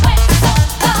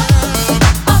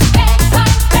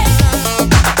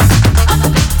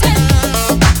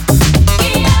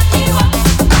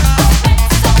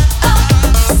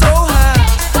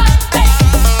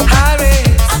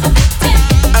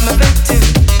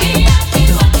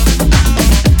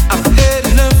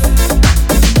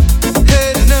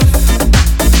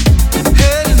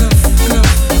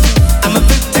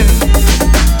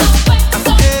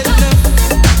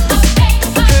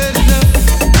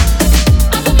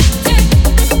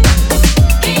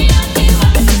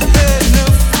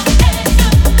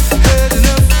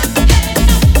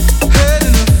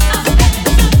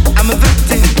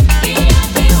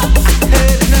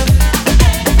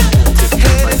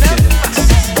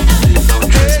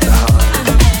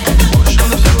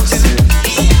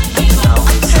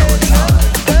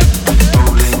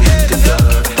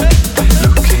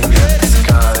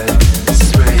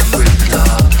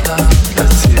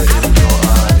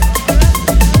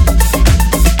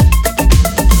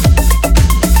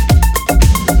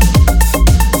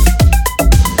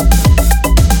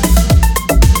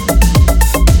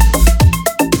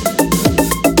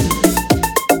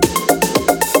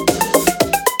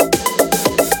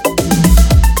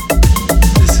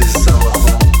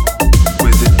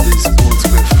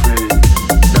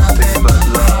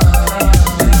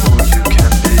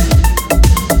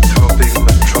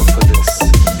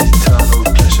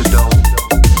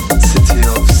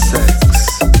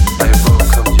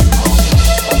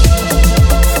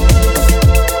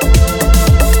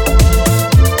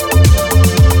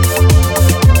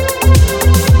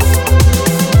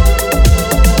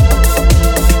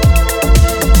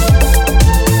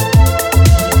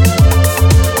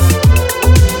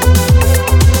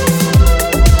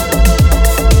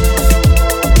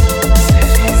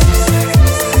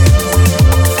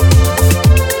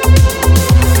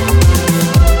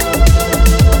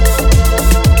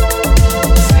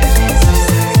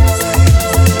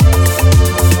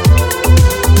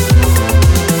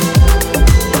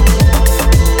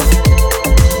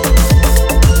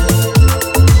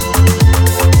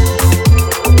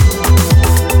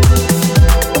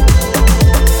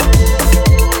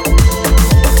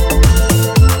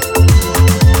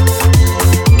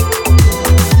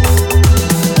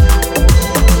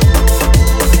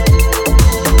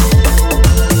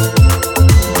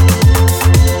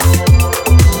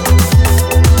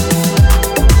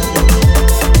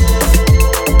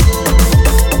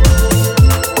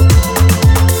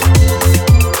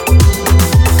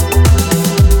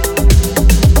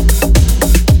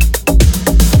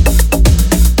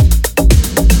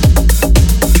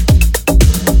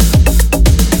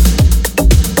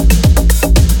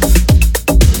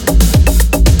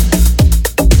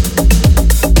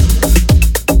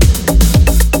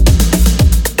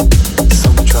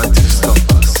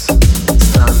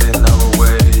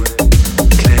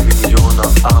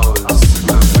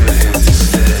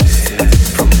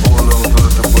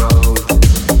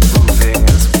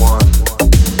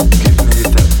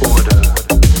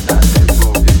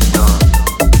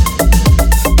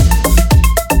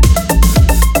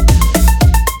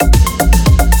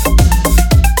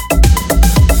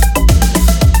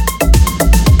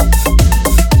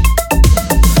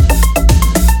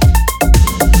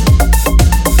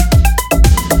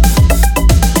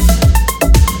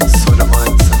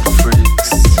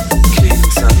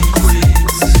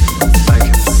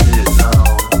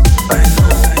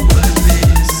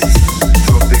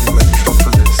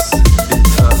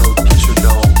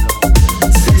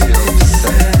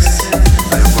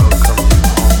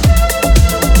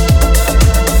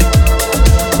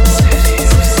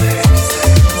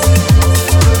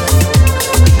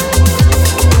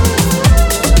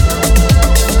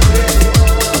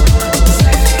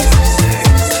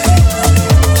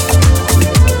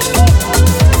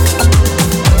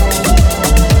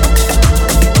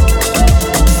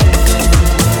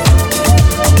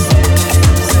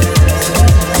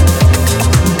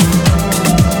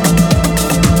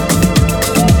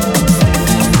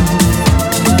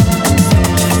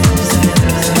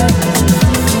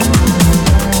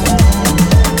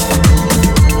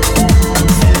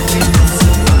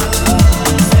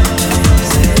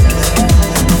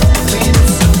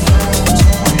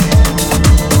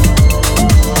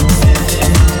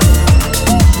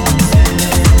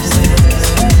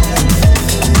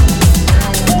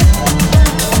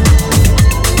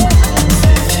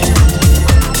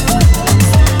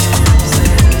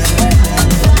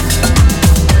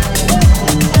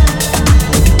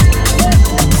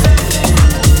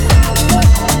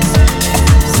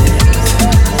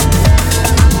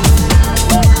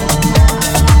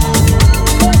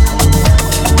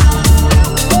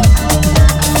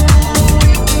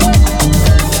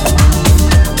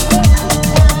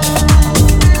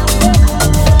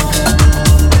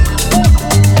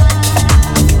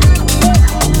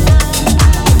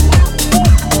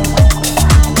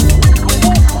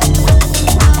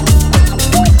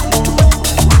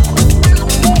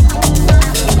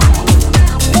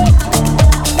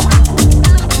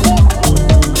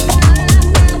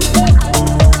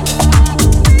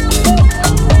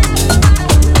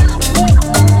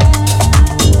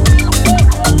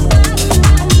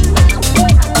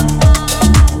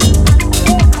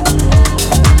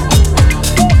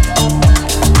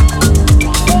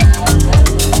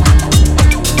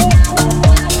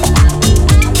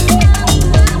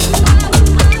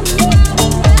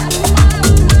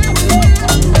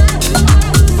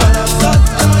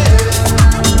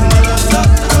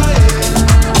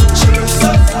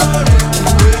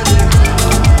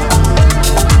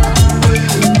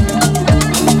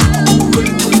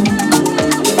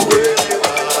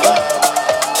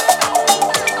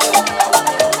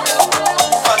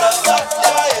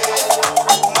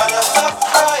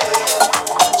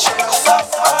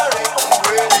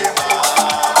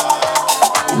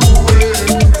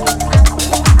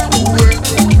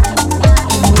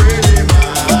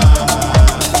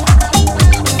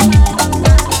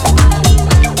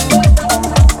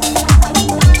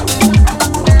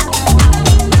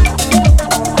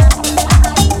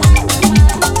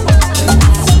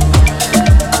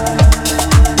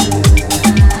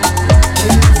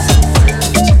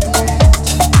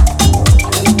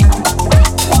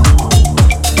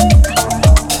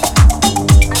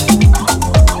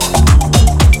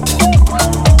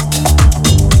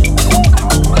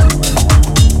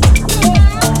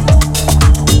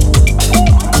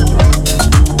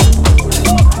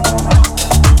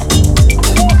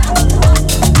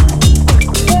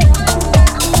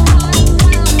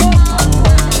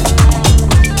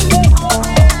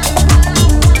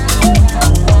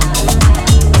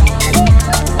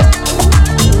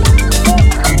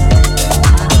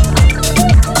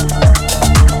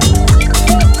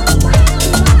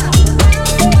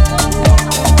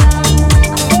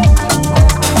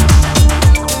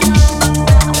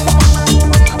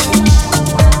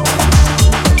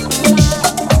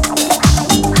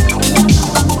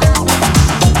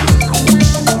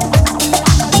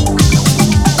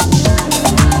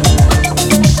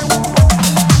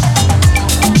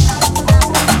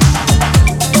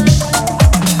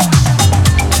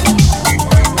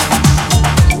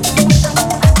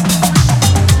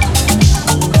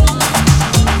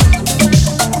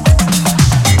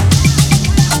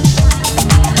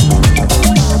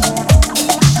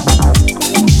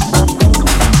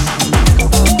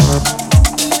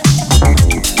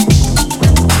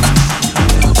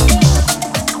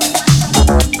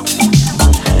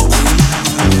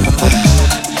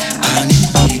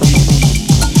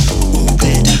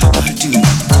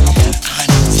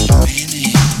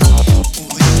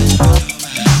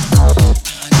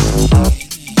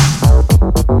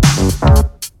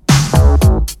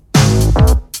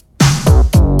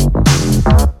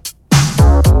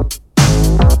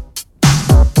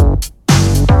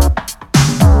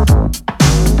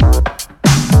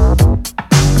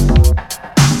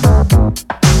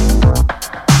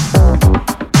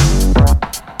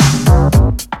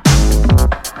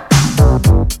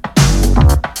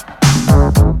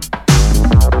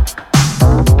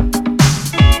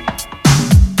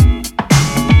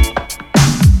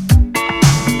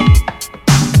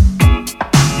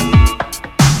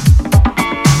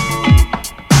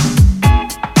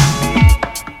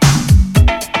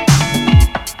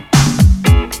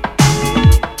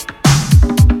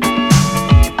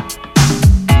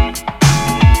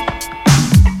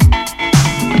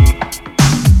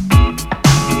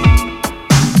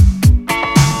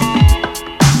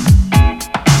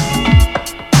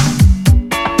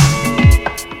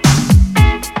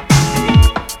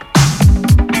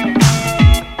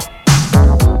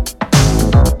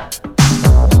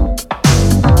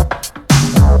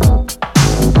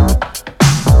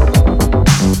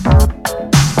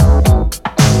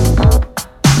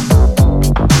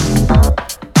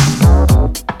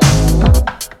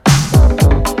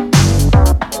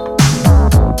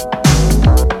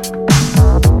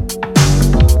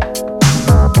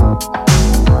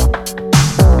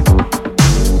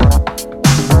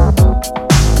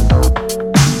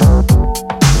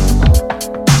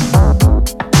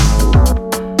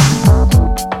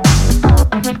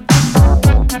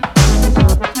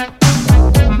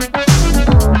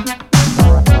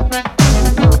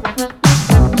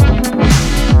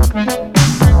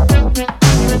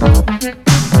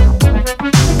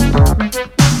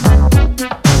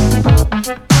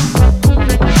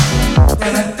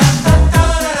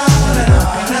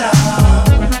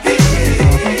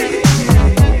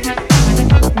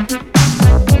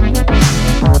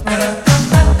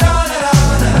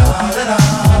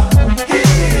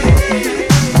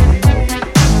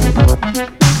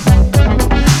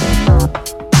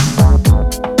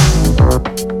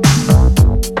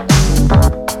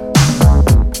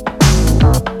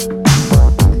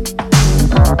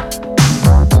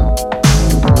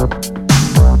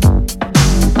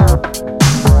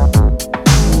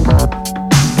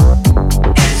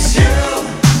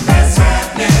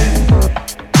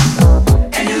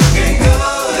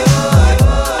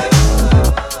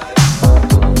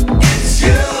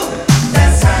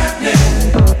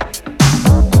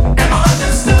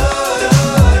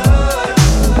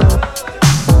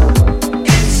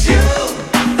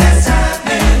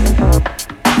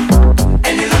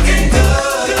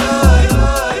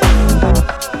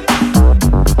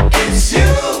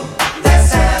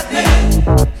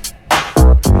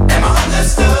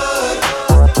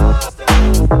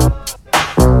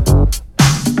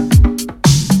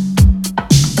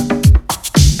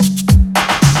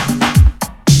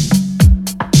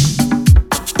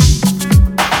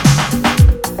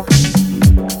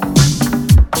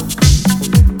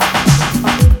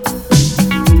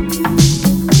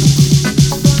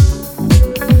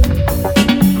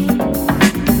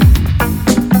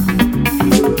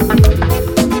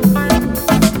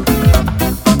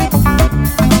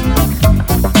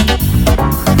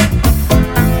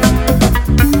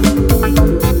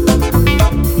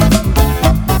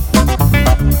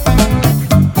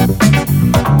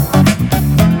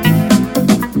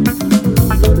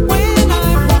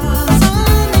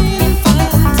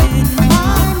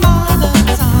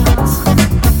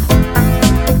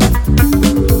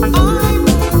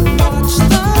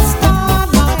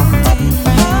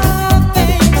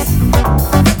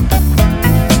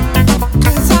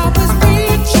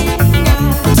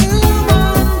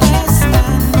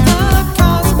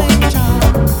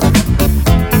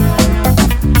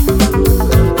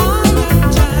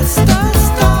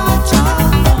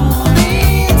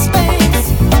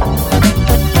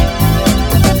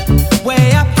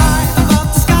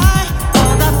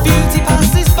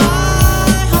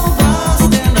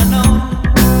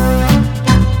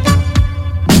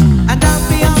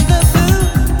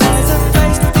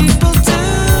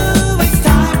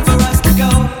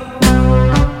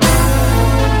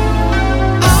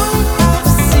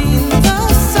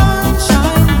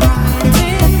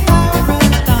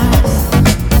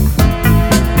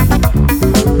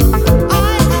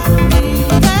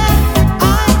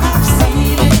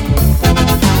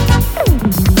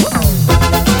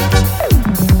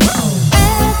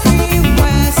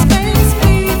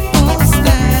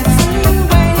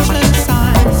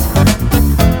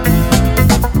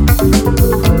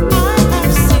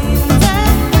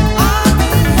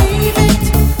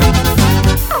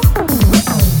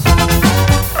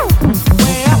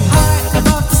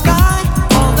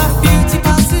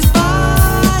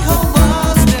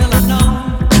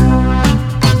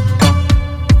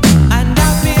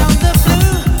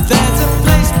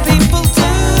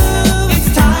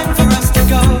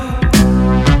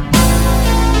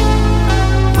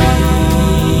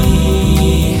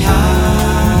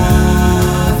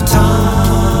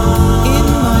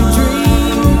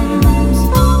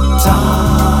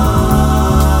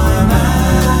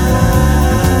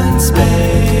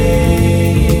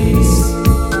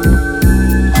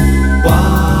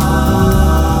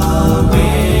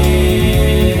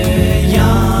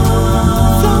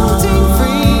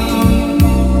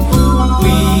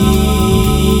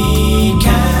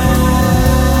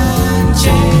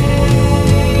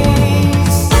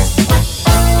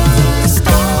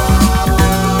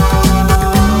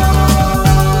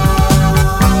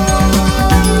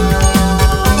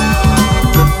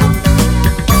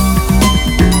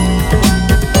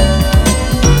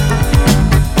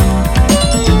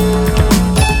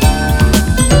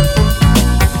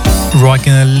 Right,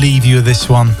 gonna leave you with this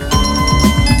one.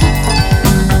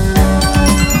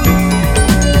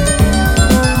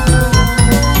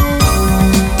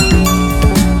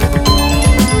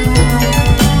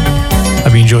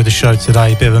 Hope you enjoyed the show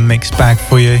today. Bit of a mixed bag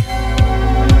for you.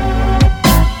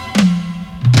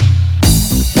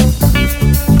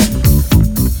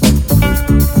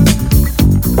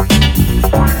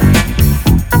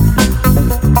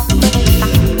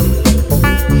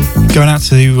 Going out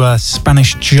to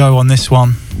Spanish Joe on this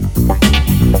one.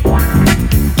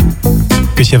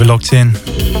 Good you have it locked in.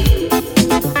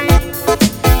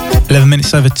 11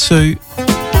 minutes over 2.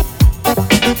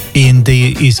 Ian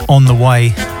D is on the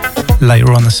way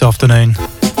later on this afternoon.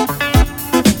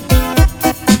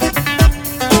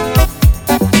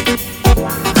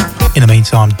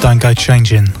 meantime, don't go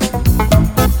changing.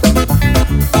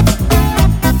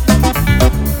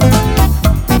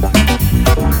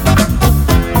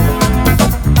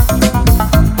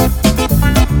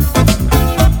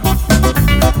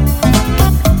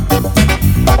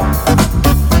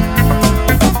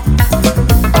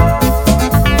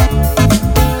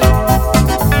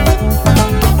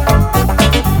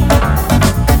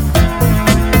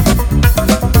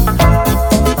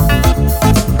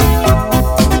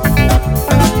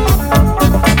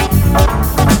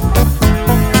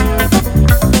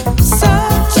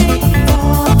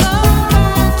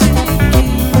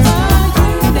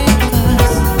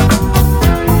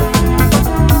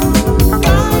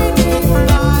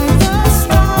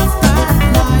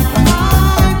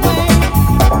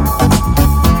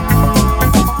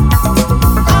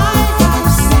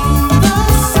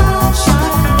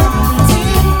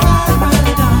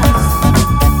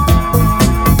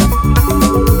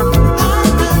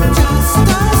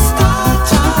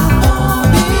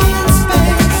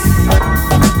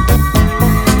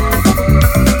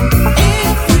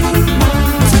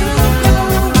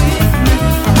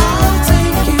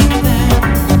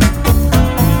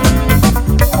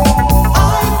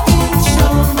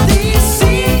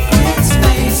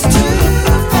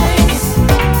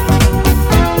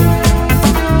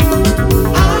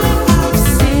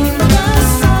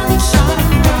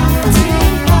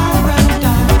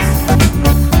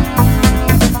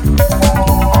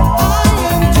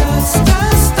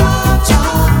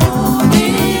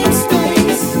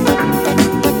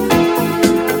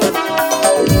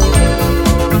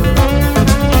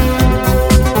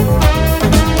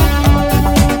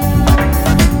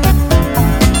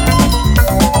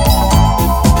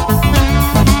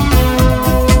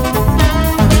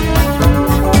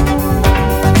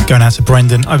 Going out to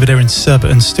Brendan over there in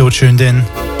Surbiton, still tuned in. Me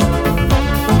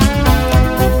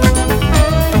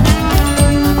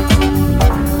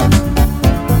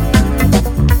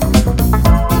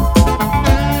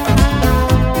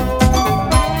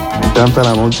encanta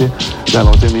la noche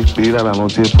me inspira, la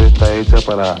noche está hecha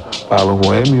para los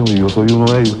bohemios y yo soy uno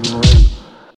de ellos.